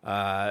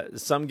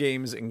 some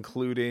games,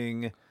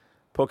 including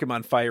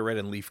Pokemon Fire Red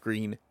and Leaf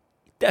Green,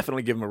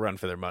 definitely give them a run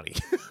for their money.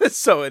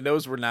 And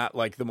those were not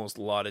like the most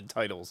lauded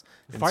titles.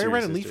 in Fire series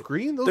Red and history. Leaf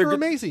Green, those They're were good-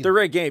 amazing. They're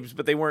great games,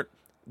 but they weren't.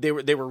 They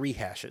were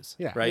rehashes,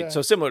 Yeah. right? Yeah.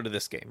 So similar to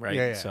this game, right?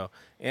 Yeah, yeah. So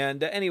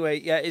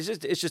anyway, yeah, it's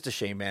just a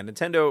shame, man.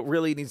 Nintendo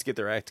really needs to get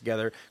their act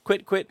together.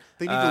 Quit.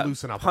 They need to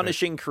loosen up a bit.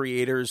 punishing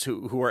creators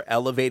who are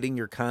elevating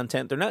your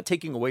content. They're not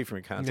taking away from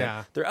your content.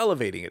 Yeah. They're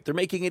elevating it. They're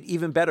making it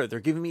even better. They're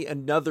giving me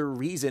another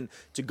reason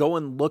to go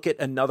and look at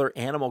another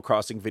Animal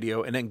Crossing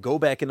video and then go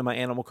back into my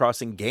Animal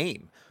Crossing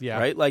game. Yeah.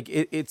 Right? Like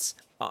it's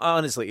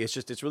honestly,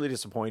 it's really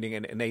disappointing,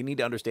 and they need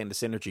to understand the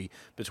synergy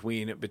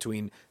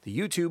between the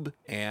YouTube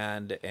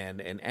and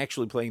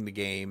actually playing the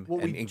game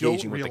What and we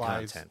engaging don't with the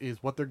realize content.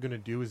 is what they're going to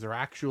do is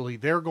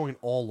they're going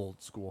all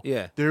old school.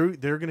 Yeah. they're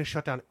going to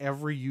shut down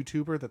every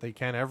YouTuber that they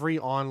can, every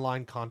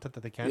online content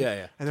that they can. Yeah,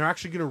 yeah. And they're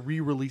actually going to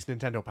re-release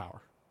Nintendo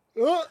Power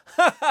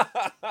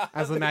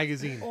as a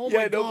magazine. Oh Yeah,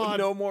 my God.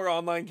 no more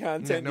online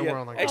content. Yeah, no more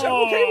online Actually,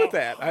 content. I'm okay with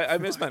that. I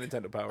miss my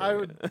Nintendo Power. I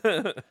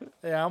would-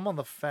 Yeah, I'm on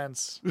the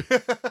fence.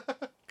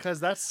 Because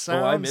that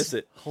sounds I miss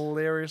it.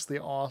 hilariously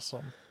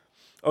awesome.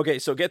 Okay,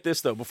 so get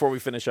this though before we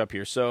finish up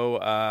here. So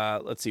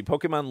let's see,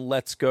 Pokemon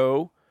Let's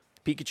Go,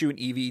 Pikachu and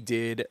Eevee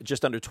did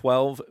just under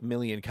 12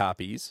 million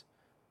copies.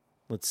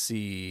 Let's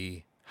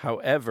see.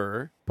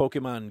 However,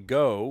 Pokemon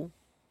Go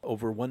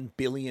over 1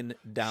 billion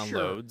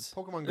downloads.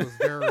 Sure. Pokemon Go is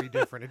very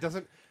different. It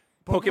doesn't.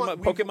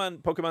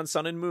 Pokemon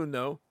Sun and Moon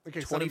though,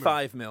 Okay, Sun and Moon.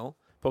 25 mil.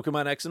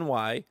 Pokemon X and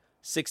Y,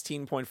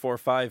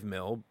 16.45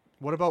 mil.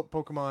 What about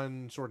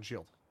Pokemon Sword and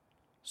Shield?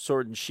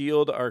 Sword and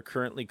Shield are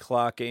currently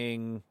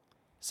clocking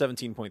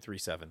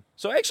 17.37.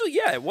 So actually,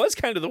 yeah, it was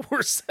kind of the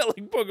worst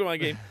selling Pokemon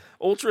game.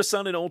 Ultra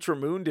Sun and Ultra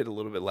Moon did a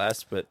little bit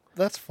less, but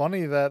That's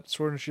funny that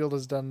Sword and Shield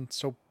has done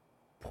so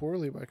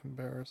poorly by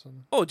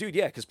comparison. oh, dude,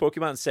 yeah, because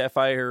Pokemon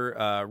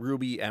Sapphire,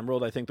 Ruby,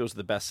 Emerald, I think those are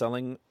the best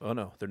selling. Oh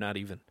no, they're not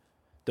even.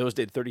 Those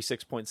did Let me guess.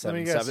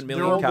 36.77 million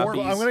They're all more-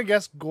 copies. I'm going to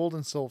guess gold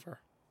and silver.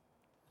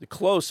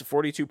 Close,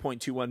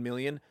 42.21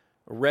 million.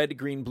 Red,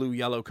 green, blue,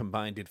 yellow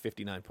combined did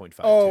 59.52.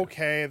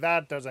 Okay,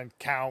 that doesn't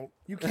count.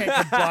 You can't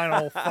combine a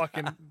whole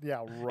fucking...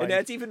 Yeah, right. And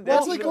that's even Well,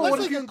 that's like, even what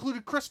less. if you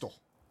included Crystal?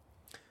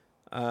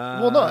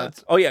 Well, no,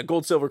 it's- Oh yeah,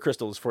 gold, silver,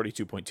 crystal is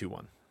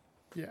 42.21.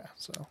 Yeah,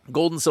 so...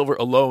 Gold and silver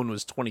alone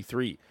was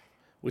 23,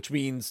 which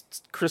means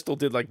crystal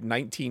did like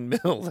 19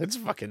 mil. That's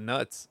fucking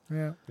nuts.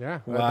 Yeah. Yeah,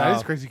 Wow. that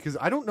is crazy because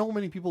I don't know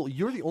many people.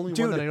 You're the only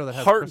Dude, one that I know that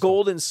has Heart Crystal.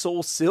 Gold and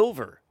Soul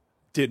Silver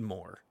did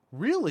more.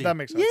 Really? That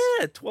makes sense.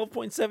 Yeah,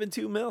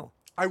 12.72 mil.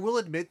 I will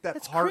admit that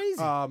That's Heart,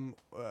 crazy.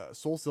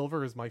 Soul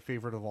Silver is my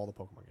favorite of all the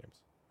Pokemon games.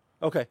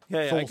 Okay,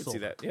 yeah, Soul I can see Silver.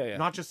 that. Yeah, yeah.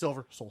 Not just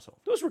Silver, Soul Silver.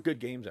 Those were good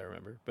games, I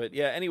remember. But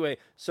yeah, anyway,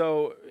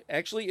 so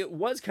actually it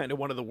was kind of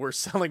one of the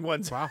worst selling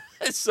ones. Wow.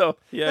 So,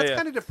 yeah, That's yeah.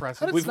 kind of depressing.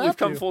 How did We've Snap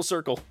come do? full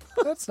circle.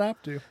 That's Snap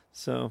do.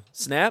 So,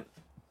 Snap?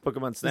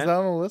 Pokemon Is Snap? that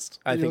on the list?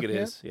 I You think it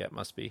looking at? is. Yeah, it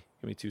must be.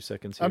 Give me 2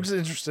 seconds here. I'm just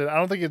interested. I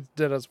don't think it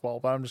did as well,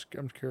 but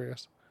I'm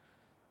curious.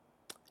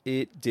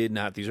 It did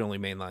not. These are only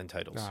mainline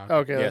titles.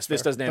 Okay. Yes, that's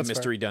this fair. doesn't have That's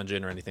Mystery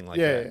Dungeon or anything like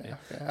Yeah, that. yeah.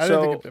 Okay. I didn't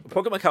So think it did,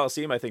 but- Pokemon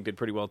Coliseum, I think, did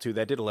pretty well too.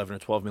 That did 11 or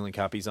 12 million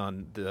copies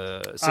on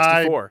the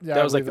 64. yeah,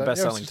 That I was like believe the that.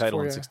 Yeah, best-selling title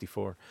 64, in yeah.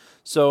 64.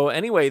 So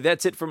anyway,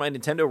 that's it for my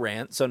Nintendo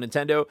rant. So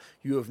Nintendo,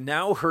 you have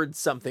now heard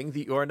something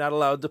that you are not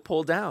allowed to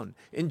pull down.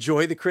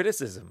 Enjoy the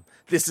criticism.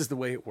 This is the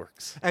way it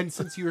works. And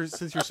since you're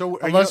so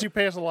Unless you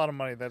pay us a lot of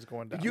money, that's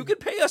going down. You can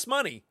pay us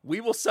money.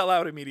 We will sell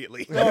out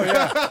immediately. Oh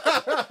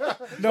yeah.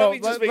 No, me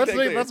just make that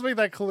clear. let's make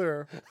that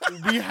clear.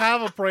 We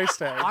have a price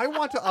tag. I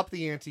want to up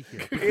the ante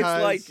here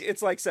because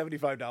It's like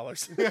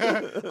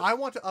 $75. I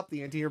want to up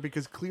the ante here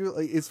because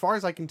clearly, as far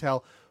as I can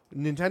tell,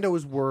 Nintendo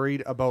is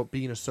worried about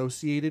being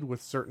associated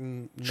with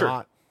certain Sure.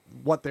 not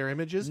what their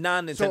image is.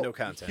 Non-Nintendo So,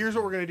 content. Here's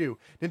what we're gonna do: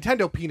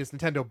 Nintendo penis,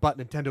 Nintendo butt,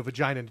 Nintendo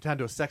vagina,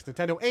 Nintendo sex,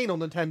 Nintendo anal,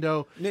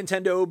 Nintendo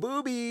Nintendo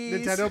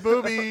boobies. Nintendo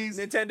boobies.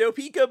 Nintendo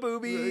Pika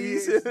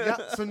boobies. Yeah,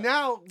 so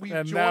now we've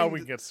and joined. now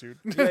we get sued.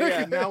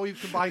 Yeah. Now we've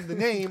combined the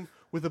name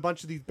with a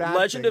bunch of these bad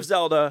Legend of things.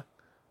 Zelda,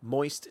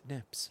 Moist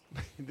Nips.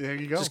 There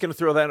you go. Just gonna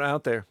throw that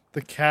out there.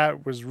 The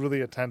cat was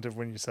really attentive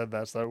when you said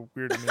that, so that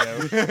weirded me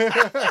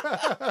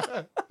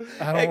out.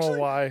 I don't know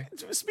why.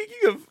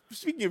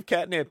 Speaking of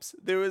catnips,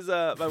 there was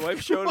my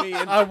wife showed me.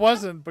 I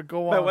wasn't, but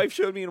go on. My wife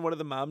showed me in one of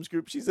the moms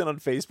groups she's in on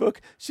Facebook.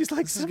 She's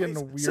like, This is getting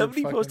a weird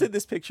somebody fucking- posted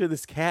this picture of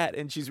this cat,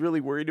 and she's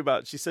really worried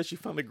about. She says she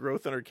found a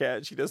growth on her cat.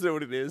 And she doesn't know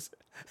what it is.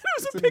 And it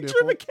was It's a a picture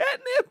of a nipple.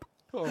 catnip.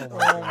 Oh my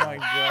Oh my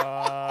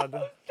god.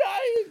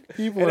 Dying.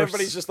 People And are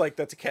everybody's s- just like,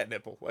 "That's a cat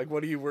nipple. Like,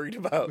 what are you worried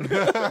about?"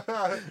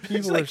 She's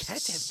People like, are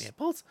 "Cats s- have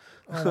nipples."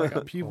 Oh my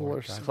god. People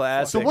are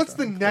Classic. So what's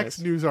the Christ. next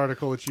news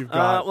article that you've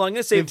got? Well, I'm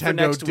gonna save it for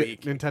next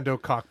week. Nintendo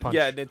cock punch.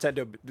 Yeah,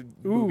 Nintendo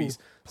boobies.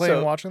 Playing So,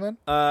 and watching then?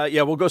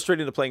 Yeah, we'll go straight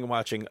into playing and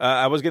watching.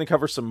 I was going to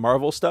cover some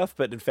Marvel stuff,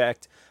 but in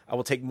fact, I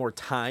will take more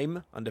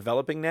time on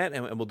developing that,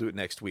 and we'll do it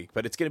next week.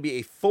 But it's going to be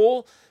a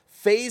full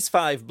Phase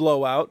 5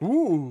 blowout.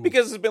 Ooh.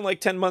 Because it's been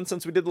like 10 months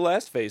since we did the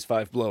last Phase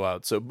 5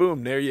 blowout. So,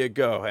 boom, there you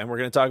go. And we're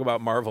going to talk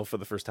about Marvel for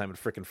the first time in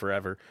frickin'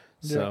 forever.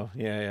 So,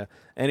 yeah.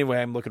 Anyway,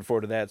 I'm looking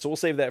forward to that. So, we'll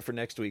save that for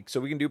next week so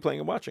we can do playing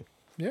and watching.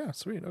 Yeah,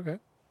 sweet. Okay.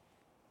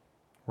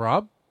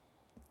 Rob?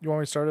 You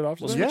want me to start it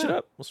off? We'll today? switch it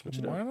up. We'll switch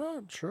it Why up.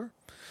 not? Sure.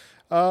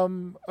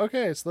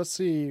 Okay, so let's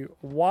see.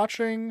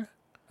 Watching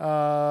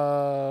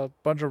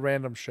bunch of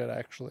random shit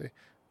actually.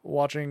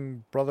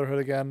 Watching Brotherhood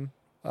again,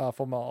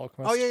 Full Metal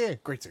Alchemist. Oh yeah.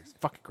 Great series.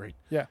 Fucking great.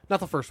 Yeah. Not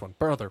the first one.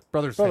 Brother's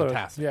Brotherhood.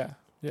 fantastic. Yeah.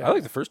 Yeah. I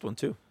like the first one,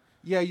 too.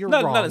 Yeah, you're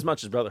Not, wrong. not as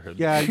much as Brotherhood.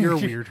 Yeah, you're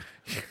weird.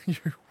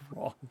 You're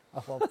wrong.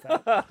 I love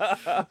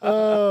that.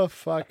 Oh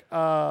fuck.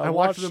 I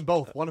watched them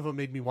both. One of them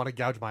made me want to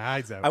gouge my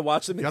eyes out. I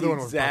watched them The at other the one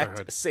was exact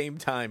Brotherhood. same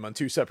time on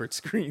two separate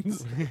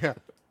screens. Yeah.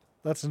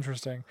 That's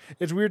interesting.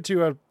 It's weird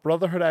too.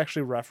 Brotherhood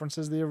actually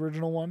references the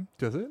original one.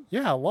 Does it?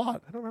 Yeah, a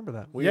lot. I don't remember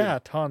that. Yeah,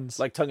 tons.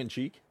 Like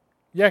tongue-in-cheek.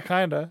 yeah,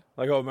 kinda.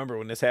 Like, oh, remember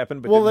when this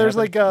happened? But Well, didn't there's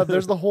happen? like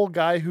there's the whole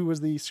guy who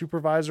was the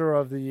supervisor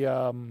of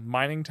the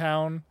mining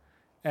town,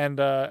 and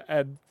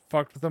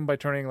fucked with him by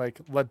turning like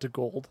lead to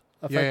gold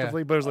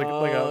effectively. But it was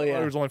Oh,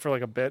 yeah. it was only for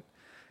like a bit,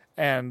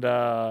 and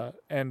got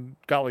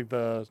like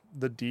the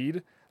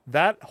deed.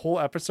 That whole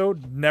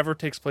episode never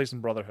takes place in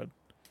Brotherhood,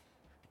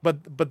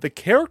 but the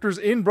characters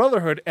in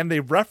Brotherhood and they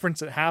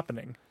reference it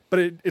happening, but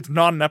it's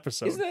not an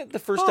episode. Isn't that the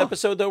first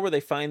episode though, where they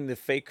find the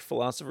fake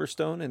Philosopher's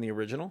Stone in the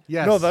original?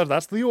 Yes. No,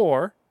 that's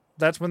Lior.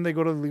 That's when they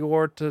go to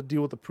Lior to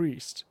deal with the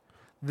priest.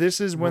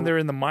 This is when they're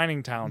in the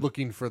mining town.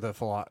 looking for the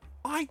philosopher.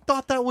 I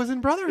thought that was in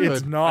Brotherhood.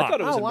 It's not. I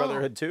thought it was Oh, in wow.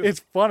 Brotherhood too.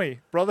 It's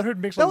funny. Brotherhood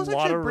makes that a was lot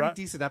actually a of pretty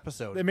decent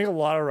episode. they make a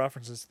lot of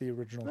references to the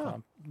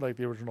original like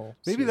the original.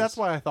 Maybe series. that's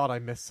why I thought I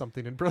missed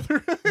something in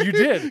Brotherhood. You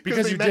did,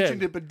 because they you mentioned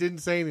did. it but didn't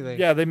say anything.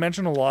 Yeah, they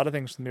mention a lot of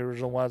things from the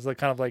original ones, like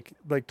kind of like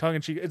tongue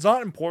in cheek. It's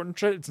not important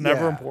shit. It's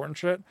never Yeah. important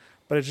shit,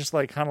 but it's just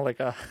like kind of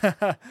like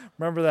a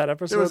remember that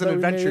episode? There was an that we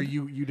adventure made?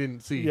 you didn't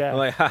see. Yeah. I'm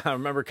like, haha,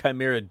 remember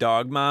Chimera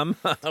Dog Mom?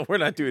 We're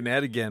not doing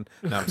that again.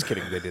 No, I'm just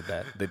kidding. They did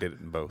that. They did it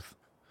in both.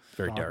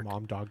 Very Dog, dark.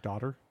 mom, dog,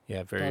 daughter.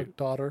 Yeah, very.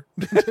 Daughter.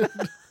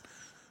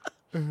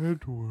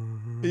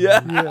 Edward.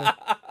 Yeah. Yeah.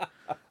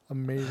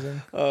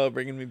 Amazing. Oh,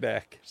 bringing me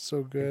back.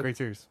 So good. Great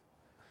series.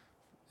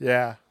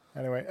 Yeah.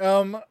 Anyway,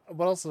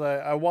 what else did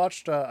I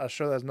watched a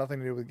show that has nothing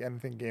to do with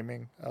anything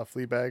gaming,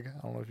 Fleabag.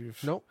 I don't know if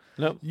you've Nope.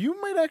 Nope. You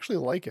might actually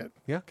like it.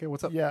 Yeah. Okay.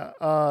 What's up? Yeah.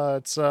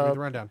 It's Give me the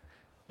rundown.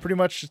 pretty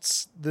much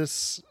it's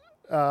this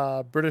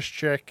British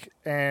chick,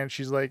 and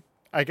she's like,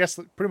 I guess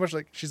pretty much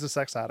like she's a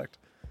sex addict,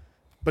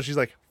 but she's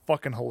like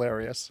fucking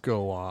hilarious.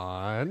 Go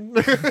on.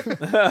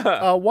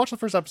 Watch the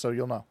first episode,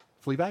 you'll know.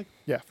 Fleabag.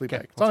 Yeah, Fleabag.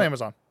 Okay, It's on what's up?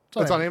 Amazon.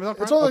 It's on Amazon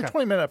It's Prime? only like Okay.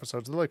 20-minute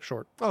episodes. They're like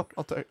short. Oh,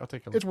 I'll take a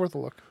look. It's worth a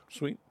look.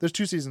 Sweet. There's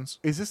 2 seasons.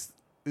 This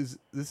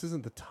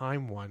isn't the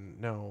Time one?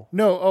 No.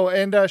 No, oh,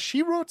 and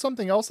she wrote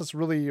something else that's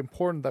really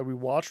important that we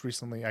watched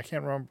recently. I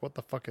can't remember what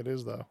the fuck it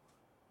is though.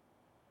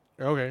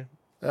 Okay.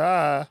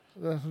 Ah,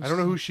 I don't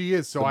know who she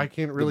is, so I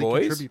can't really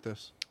Boys? contribute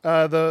this.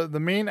 the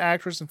main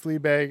actress in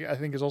Fleabag, I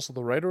think, is also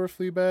the writer of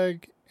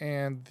Fleabag,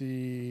 and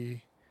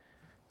she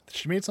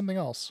made something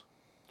else.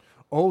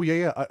 Oh,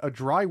 yeah. A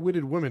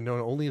dry-witted woman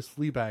known only as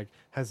Fleabag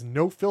has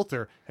no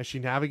filter as she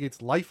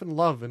navigates life and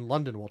love in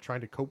London while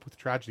trying to cope with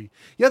tragedy.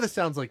 Yeah, this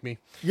sounds like me.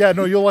 Yeah,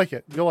 no, you'll like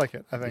it. You'll like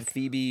it, I think.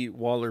 Phoebe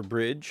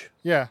Waller-Bridge.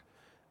 Yeah.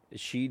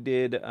 She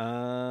did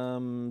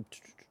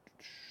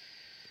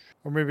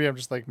Or maybe I'm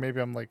just like, maybe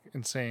I'm like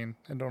insane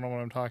and don't know what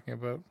I'm talking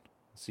about.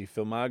 let's see,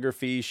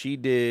 filmography. She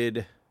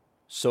did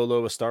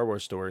Solo, a Star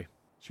Wars story.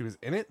 She was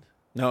in it?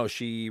 No,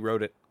 she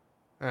wrote it.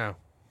 Oh.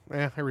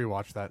 I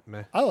rewatched that.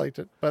 Meh. I liked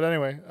it. But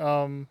anyway,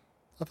 I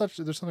thought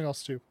there's something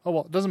else too. Oh,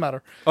 well, it doesn't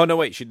matter. Oh, no,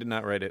 wait. She did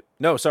not write it.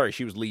 No, sorry.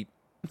 She was lead.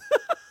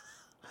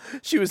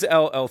 She was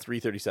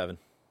L337 Oh,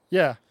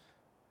 Yeah.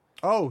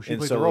 she in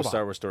played the Solo, robot.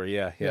 Star Wars story.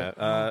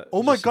 Yeah.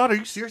 Oh my god, are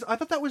you serious? I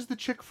thought that was the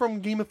chick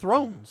from Game of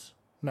Thrones.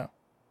 No.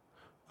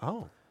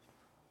 Oh.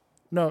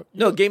 No.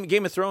 No,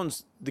 Game of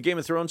Thrones. The Game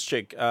of Thrones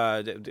chick,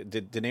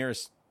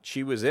 Daenerys.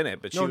 She was in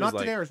it, but she No, was not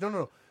like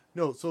Daenerys.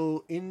 No.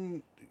 So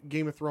in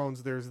Game of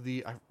Thrones, there's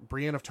the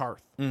Brienne of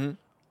Tarth. Mm-hmm.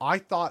 I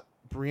thought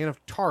Brienne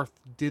of Tarth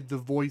did the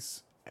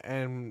voice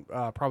and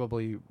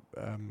probably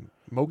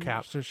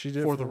mocap So she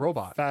did for the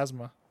robot.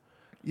 Phasma.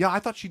 Yeah, I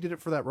thought she did it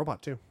for that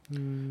robot too.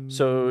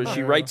 So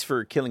she writes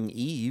for Killing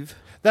Eve.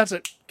 That's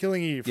it.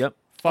 Killing Eve. Yep.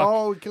 Fuck.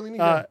 Oh, Killing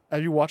Eve.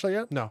 Have you watched that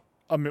yet? No.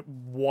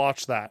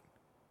 Watch that.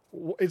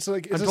 It's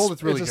like I'm told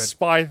it's really a good.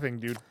 spy thing,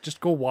 dude. Just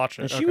go watch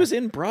it. And she was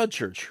in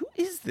Broadchurch. Who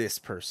is this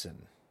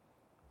person?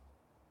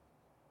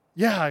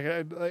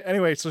 Yeah.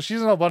 Anyway, so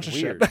she's in a bunch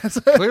Weird. of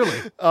shit.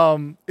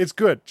 Clearly. It's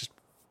good. Just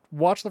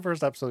watch the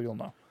first episode. You'll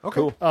know. Okay.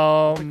 Cool.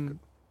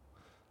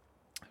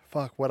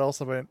 Fuck. What else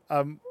have I?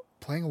 I'm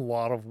playing a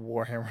lot of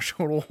Warhammer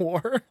Total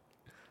War,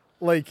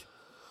 like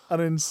an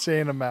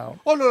insane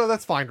amount, Oh no,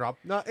 that's fine, Rob.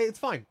 No, it's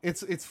fine.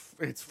 It's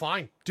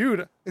fine.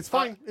 dude. It's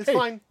fine. It's hey,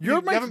 fine. You're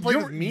you my, haven't played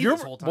you're, with me you're,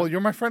 this whole time. Well,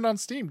 you're my friend on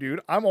Steam,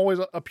 dude. I'm always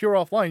a pure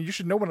offline. You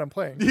should know when I'm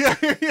playing. yeah,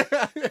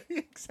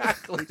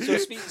 exactly. So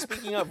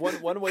speaking of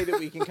one way that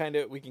we can kind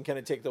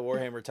of take the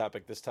Warhammer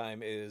topic this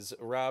time is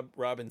Rob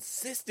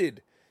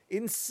insisted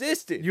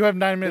You have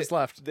 9 minutes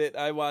left. that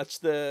I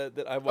watched the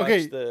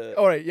Okay.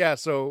 All right. Yeah.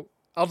 So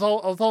I'll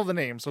tell the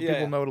name so Yeah.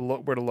 people know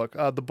where to look.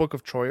 The Book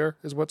of Choyer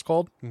is what it's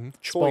called.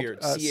 Choyer,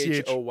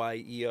 Spelled,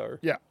 Choyer.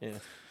 Yeah.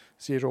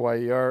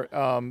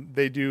 Choyer.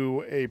 They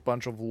do a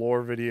bunch of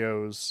lore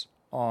videos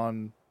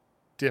on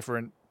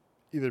different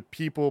either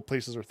people,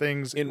 places, or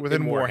things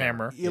within in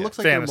Warhammer. It looks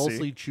like Fantasy. they're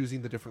mostly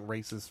choosing the different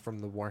races from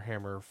the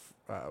Warhammer,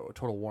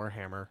 Total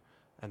Warhammer,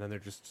 and then they're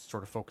just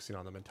sort of focusing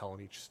on them and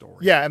telling each story.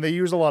 Yeah, and they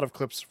use a lot of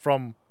clips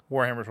from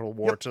Warhammer Total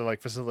War Yep. to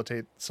like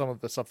facilitate some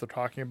of the stuff they're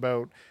talking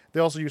about. They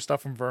also use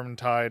stuff from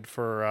Vermintide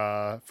for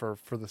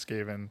the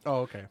Skaven Oh,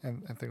 okay.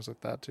 and things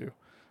like that too.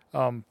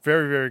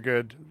 Very, very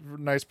good.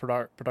 Nice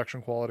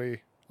production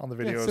quality on the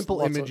videos. Yeah, simple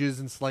Lots of- images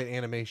and slight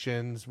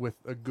animations with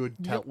a good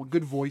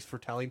good voice for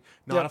telling,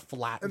 not Yeah. a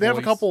flat. They have a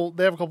voice. couple.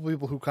 They have a couple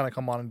people who kind of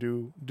come on and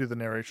do the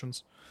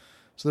narrations.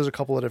 So there's a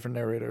couple of different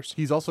narrators.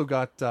 He's also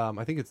got,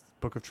 I think it's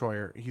Book of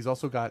Troyer. He's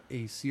also got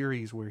a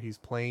series where he's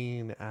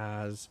playing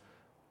as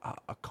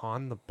a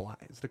Khan the Black.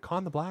 Is it a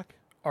Khan the Black?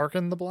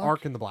 Arkin the Black.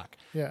 Ark in the Black.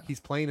 Yeah. He's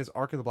playing as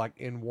Ark in the Black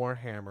in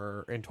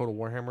Warhammer, in Total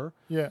Warhammer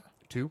Yeah.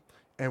 2.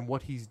 And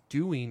what he's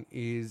doing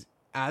is,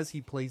 as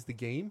he plays the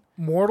game,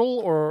 Mortal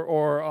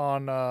or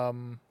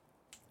on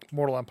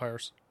Mortal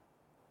Empires.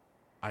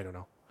 I don't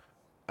know.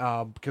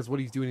 Because what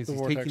he's doing is The he's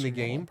Vortex taking the from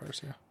Mortal game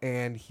Empires, yeah.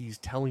 and he's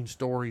telling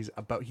stories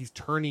about, he's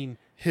turning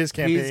His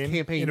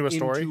campaign into a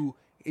story. into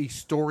a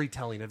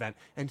storytelling event.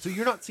 And so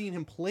you're not seeing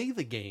him play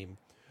the game,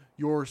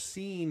 you're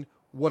seeing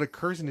what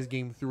occurs in his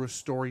game through a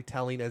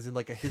storytelling, as in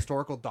like a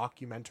historical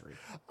documentary.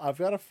 I've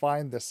got to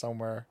find this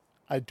somewhere.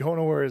 I don't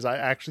know where it is. I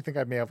actually think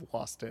I may have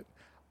lost it.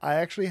 I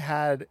actually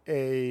had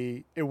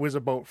it was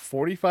about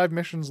 45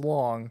 missions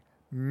long,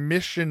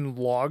 mission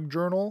log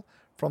journal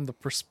from the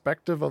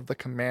perspective of the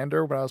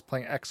commander when I was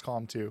playing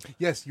XCOM 2.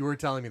 Yes, you were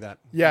telling me that.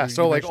 Yeah, You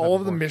so like mentioned all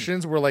that of the before.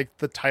 missions were like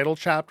the title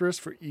chapters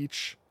for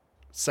each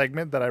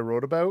segment that I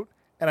wrote about.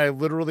 And I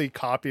literally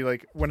copy,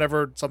 like,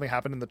 whenever something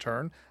happened in the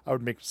turn, I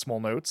would make small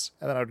notes,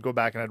 and then I would go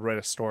back and I'd write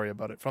a story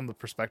about it from the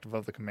perspective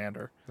of the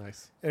commander.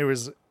 Nice. And it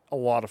was a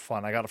lot of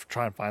fun. I got to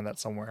try and find that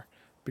somewhere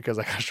because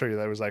I got to show you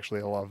that was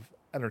actually a lot of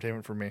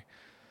entertainment for me.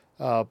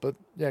 But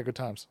yeah, good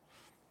times.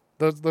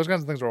 Those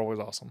kinds of things are always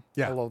awesome.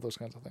 Yeah. I love those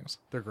kinds of things.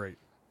 They're great.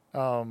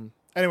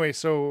 Anyway,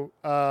 so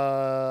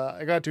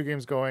I got 2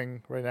 games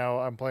going right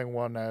now. I'm playing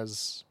one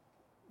as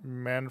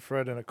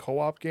Manfred in a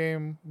co-op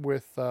game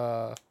with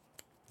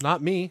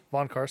Not me.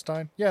 Von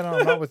Karstein. Yeah, no,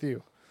 I'm not with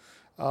you.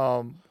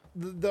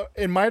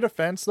 In my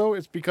defense, though,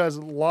 it's because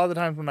a lot of the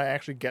times when I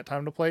actually get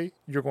time to play,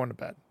 you're going to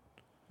bed.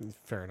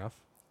 Fair enough.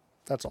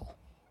 That's all.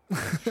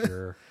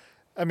 Sure.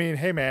 I mean,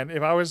 hey, man,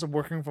 if I was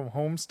working from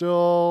home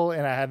still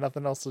and I had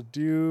nothing else to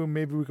do,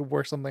 maybe we could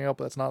work something out,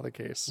 but that's not the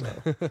case. So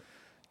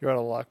you're out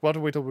of luck. We'll have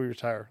to wait till we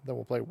retire. Then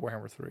we'll play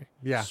Warhammer 3.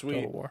 Yeah. Sweet.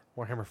 Total War.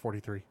 Warhammer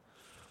 43.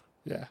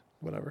 Yeah,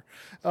 whatever.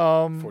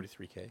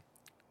 43K.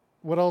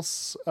 What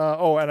else?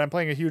 And I'm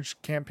playing a huge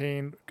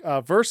campaign,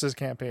 versus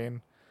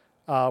campaign,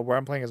 where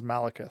I'm playing as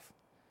Malekith.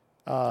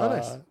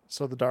 Nice.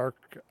 So the Dark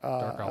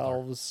Dark Eldar.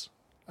 Elves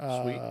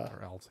Sweet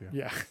or elves?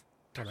 Yeah.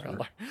 Dark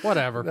Eldar.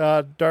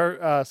 Whatever.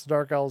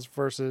 Dark Elves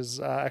versus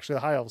actually the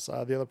High Elves. The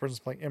other person's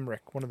playing Imric,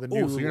 one of the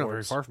new Oh, so you're not very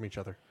lords. far from each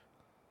other.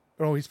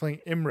 Oh, he's playing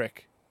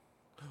Imric.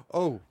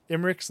 Oh,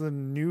 Imric's the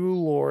new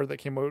lord that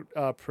came out,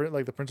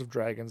 like the Prince of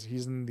Dragons.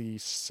 He's in the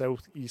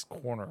southeast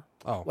corner,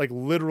 oh, like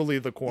literally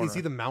the corner. is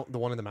he the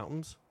one in the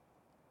mountains?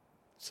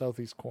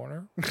 Southeast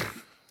corner?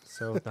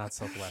 So not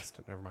southwest.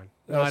 Never mind.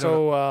 No, I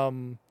don't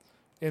know.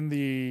 In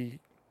the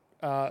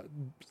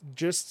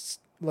just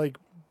like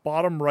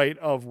bottom right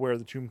of where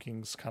the Tomb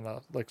King's kind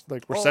of like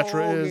where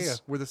Cetra is. Yeah,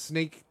 where the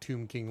Snake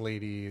Tomb King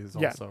lady is.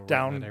 Yeah, Also right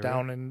down in that area.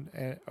 down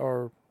and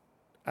or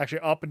actually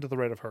up and to the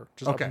right of her,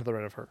 just up Okay. and to the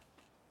right of her.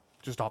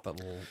 Just off that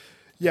little.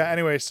 Yeah.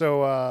 Anyway,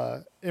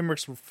 so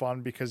Imric's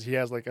fun because he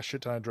has like a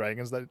shit ton of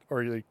dragons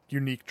or like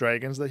unique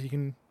dragons that he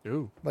can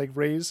Ooh, like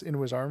raise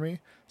into his army.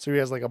 So he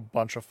has like a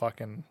bunch of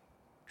fucking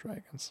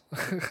dragons.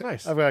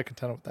 nice. I've got to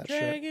contend with that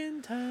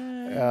Dragon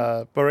time.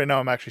 shit. But right now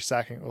I'm actually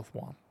sacking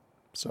Oathwan.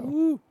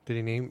 So Did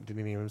he name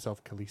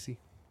himself Khaleesi?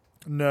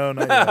 no,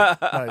 not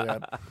yet, not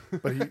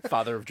yet. But he,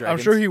 Father of Dragons.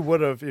 I'm sure he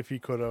would have if he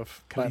could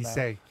have. by now.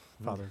 Khaleesi,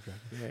 Father of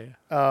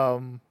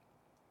Dragons.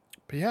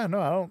 But yeah, no,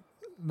 I don't.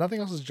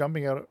 Nothing else is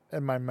jumping out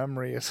in my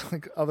memory. It's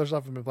like other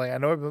stuff I've been playing. I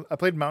know I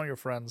played Mount Your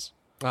Friends.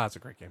 Ah, that's a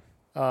great game.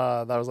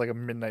 That was like a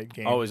midnight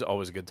game. Always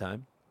a good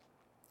time.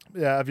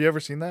 Yeah, have you ever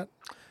seen that?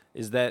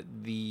 Is that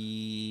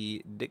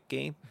the Dick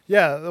game?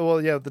 Yeah, well,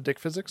 yeah, the dick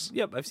physics.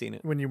 Yep, I've seen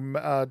it. When you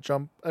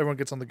jump, everyone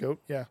gets on the goat.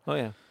 Yeah, Oh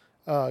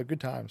yeah. good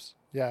times.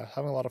 Yeah,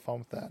 having a lot of fun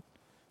with that.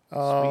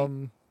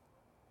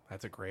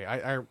 That's a great.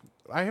 I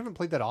haven't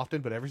played that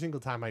often, but every single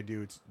time I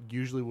do, it's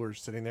usually we're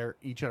sitting there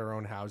each at our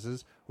own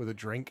houses with a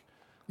drink.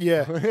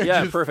 Yeah,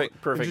 Yeah, Just-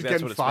 perfect. just That's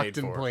getting what it's fucked made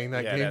and for. playing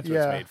that yeah, game. That's what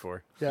Yeah. it's made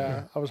for.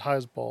 yeah, I was high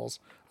as balls.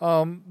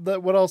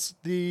 What else?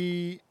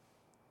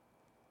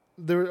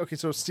 Okay,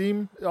 so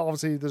Steam.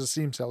 Obviously, there's a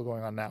Steam sale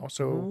going on now.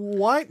 So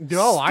What?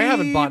 No, I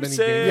haven't bought any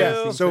Steam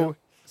games. sale. yeah,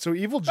 so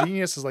Evil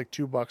Genius is like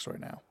 $2 right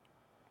now.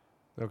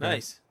 Okay.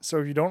 Nice. So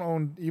if you don't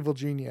own Evil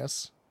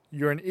Genius,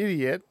 you're an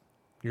idiot.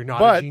 You're not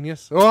But- a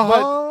genius.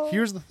 But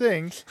here's the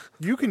thing: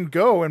 you can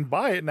go and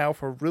buy it now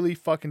for really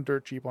fucking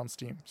dirt cheap on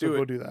Steam. So Do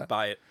go it. do that.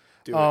 Buy it.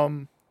 Do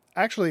it.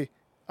 Actually,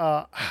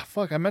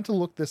 fuck, I meant to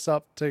look this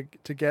up to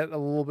get a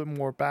little bit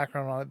more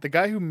background on it. The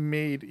guy who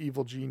made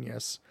Evil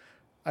Genius,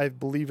 I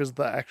believe, is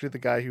actually the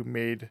guy who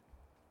made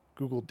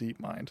Google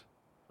DeepMind.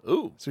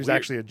 Ooh. So he's weird.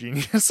 actually a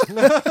genius.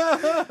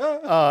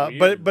 But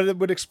it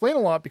would explain a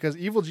lot because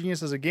Evil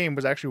Genius as a game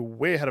was actually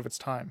way ahead of its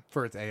time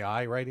for its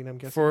AI writing, I'm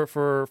guessing.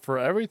 for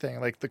everything.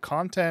 Like the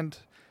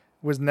content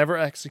was never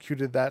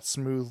executed that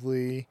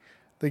smoothly.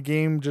 The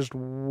game just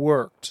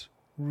worked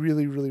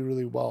really, really,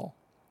 really well.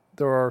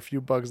 There are a few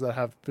bugs that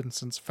have been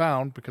since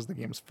found because the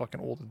game's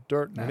fucking old as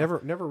dirt now. I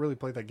never really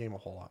played that game a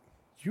whole lot.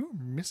 You're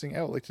missing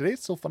out. Like today,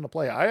 it's still fun to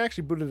play. I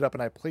actually booted it up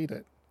and I played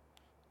it.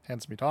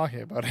 Hence me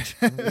talking about it.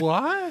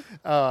 What?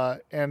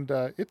 And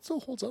it still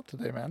holds up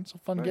today, man. It's a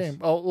fun Nice. game.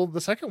 Oh, well,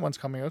 the second one's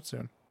coming out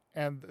soon.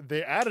 And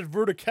they added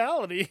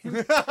verticality.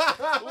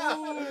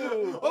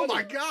 Oh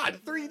my god,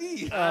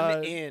 3D.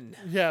 I'm in.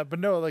 Yeah, but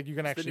no, like you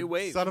can The actually new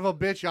wave. Son of a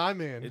bitch,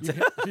 I'm in. It's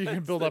you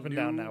can build the up and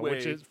down new now,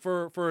 which wave. is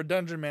for a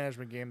dungeon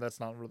management game that's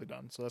not really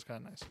done. So that's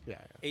kind of nice. yeah.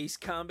 Ace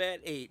Combat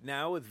 8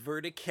 now with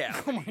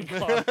verticality. Oh my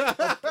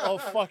god, a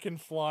fucking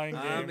flying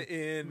I'm game.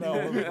 in. No,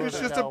 It's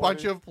just a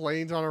bunch of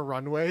planes on a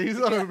runway. He's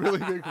on a really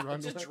big runway.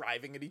 just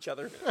driving at each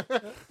other.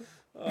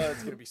 Oh,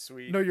 it's gonna be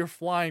sweet. No, you're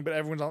flying, but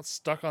everyone's not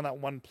stuck on that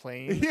one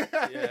plane.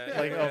 yeah,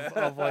 Like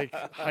of like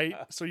height,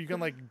 so you can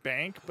like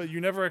bank, but you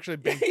never actually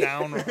bank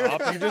down or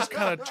up. You just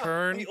kind of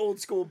turn. the old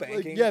school Like,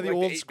 banking. yeah, the like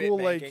old 8-bit school,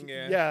 like banking,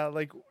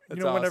 like you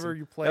That's know, whenever awesome.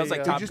 you play, That was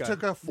like They Top just Gun.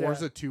 took a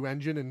Forza 2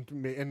 engine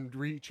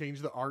and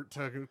changed the art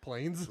to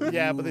planes.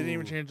 yeah, but they didn't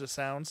even change the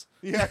sounds.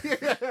 yeah.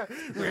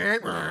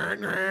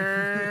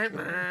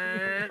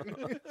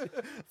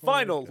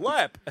 Final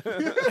lap.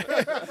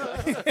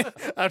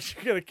 After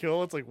you get a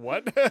kill, it's like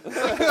what?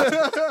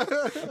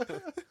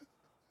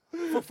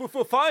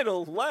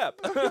 Final lap.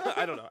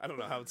 I don't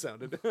know how it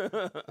sounded.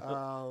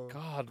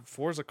 God,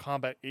 Forza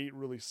Combat 8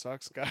 really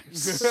sucks, guys.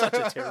 Such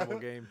a terrible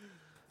game.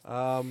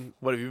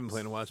 What have you been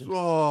playing and watching?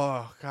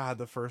 Oh god,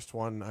 the first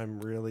one I'm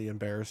really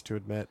embarrassed to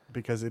admit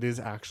because it has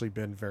actually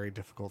been very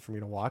difficult for me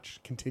to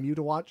continue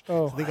to watch.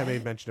 Oh. I think I may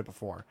have mentioned it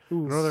before.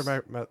 Ooh. I don't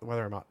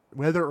know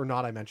whether or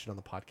not I mentioned on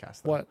the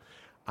podcast. Though. What?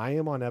 I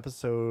am on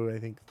episode I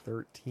think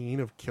 13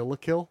 of Kill la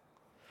Kill.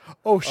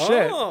 Oh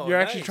shit! Oh, You're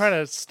actually nice. trying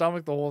to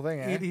stomach the whole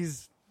thing. Eh? It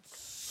is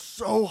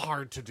so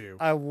hard to do.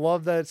 I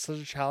love that it's such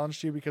a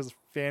challenge to you because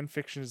fan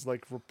fiction is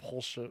like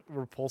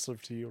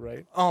repulsive to you,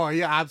 right? Oh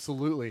yeah,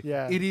 absolutely.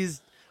 Yeah. It is.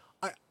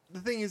 The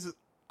thing is,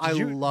 I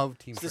you- love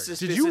Team This Trigger. is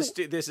Did this you-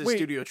 is this is wait.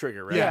 Studio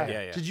Trigger, right? Yeah.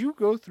 yeah. Did you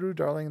go through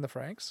Darling in the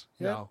Franks?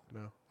 No.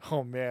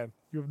 Oh man,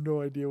 you have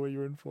no idea what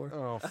you're in for.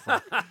 Oh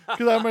fuck.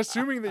 Because I'm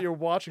assuming that you're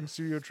watching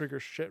Studio Trigger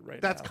shit right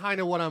That's now.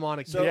 kind of what I'm on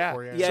a kick yeah.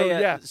 for. Yeah. Yeah, So, yeah.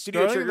 yeah,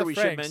 Studio Darling in Trigger. the We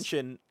should Franks.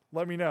 mention.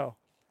 Let me know.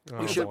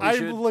 Oh, We should- boy. I'm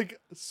should- like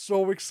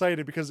so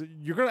excited because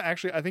you're gonna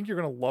actually. I think you're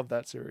gonna love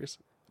that series.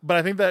 But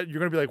I think that you're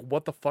going to be like,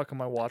 what the fuck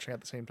am I watching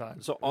at the same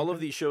time? So all of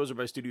these shows are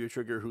by Studio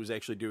Trigger, who's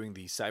actually doing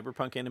the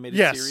Cyberpunk animated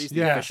Yes, series, the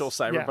yes, official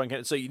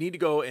Cyberpunk. So you need to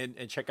go and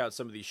check out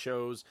some of these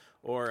shows.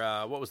 Or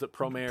what was it?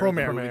 Promare. The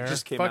movie Promare.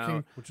 just came Fucking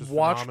out. which is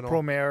watch phenomenal.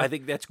 Promare. I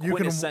think that's You can-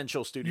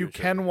 quintessential Studio You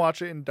Trigger. can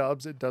watch it in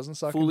dubs. It doesn't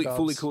suck in Fully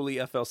dubs. Cooley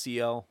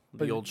FLCL,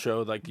 the old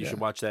show. Like you should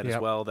watch that as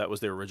Yep. well. That was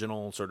their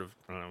original sort of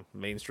I don't know,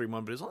 mainstream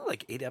one, but it was only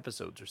like 8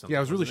 episodes or something. Yeah,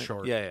 it was really wasn't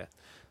short. Yeah.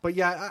 But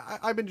yeah,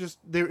 I've been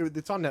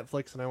it's on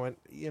Netflix, and I went,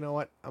 you know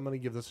what? I'm going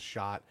to give this a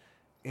shot.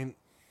 And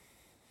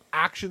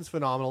action's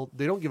phenomenal.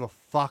 They don't give a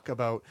fuck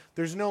about.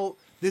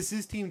 This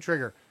is Team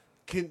Trigger.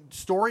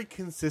 Story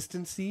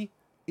consistency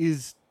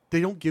is. They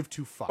don't give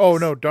two fucks. Oh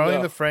no, Darling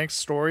No. the Frank's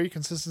story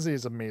consistency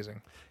is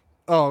amazing.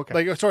 Oh,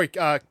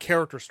 okay.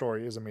 Character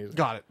story is amazing.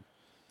 Got it.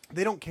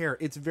 They don't care.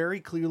 It's very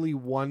clearly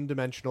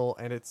one-dimensional,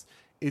 and it's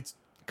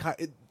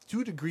to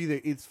a degree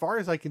that, as far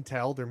as I can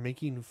tell, they're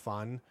making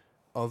fun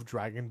of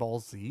Dragon Ball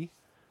Z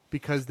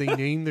because they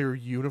name their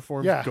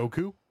uniforms Yeah.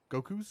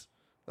 Goku's.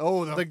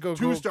 Oh, the Goku-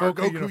 two-star Goku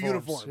Goku uniforms,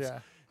 uniforms. yeah.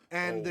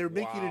 And Oh, they're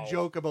making wow. a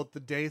joke about the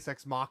Deus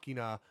Ex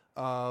Machina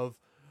of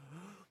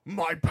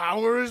my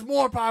power is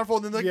more powerful.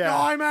 And then like, Yeah. no,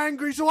 I'm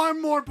angry, so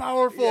I'm more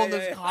powerful. Yeah, and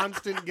this yeah, yeah.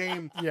 constant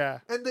game. Yeah.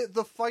 And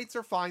the fights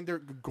are fine. They're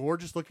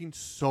gorgeous looking.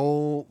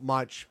 So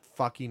much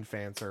fucking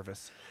fan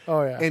service.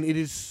 Oh yeah. And it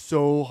is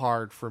so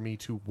hard for me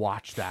to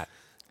watch that.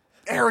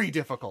 Very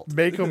difficult.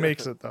 Mako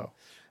makes it though.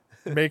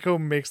 Mako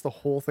makes the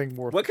whole thing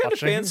worth What kind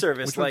watching. of fan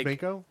service? Which Like,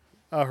 one's Mako?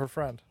 Her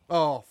friend.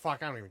 Oh,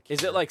 fuck. I don't even care.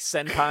 is it like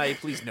Senpai,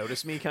 please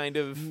notice me kind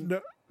of?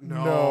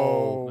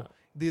 No.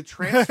 The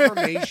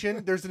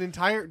transformation, there's an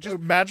entire... just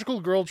Magical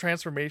girl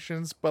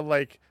transformations, but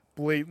like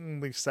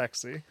blatantly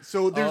sexy.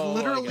 So there's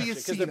literally a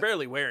because scene... they're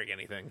barely wearing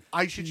anything.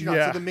 I shit you not.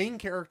 Yeah. So the main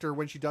character,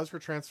 when she does her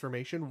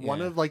transformation, one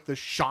Yeah. of like the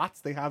shots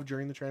they have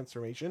during the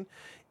transformation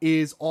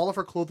is all of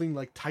her clothing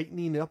like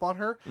tightening up on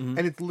her, Mm-hmm.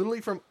 and it's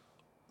literally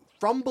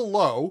from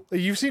below,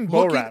 Like, you've seen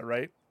Looking- Borat,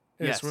 right?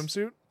 In Yes. a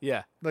swimsuit,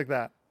 Yeah. like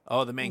that.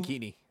 Oh, the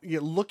mankini.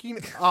 looking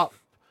up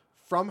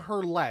from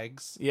her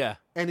legs, Yeah.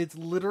 and it's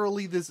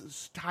literally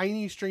this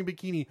tiny string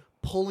bikini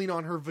pulling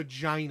on her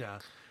vagina,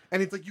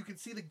 and it's like you can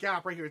see the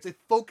gap right here. It's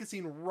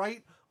focusing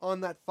right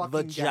on that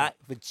fucking gap.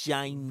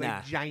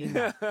 Vagina.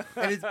 Vagina,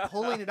 and it's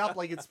pulling it up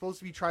like it's supposed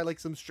to be like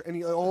some.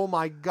 And oh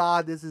my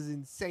god, this is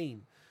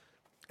insane.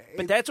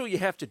 But that's what you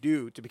have to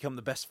do to become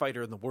the best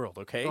fighter in the world,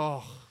 okay?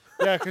 Oh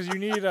Yeah, because you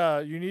need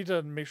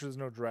to make sure there's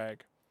no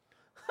drag.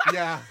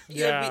 yeah,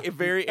 You gotta be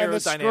very And the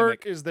aerodynamic.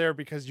 skirt is there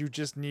because you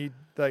just need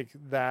like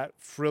that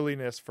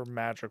frilliness for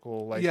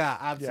magical. Like yeah,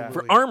 absolutely.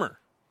 For armor.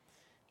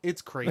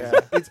 It's crazy. Yeah.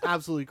 It's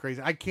absolutely crazy.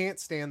 I can't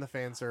stand the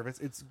fan service.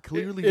 It's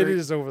clearly it very,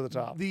 is over the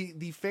top.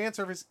 the fan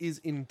service is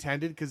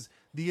intended because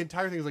the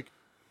entire thing is like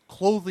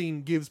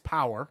clothing gives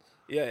power,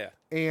 Yeah.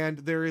 and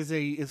there is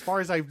as far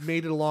as I've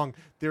made it along,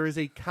 there is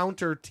a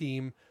counter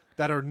team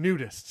that are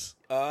nudists.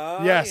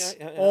 Yes.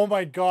 Oh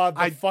my god,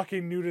 the I-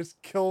 fucking nudists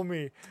kill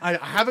me. I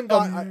haven't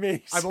gotten.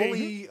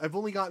 Amazing. I've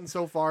only gotten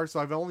so far, so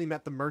I've only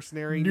met the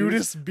mercenary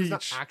Nudist It's not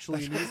beach.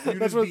 actually a nudist, That's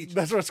nudist what beach.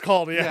 that's what it's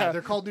called. Yeah, Yeah.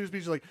 they're called nudist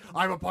beach. Like,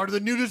 I'm a part of the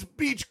nudist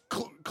beach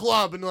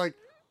club, and they're like,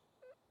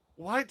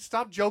 what?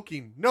 Stop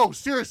joking. No,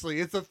 seriously,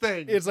 it's a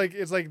thing. It's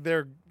like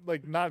they're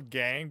like not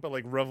gang, but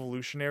like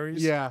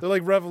revolutionaries. Yeah. They're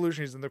like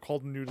revolutionaries, and they're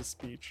called nudist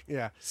beach.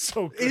 yeah.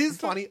 So good. It is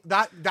funny.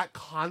 That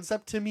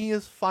concept to me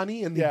is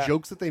funny, and the Yeah.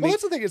 jokes that they Well, make.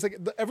 that's the thing. It's like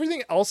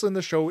everything else in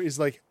the show is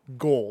like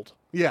gold.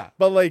 Yeah.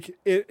 But like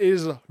it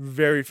is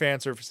very fan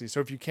servicey. So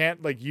if you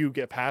can't like you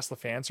get past the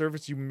fan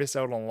service, you miss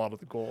out on a lot of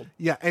the gold.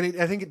 Yeah, and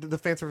I think the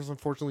fan service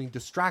unfortunately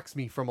distracts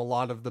me from a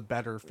lot of the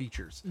better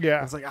features.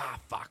 Yeah. It's like,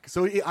 fuck.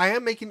 So I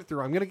am making it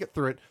through. I'm going to get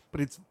through it,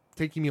 but it's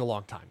taking me a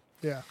long time.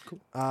 Yeah. Cool.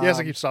 Yes,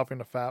 I keep stopping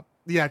to fap.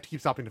 Yeah, to keep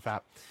stopping to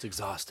fap. It's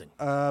exhausting.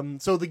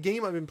 So the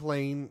game I've been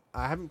playing,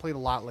 I haven't played a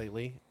lot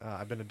lately.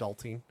 I've been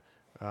adulting.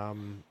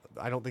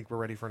 I don't think we're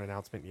ready for an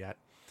announcement yet.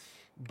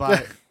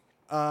 But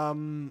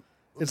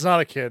It's not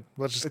a kid.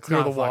 Let's just it's clear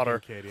not the a fucking water.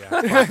 Kid, yeah.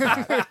 Fuck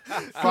that.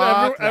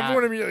 Fuck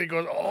Everyone that. immediately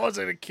goes, "Oh, is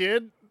it a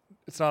kid?"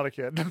 It's not a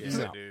kid.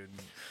 Yeah, dude.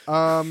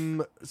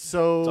 So It's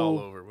all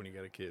over when you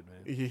got a kid,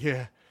 man.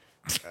 yeah.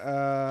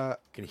 I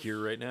can hear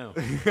it right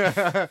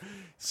now.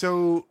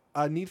 So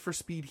Need for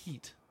Speed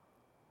Heat.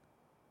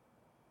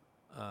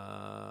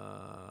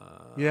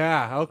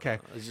 Yeah, okay.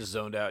 I was just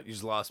zoned out. You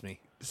just lost me.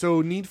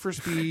 So Need for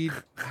Speed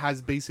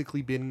has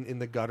basically been in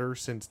the gutter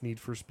since Need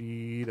for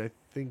Speed, I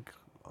think,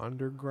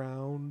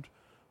 Underground.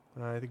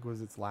 I think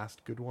was its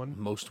last good one.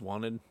 Most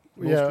wanted.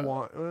 Yeah.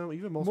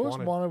 Even Most Most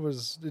Wanted. wanted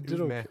was it did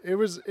was okay. meh. It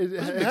was a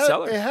big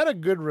seller. it had a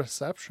good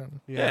reception.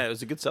 Yeah, it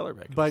was a good seller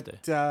back in the day.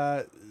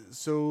 But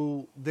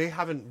so they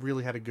haven't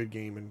really had a good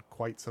game in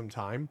quite some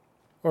time.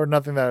 Or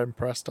nothing that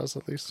impressed us,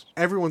 at least.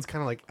 Everyone's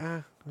kind of like,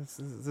 this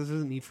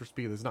isn't Need for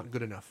Speed. It's not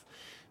good enough.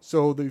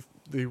 So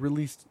they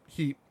released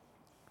Heat,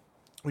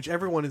 which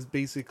everyone is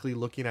basically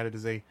looking at it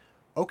as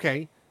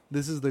okay,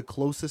 this is the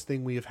closest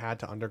thing we have had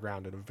to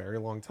Underground in a very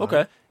long time.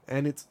 Okay.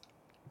 And it's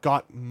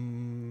got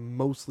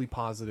mostly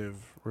positive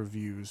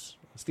reviews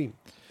on Steam.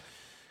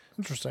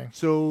 Interesting.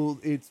 So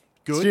it's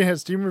good.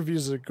 Steam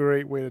reviews is a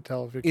great way to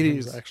tell if your It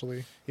game's is.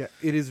 actually. Yeah,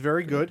 it is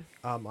very good.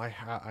 I'm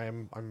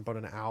about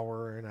an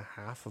hour and a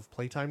half of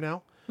playtime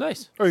now.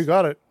 Nice. Oh, you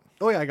got it.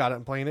 Oh yeah, I got it.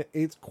 I'm playing it.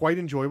 It's quite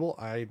enjoyable.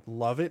 I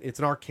love it. It's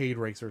an arcade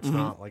racer. It's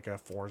not like a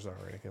Forza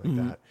or anything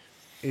like that.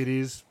 It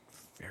is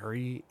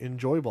very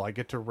enjoyable. I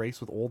get to race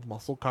with old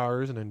muscle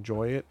cars and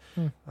enjoy it.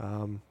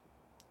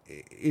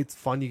 It's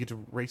fun. You get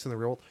to race in the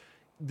real world.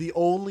 The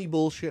only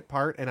bullshit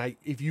part, and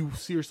if you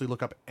seriously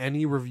look up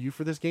any review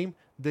for this game,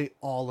 they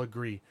all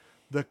agree.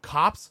 The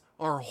cops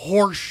are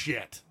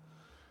horseshit.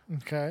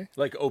 Okay.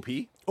 Like OP?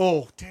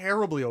 Oh,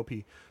 terribly OP.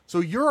 So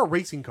you're a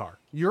racing car.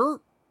 You're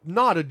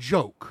not a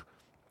joke.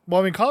 Well,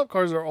 I mean, cop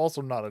cars are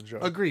also not a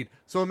joke. Agreed.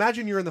 So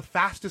imagine you're in the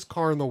fastest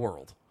car in the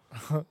world.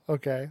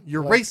 Okay.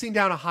 You're Like, racing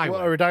down a highway.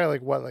 What, are we talking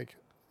like what? Like,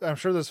 I'm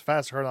sure there's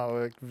faster car now,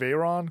 like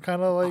Veyron,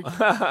 kind of like.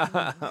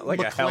 Like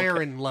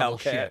McLaren a level Hellcat.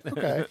 shit.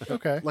 Okay.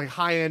 Okay. Like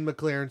high-end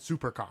McLaren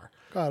supercar.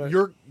 Got it.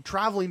 You're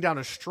traveling down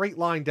a straight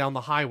line down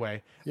the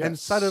highway, and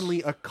Yes.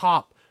 suddenly a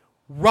cop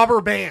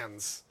rubber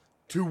bands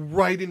to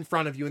right in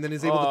front of you, and then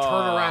is able to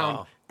turn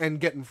around and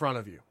get in front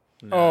of you.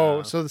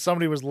 Oh, so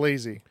somebody was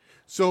lazy.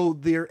 So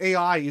their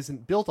AI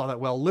isn't built all that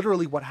well.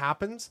 Literally, what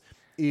happens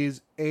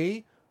is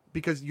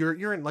because you're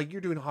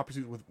doing a hot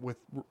pursuit with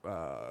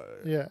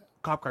Yeah.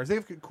 cop cars. They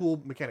have a cool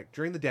mechanic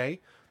during the day.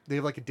 They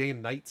have like a day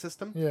and night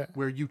system Yeah.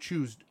 where you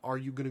choose, are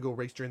you going to go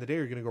race during the day or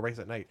are you going to go race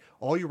at night?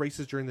 All your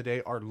races during the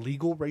day are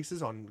legal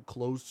races on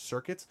closed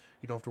circuits.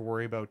 You don't have to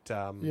worry about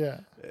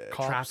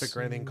Cops traffic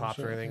or anything, and cops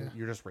or shit, anything. yeah.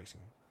 You're just racing.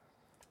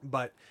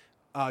 But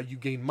you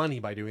gain money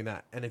by doing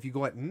that. And if you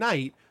go at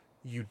night,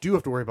 you do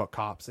have to worry about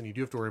cops and you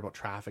do have to worry about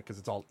traffic because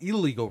it's all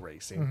illegal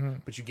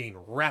racing. But you gain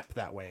rep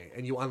that way.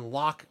 And you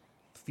unlock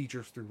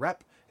features through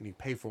rep and you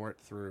pay for it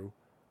through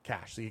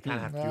cash. So you kind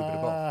of have to do a bit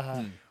of both.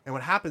 Ah. And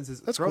what happens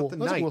is That's throughout cool. the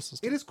That's a night, cool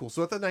system. it is cool.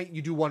 So at the night,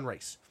 you do one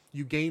race.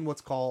 You gain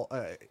what's called,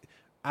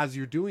 as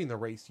you're doing the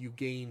race, you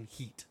gain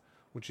heat,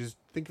 which is,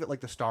 think of it like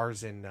the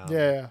stars in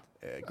Yeah.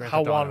 Grand How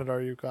Theft Auto. wanted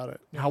are you? Got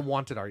it. How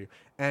wanted are you?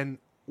 And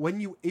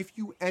if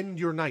you end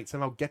your night,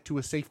 somehow get to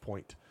a safe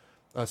point,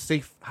 a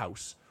safe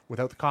house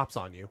without the cops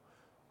on you,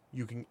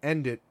 you can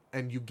end it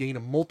and you gain a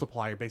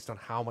multiplier based on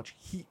how much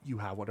heat you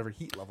have, whatever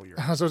heat level you're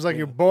at. So it's like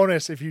your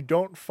bonus. If you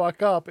don't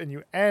fuck up and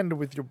you end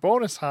with your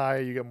bonus high,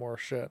 you get more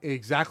shit.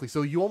 Exactly.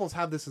 So you almost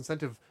have this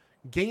incentive,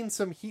 gain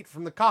some heat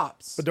from the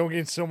cops. But don't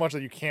gain so much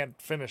that you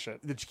can't finish it.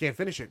 That you can't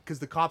finish it because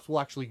the cops will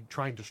actually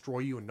try and destroy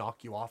you and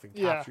knock you off and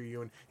Yeah. capture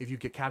you, and if you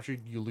get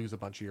captured you lose a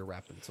bunch of your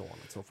rep and so on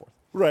and so forth.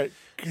 Right.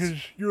 Because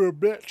you're a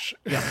bitch.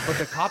 Yeah, but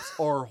the cops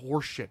are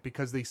horseshit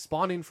because they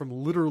spawn in from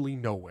literally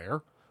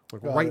nowhere,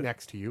 like Got right it.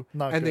 next to you,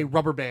 Not and they good.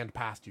 rubber band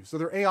past you. So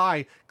their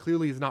AI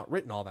clearly is not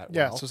written all that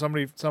Yeah. well. So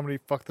somebody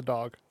fucked the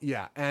dog.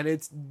 Yeah, and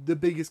it's the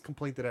biggest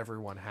complaint that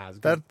everyone has.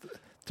 'Cause That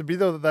to be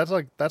though, that's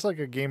like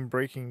a game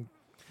breaking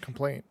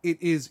complaint.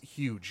 it is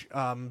huge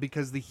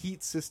because the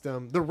heat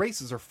system, the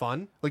races are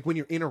fun. Like when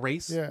you're in a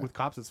race Yeah. with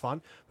cops, it's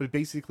fun. But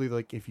basically,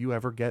 like if you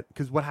ever get,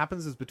 because what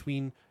happens is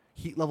between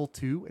heat level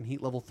 2 and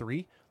heat level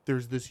 3,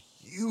 there's this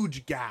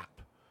huge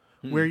gap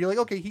where you're like,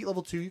 okay, heat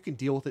level 2, you can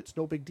deal with it. It's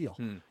no big deal.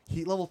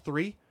 Heat level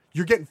 3,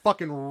 you're getting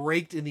fucking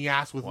raked in the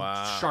ass with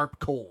sharp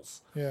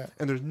coals. Yeah.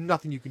 And there's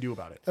nothing you can do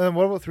about it. And then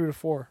what about 3 to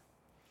 4?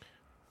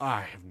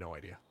 I have no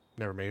idea.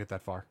 Never made it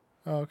that far.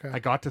 Oh, okay. I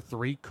got to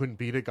 3, couldn't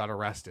beat it, got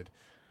arrested.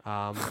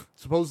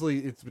 Supposedly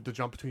it's the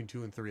jump between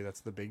 2 and 3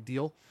 that's the big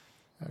deal.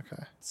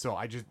 Okay. So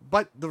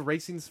but the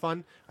racing's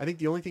fun. I think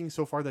the only thing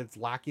so far that's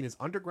lacking is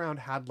Underground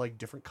had like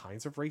different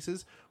kinds of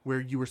races where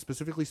you were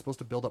specifically supposed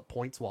to build up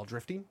points while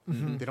drifting.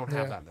 They don't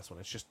have Yeah. that in this one.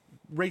 It's just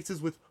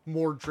races with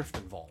more drift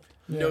involved.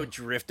 No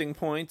drifting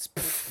points?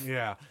 Pfft,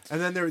 Yeah,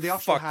 and then they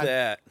also fuck had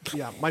that.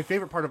 Yeah, my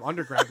favorite part of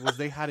Underground was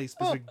they had a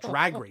specific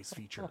drag race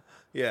feature.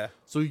 Yeah.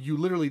 So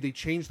they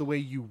changed the way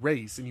you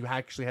race, and you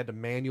actually had to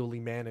manually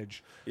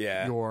manage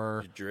Yeah.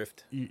 your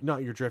drift.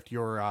 not your drift,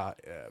 your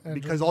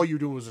because all you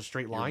do was a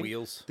straight line.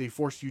 wheels. They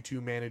forced you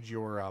to manage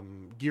your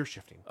gear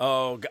shifting.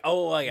 I got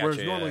Whereas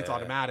you. normally Yeah, it's yeah,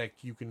 automatic.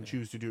 You can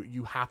choose to do it.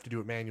 You have to do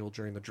it manual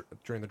during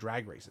the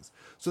drag races.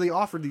 So they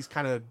offered these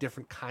kind of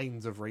different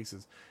kinds of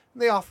races.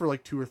 And they offer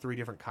like 2 or 3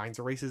 different kinds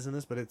of races in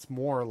this, but it's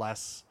more or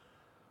less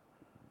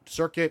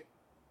circuit,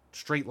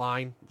 straight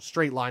line.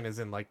 Straight line is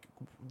in like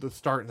the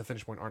start and the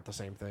finish point aren't the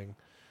same thing,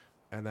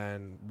 and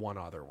then one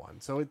other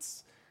one. So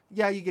it's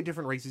you get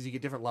different races, you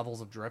get different levels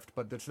of drift,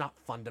 but it's not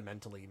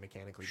fundamentally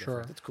mechanically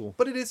different. That's cool.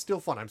 But it is still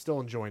fun. I'm still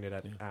enjoying it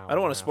at. I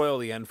don't want to spoil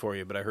the end for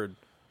you, but I heard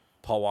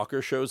Paul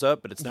Walker shows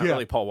up, but it's not Yeah.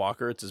 really Paul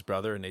Walker. It's his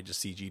brother, and they just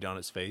CG'd on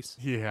his face.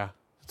 Yeah.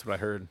 That's what I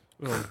heard.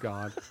 Oh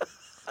God.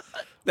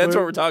 That's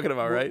what we're talking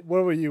about, right? What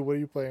about you? What are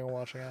you playing and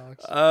watching,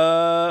 Alex?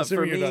 For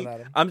Assuming you're me, done,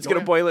 Adam. I'm just Go going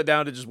to ahead. boil it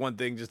down to just one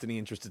thing, just in the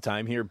interest of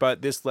time here.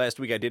 But this last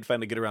week, I did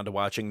finally get around to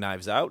watching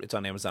Knives Out. It's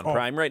on Amazon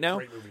Prime right now,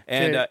 great movie.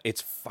 and Okay.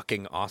 it's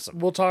fucking awesome.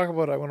 We'll talk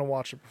about it. I want to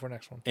watch it before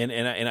next one. And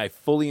I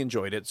fully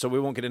enjoyed it. So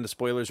we won't get into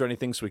spoilers or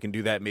anything. So we can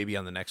do that maybe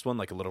on the next one,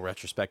 like a little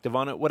retrospective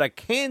on it. What I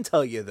can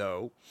tell you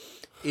though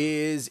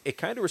is it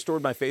kind of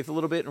restored my faith a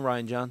little bit in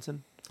Ryan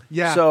Johnson.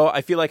 Yeah. So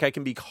I feel like I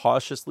can be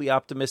cautiously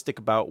optimistic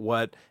about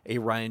what a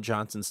Rian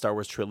Johnson Star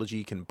Wars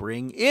trilogy can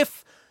bring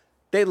if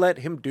they let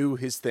him do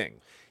his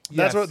thing.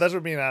 That's Yes.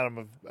 what me and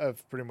Adam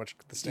have pretty much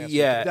the stance.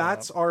 Yeah.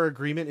 That's our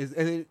agreement is,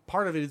 and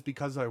part of it is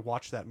because I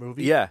watched that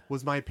movie. Yeah.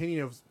 Was my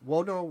opinion of,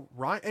 well, no,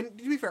 Ryan, and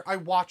to be fair, I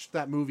watched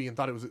that movie and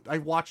thought I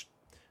watched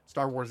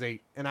Star Wars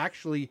 8, and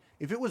actually,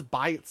 if it was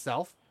by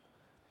itself,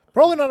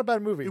 probably not a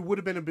bad movie. it would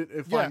have been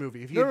a fine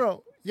movie. If you,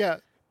 No. Yeah.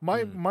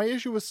 My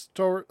issue with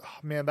Star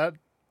man,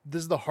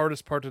 this is the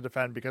hardest part to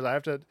defend because I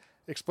have to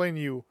explain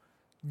to you,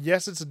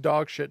 yes, it's a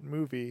dog shit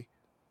movie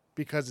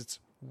because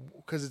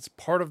it's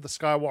part of the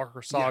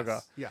Skywalker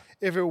saga. Yes,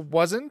 yeah. If it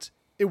wasn't,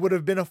 it would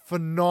have been a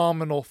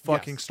phenomenal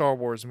fucking Yes. Star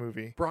Wars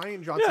movie.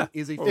 Brian Johnson Yeah.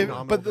 is a It-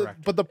 phenomenal but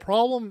director.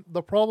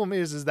 the problem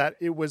is that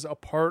it was a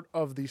part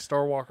of the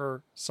Star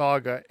Walker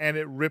saga and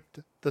it ripped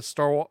the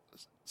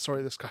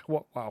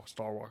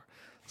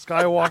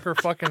Skywalker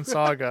fucking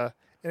saga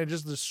and it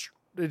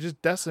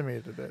just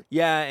decimated it.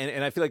 Yeah,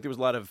 and I feel like there was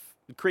a lot of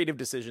creative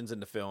decisions in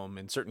the film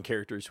and certain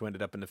characters who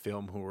ended up in the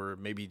film who were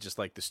maybe just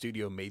like the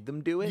studio made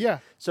them do it. Yeah,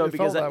 So it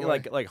because felt that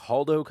way. like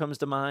Haldo comes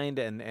to mind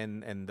and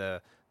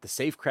the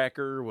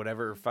safecracker,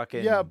 whatever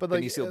fucking Yeah, but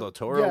like Benicio del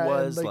Toro and,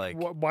 was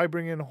why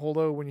bring in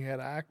Holdo when you had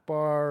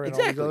Akbar and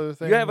exactly. all these other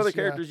things? You have other Yeah.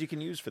 characters you can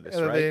use for this,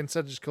 And right? they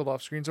instead just killed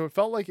off screen. So it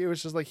felt like it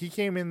was just like he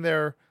came in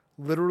there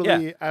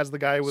literally as the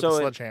guy with the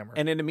sledgehammer.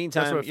 And in the That's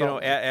meantime, what it you know,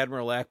 felt like.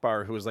 Admiral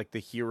Akbar, who was like the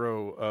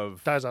hero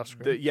of Dies off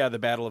screen. the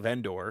Battle of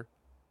Endor,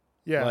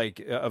 Yeah. like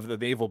of the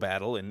naval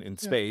battle in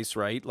space,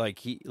 right? Like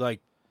he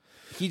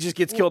just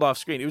gets killed off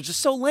screen. It was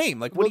just so lame.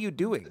 Like, what are you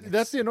doing?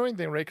 That's the annoying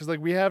thing, right? Because like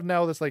we have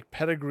now this like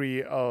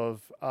pedigree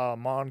of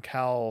Mon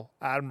Cal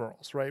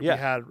admirals, right? Yeah. We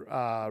had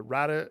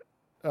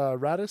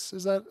Raditz.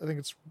 Is that? I think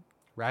it's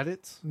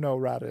Raditz? no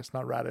Raditz,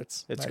 not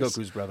Raditz. It's Nice.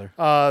 Goku's brother.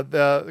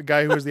 The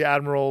guy who was the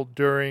admiral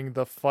during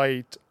the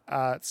fight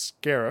at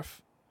Scarif,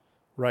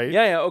 right?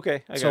 Yeah,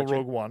 okay. I So got you.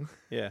 Rogue One.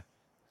 Yeah.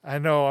 I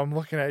know. I'm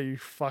looking at you,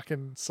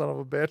 fucking son of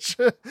a bitch.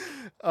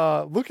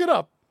 Look it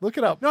up. Look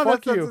it up. No,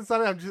 Fuck that's you. it's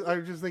not,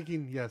 I'm just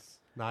thinking, yes.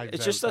 Knives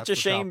It's Out, just such that's a the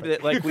shame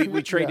topic. that like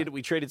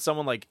we traded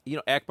someone like, you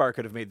know, Akbar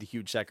could have made the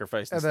huge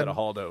sacrifice And instead then- of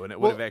Haldo, and it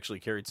would well- have actually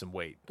carried some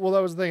weight. Well,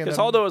 that was the thing. and Because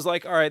then- Haldo was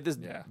like, all right, this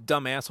Yeah.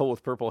 dumb asshole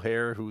with purple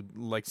hair who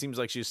like seems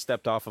like she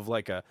stepped off of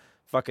like a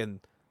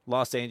fucking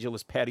Los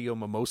Angeles patio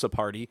mimosa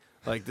party.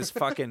 Like this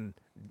fucking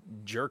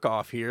jerk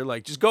off here.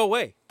 Like, just go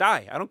away.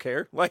 Die. I don't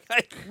care. Like,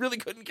 I really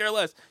couldn't care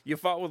less. You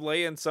fought with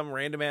Leia in some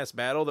random ass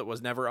battle that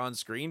was never on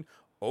screen.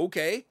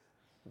 Okay.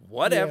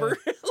 Whatever.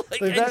 like,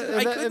 Like that- I and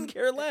that- couldn't and-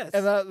 care less.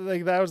 And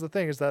that was the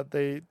thing, is that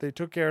they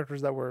took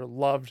characters that were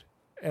loved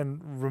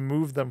and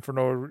removed them for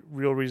no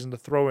real reason to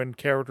throw in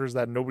characters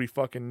that nobody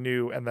fucking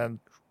knew and then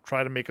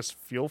try to make us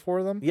feel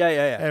for them. yeah.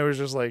 And it was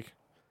just like,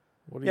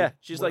 what do Yeah, you,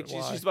 she's what-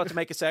 like why? she's about to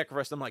make a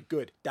sacrifice. I'm like,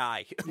 good,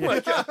 die.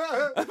 Like,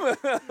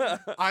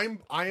 I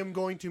am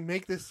going to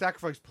make this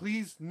sacrifice.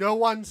 Please, no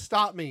one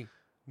stop me.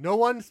 No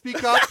one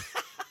speak up.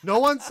 No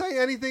one say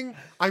anything.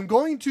 I'm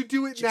going to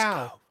do it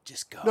now.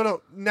 Just go.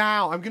 No,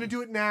 now. I'm going to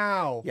do it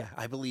now. Yeah,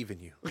 I believe in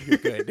you. You're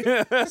good.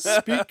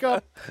 Speak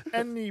up,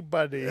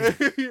 anybody.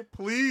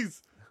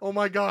 Please. Oh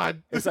my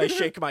God. As I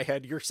shake my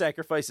head, your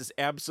sacrifice is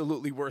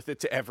absolutely worth it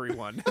to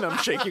everyone. And I'm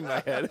shaking my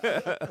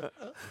head.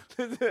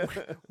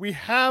 We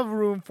have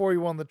room for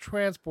you on the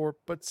transport,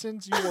 but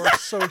since you are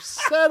so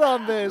set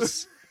on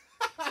this,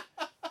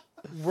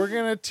 we're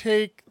gonna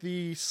take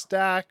the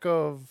stack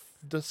of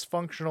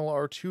dysfunctional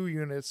R2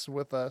 units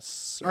with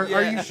us. Are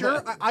you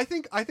sure? I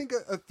think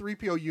a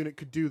 3PO unit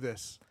could do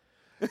this.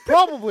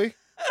 Probably.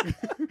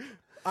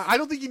 I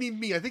don't think you need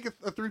me. I think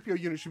a 3PO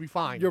unit should be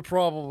fine. You're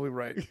probably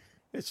right.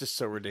 It's just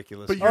so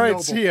ridiculous. But All You're right,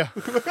 noble. see ya.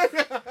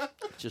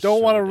 Just Don't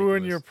so want to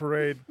ruin ridiculous. your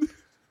parade.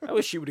 I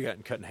wish she would have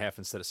gotten cut in half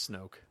instead of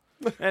Snoke.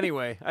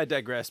 Anyway, I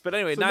digress. But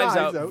anyway, So Knives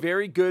Knives Out, Out.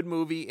 very good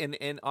movie,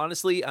 and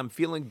honestly, I'm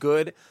feeling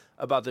good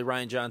about the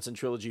Rian Johnson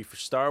trilogy for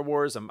Star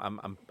Wars.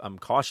 I'm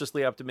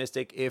cautiously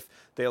optimistic if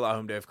they allow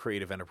him to have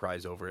creative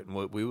enterprise over it, and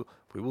we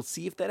will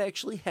see if that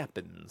actually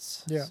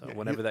happens. Yeah. So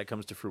whenever that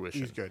comes to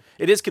fruition, he's good.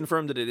 It is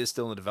confirmed that it is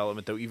still in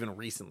development, though. Even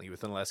recently,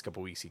 within the last couple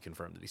of weeks, he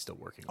confirmed that he's still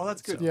working. Oh, on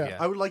that's it. good. So, Yeah.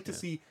 I would like to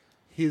see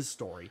his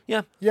story.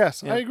 Yeah.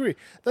 Yes, Yeah. I agree.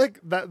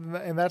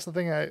 And that's the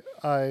thing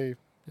I'll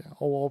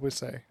always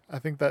say. I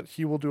think that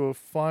he will do a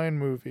fine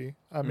movie.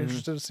 I'm Mm-hmm.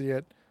 interested to see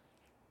it.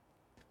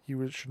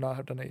 Should not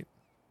have done 8.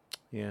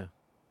 Yeah.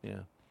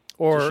 Yeah.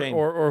 Or shame.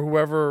 or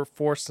whoever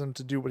forced him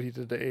to do what he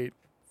did to 8.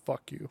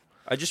 Fuck you.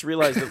 I just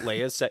realized that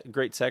Leia's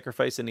great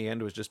sacrifice in the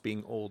end was just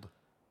being old.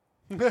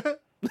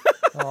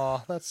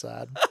 Oh, that's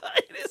sad.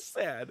 It is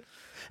sad.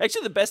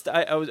 Actually, the best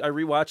I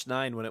rewatched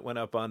 9 when it went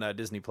up on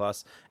Disney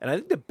Plus, and I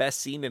think the best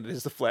scene in it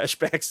is the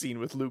flashback scene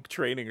with Luke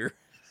training her.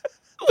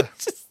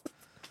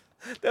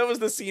 That was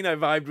the scene I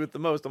vibed with the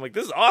most. I'm like,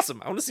 this is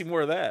awesome. I want to see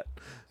more of that.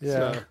 Yeah.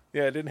 So,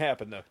 yeah, it didn't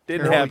happen though.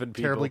 Didn't happen,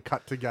 people. Terribly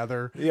cut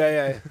together.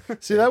 Yeah.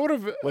 See, that would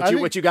have.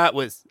 What you got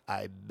was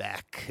I'm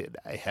back and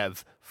I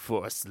have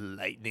force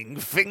lightning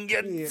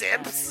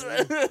fingertips.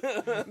 Do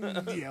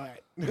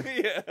it.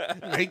 yeah.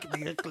 Make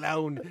me a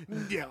clown.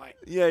 Do it.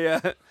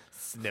 Yeah.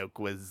 Snoke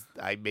was,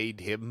 I made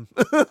him.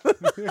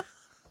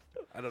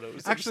 I don't know. It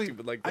was Actually,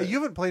 stupid like that. you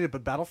haven't played it,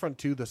 but Battlefront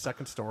 2, the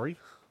second story,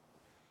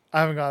 I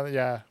haven't gone.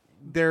 Yeah.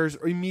 there's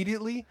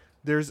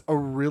a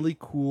really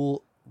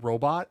cool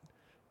robot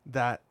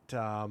that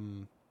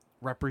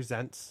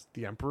represents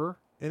the Emperor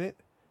in it,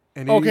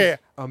 and it Okay. is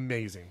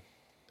amazing.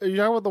 Are you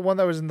talking about the one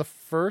that was in the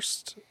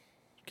first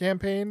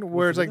campaign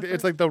where Was it in the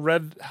it's like the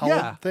red helmet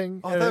Yeah.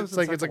 thing? Oh, and that was it's the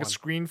like a second one.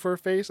 screen for a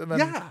face, and then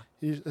Yeah.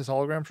 his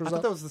hologram I shows thought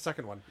up. that was the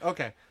second one.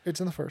 Okay. It's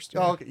in the first.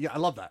 Oh, okay. Yeah, I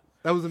love that.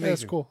 That was amazing. Yeah,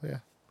 it's cool. Yeah.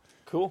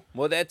 Cool.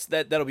 Well,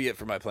 that'll be it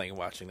for my playing and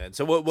watching then.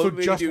 So what So would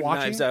we just do?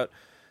 watching? Knives Out.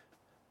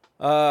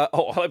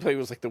 All I played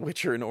was like The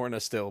Witcher and Orna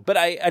still, but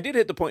I did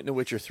hit the point in The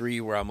Witcher 3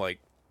 where I'm like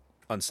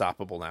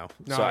unstoppable now.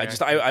 No,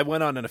 So yeah. I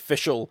went on an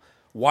official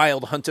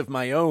wild hunt of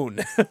my own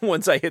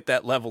once I hit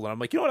that level, and I'm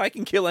like, you know what? I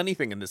can kill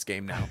anything in this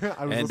game now,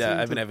 I was and listening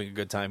I've to- been having a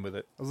good time with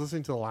it. I was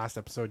listening to the last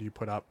episode you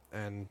put up,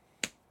 and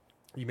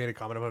you made a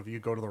comment about if you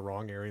go to the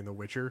wrong area in The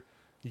Witcher,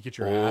 you get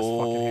your ass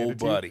fucking handed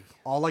to buddy. you.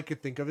 All I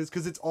could think of is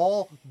because it's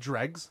all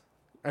dregs.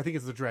 I think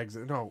it's the dregs.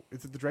 No,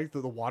 it's the dregs.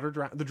 The water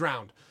the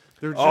drowned.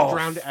 They're just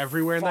drowned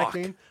everywhere in that fuck.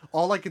 game.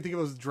 All I could think of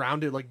was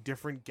drowned at like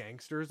different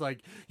gangsters. Like,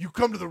 you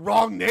come to the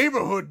wrong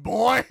neighborhood,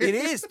 boy. It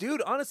is,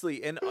 dude,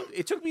 honestly. And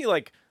it took me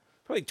like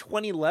probably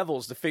 20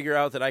 levels to figure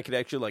out that I could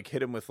actually like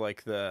hit him with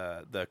like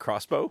the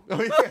crossbow.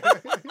 Oh, yeah.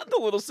 The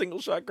little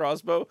single shot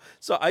crossbow.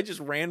 So I just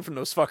ran from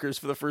those fuckers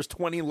for the first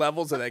 20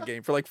 levels of that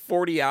game for like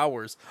 40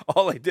 hours.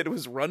 All I did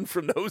was run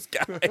from those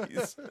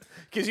guys.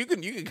 Because you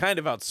can kind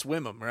of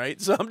outswim them, right?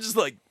 So I'm just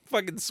like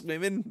fucking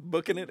swimming,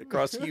 booking it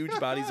across huge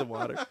bodies of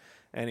water.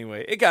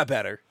 Anyway, it got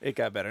better.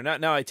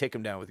 Now I take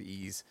them down with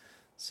ease.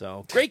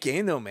 So great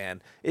game though,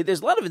 man.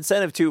 There's a lot of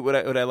incentive too. What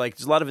I like,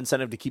 there's a lot of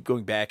incentive to keep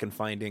going back and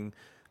finding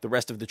the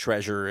rest of the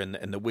treasure and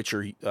the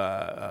Witcher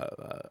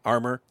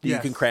armor that you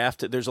Yes. can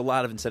craft. There's a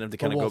lot of incentive to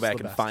kind of go wolf's back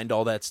the and best. find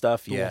all that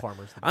stuff. The Yeah, wolf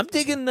armor's the I'm best.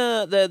 digging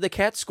the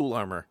cat school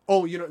armor.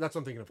 Oh, you know, that's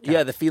what I'm thinking of. Cat.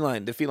 Yeah, the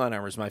feline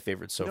armor is my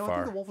favorite so No, I far.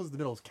 think the wolf is the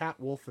middle. It's cat,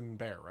 wolf, and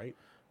bear, right?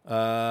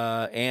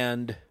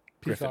 And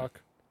Griffin.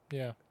 Peacock.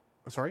 Yeah.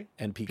 Sorry?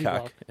 And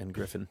Peacock Peacock. and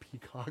Griffin.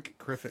 Peacock,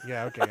 Griffin.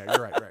 Yeah, okay, yeah,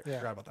 you're right. Yeah.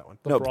 Forgot about that one.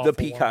 No, the brothel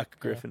Peacock one.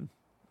 Griffin.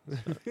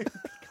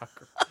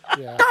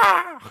 Yeah.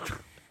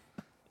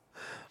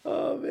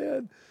 Oh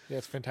man. Yeah,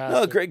 it's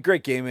fantastic. No,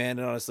 great game, man.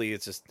 And honestly,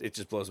 it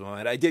just blows my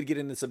mind. I did get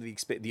into some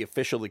of the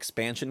official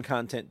expansion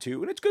content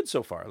too, and it's good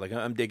so far. Like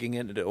I'm digging it,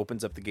 and it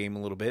opens up the game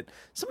a little bit.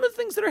 Some of the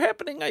things that are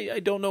happening, I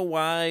don't know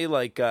why.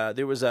 Like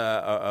there was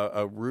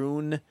a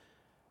rune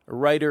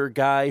writer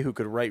guy who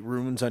could write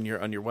runes on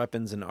your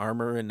weapons and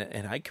armor,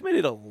 and I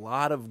committed a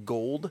lot of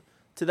gold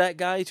to that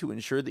guy to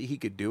ensure that he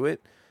could do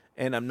it.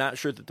 And I'm not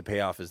sure that the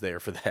payoff is there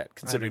for that,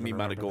 considering the even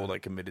amount of remember gold that. I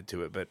committed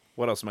to it. But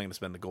what else am I going to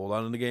spend the gold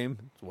on in the game?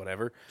 It's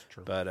whatever.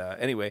 But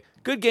anyway,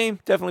 good game.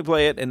 Definitely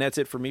play it. And that's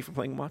it for me for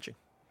playing and watching.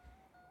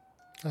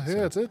 I think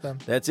that's it then.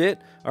 That's it.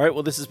 All right.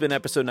 Well, this has been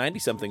episode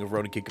 90-something of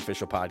Ronan Geek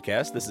Official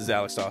Podcast. This is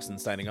Alex Dawson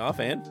signing off.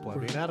 And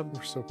Plebeian Adam.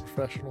 We're so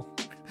professional.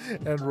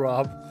 And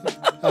Rob,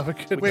 have a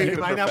good Wait, night.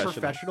 am I not professional.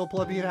 professional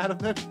Plebeian Adam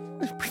then?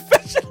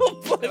 professional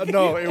play.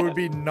 No, it would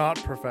be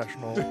not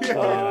professional.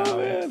 Oh,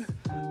 man.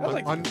 I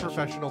like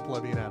Unprofessional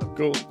Plebeian Adam.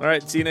 Cool. All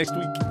right. See you next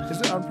week. Is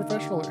it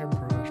unprofessional or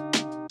improv?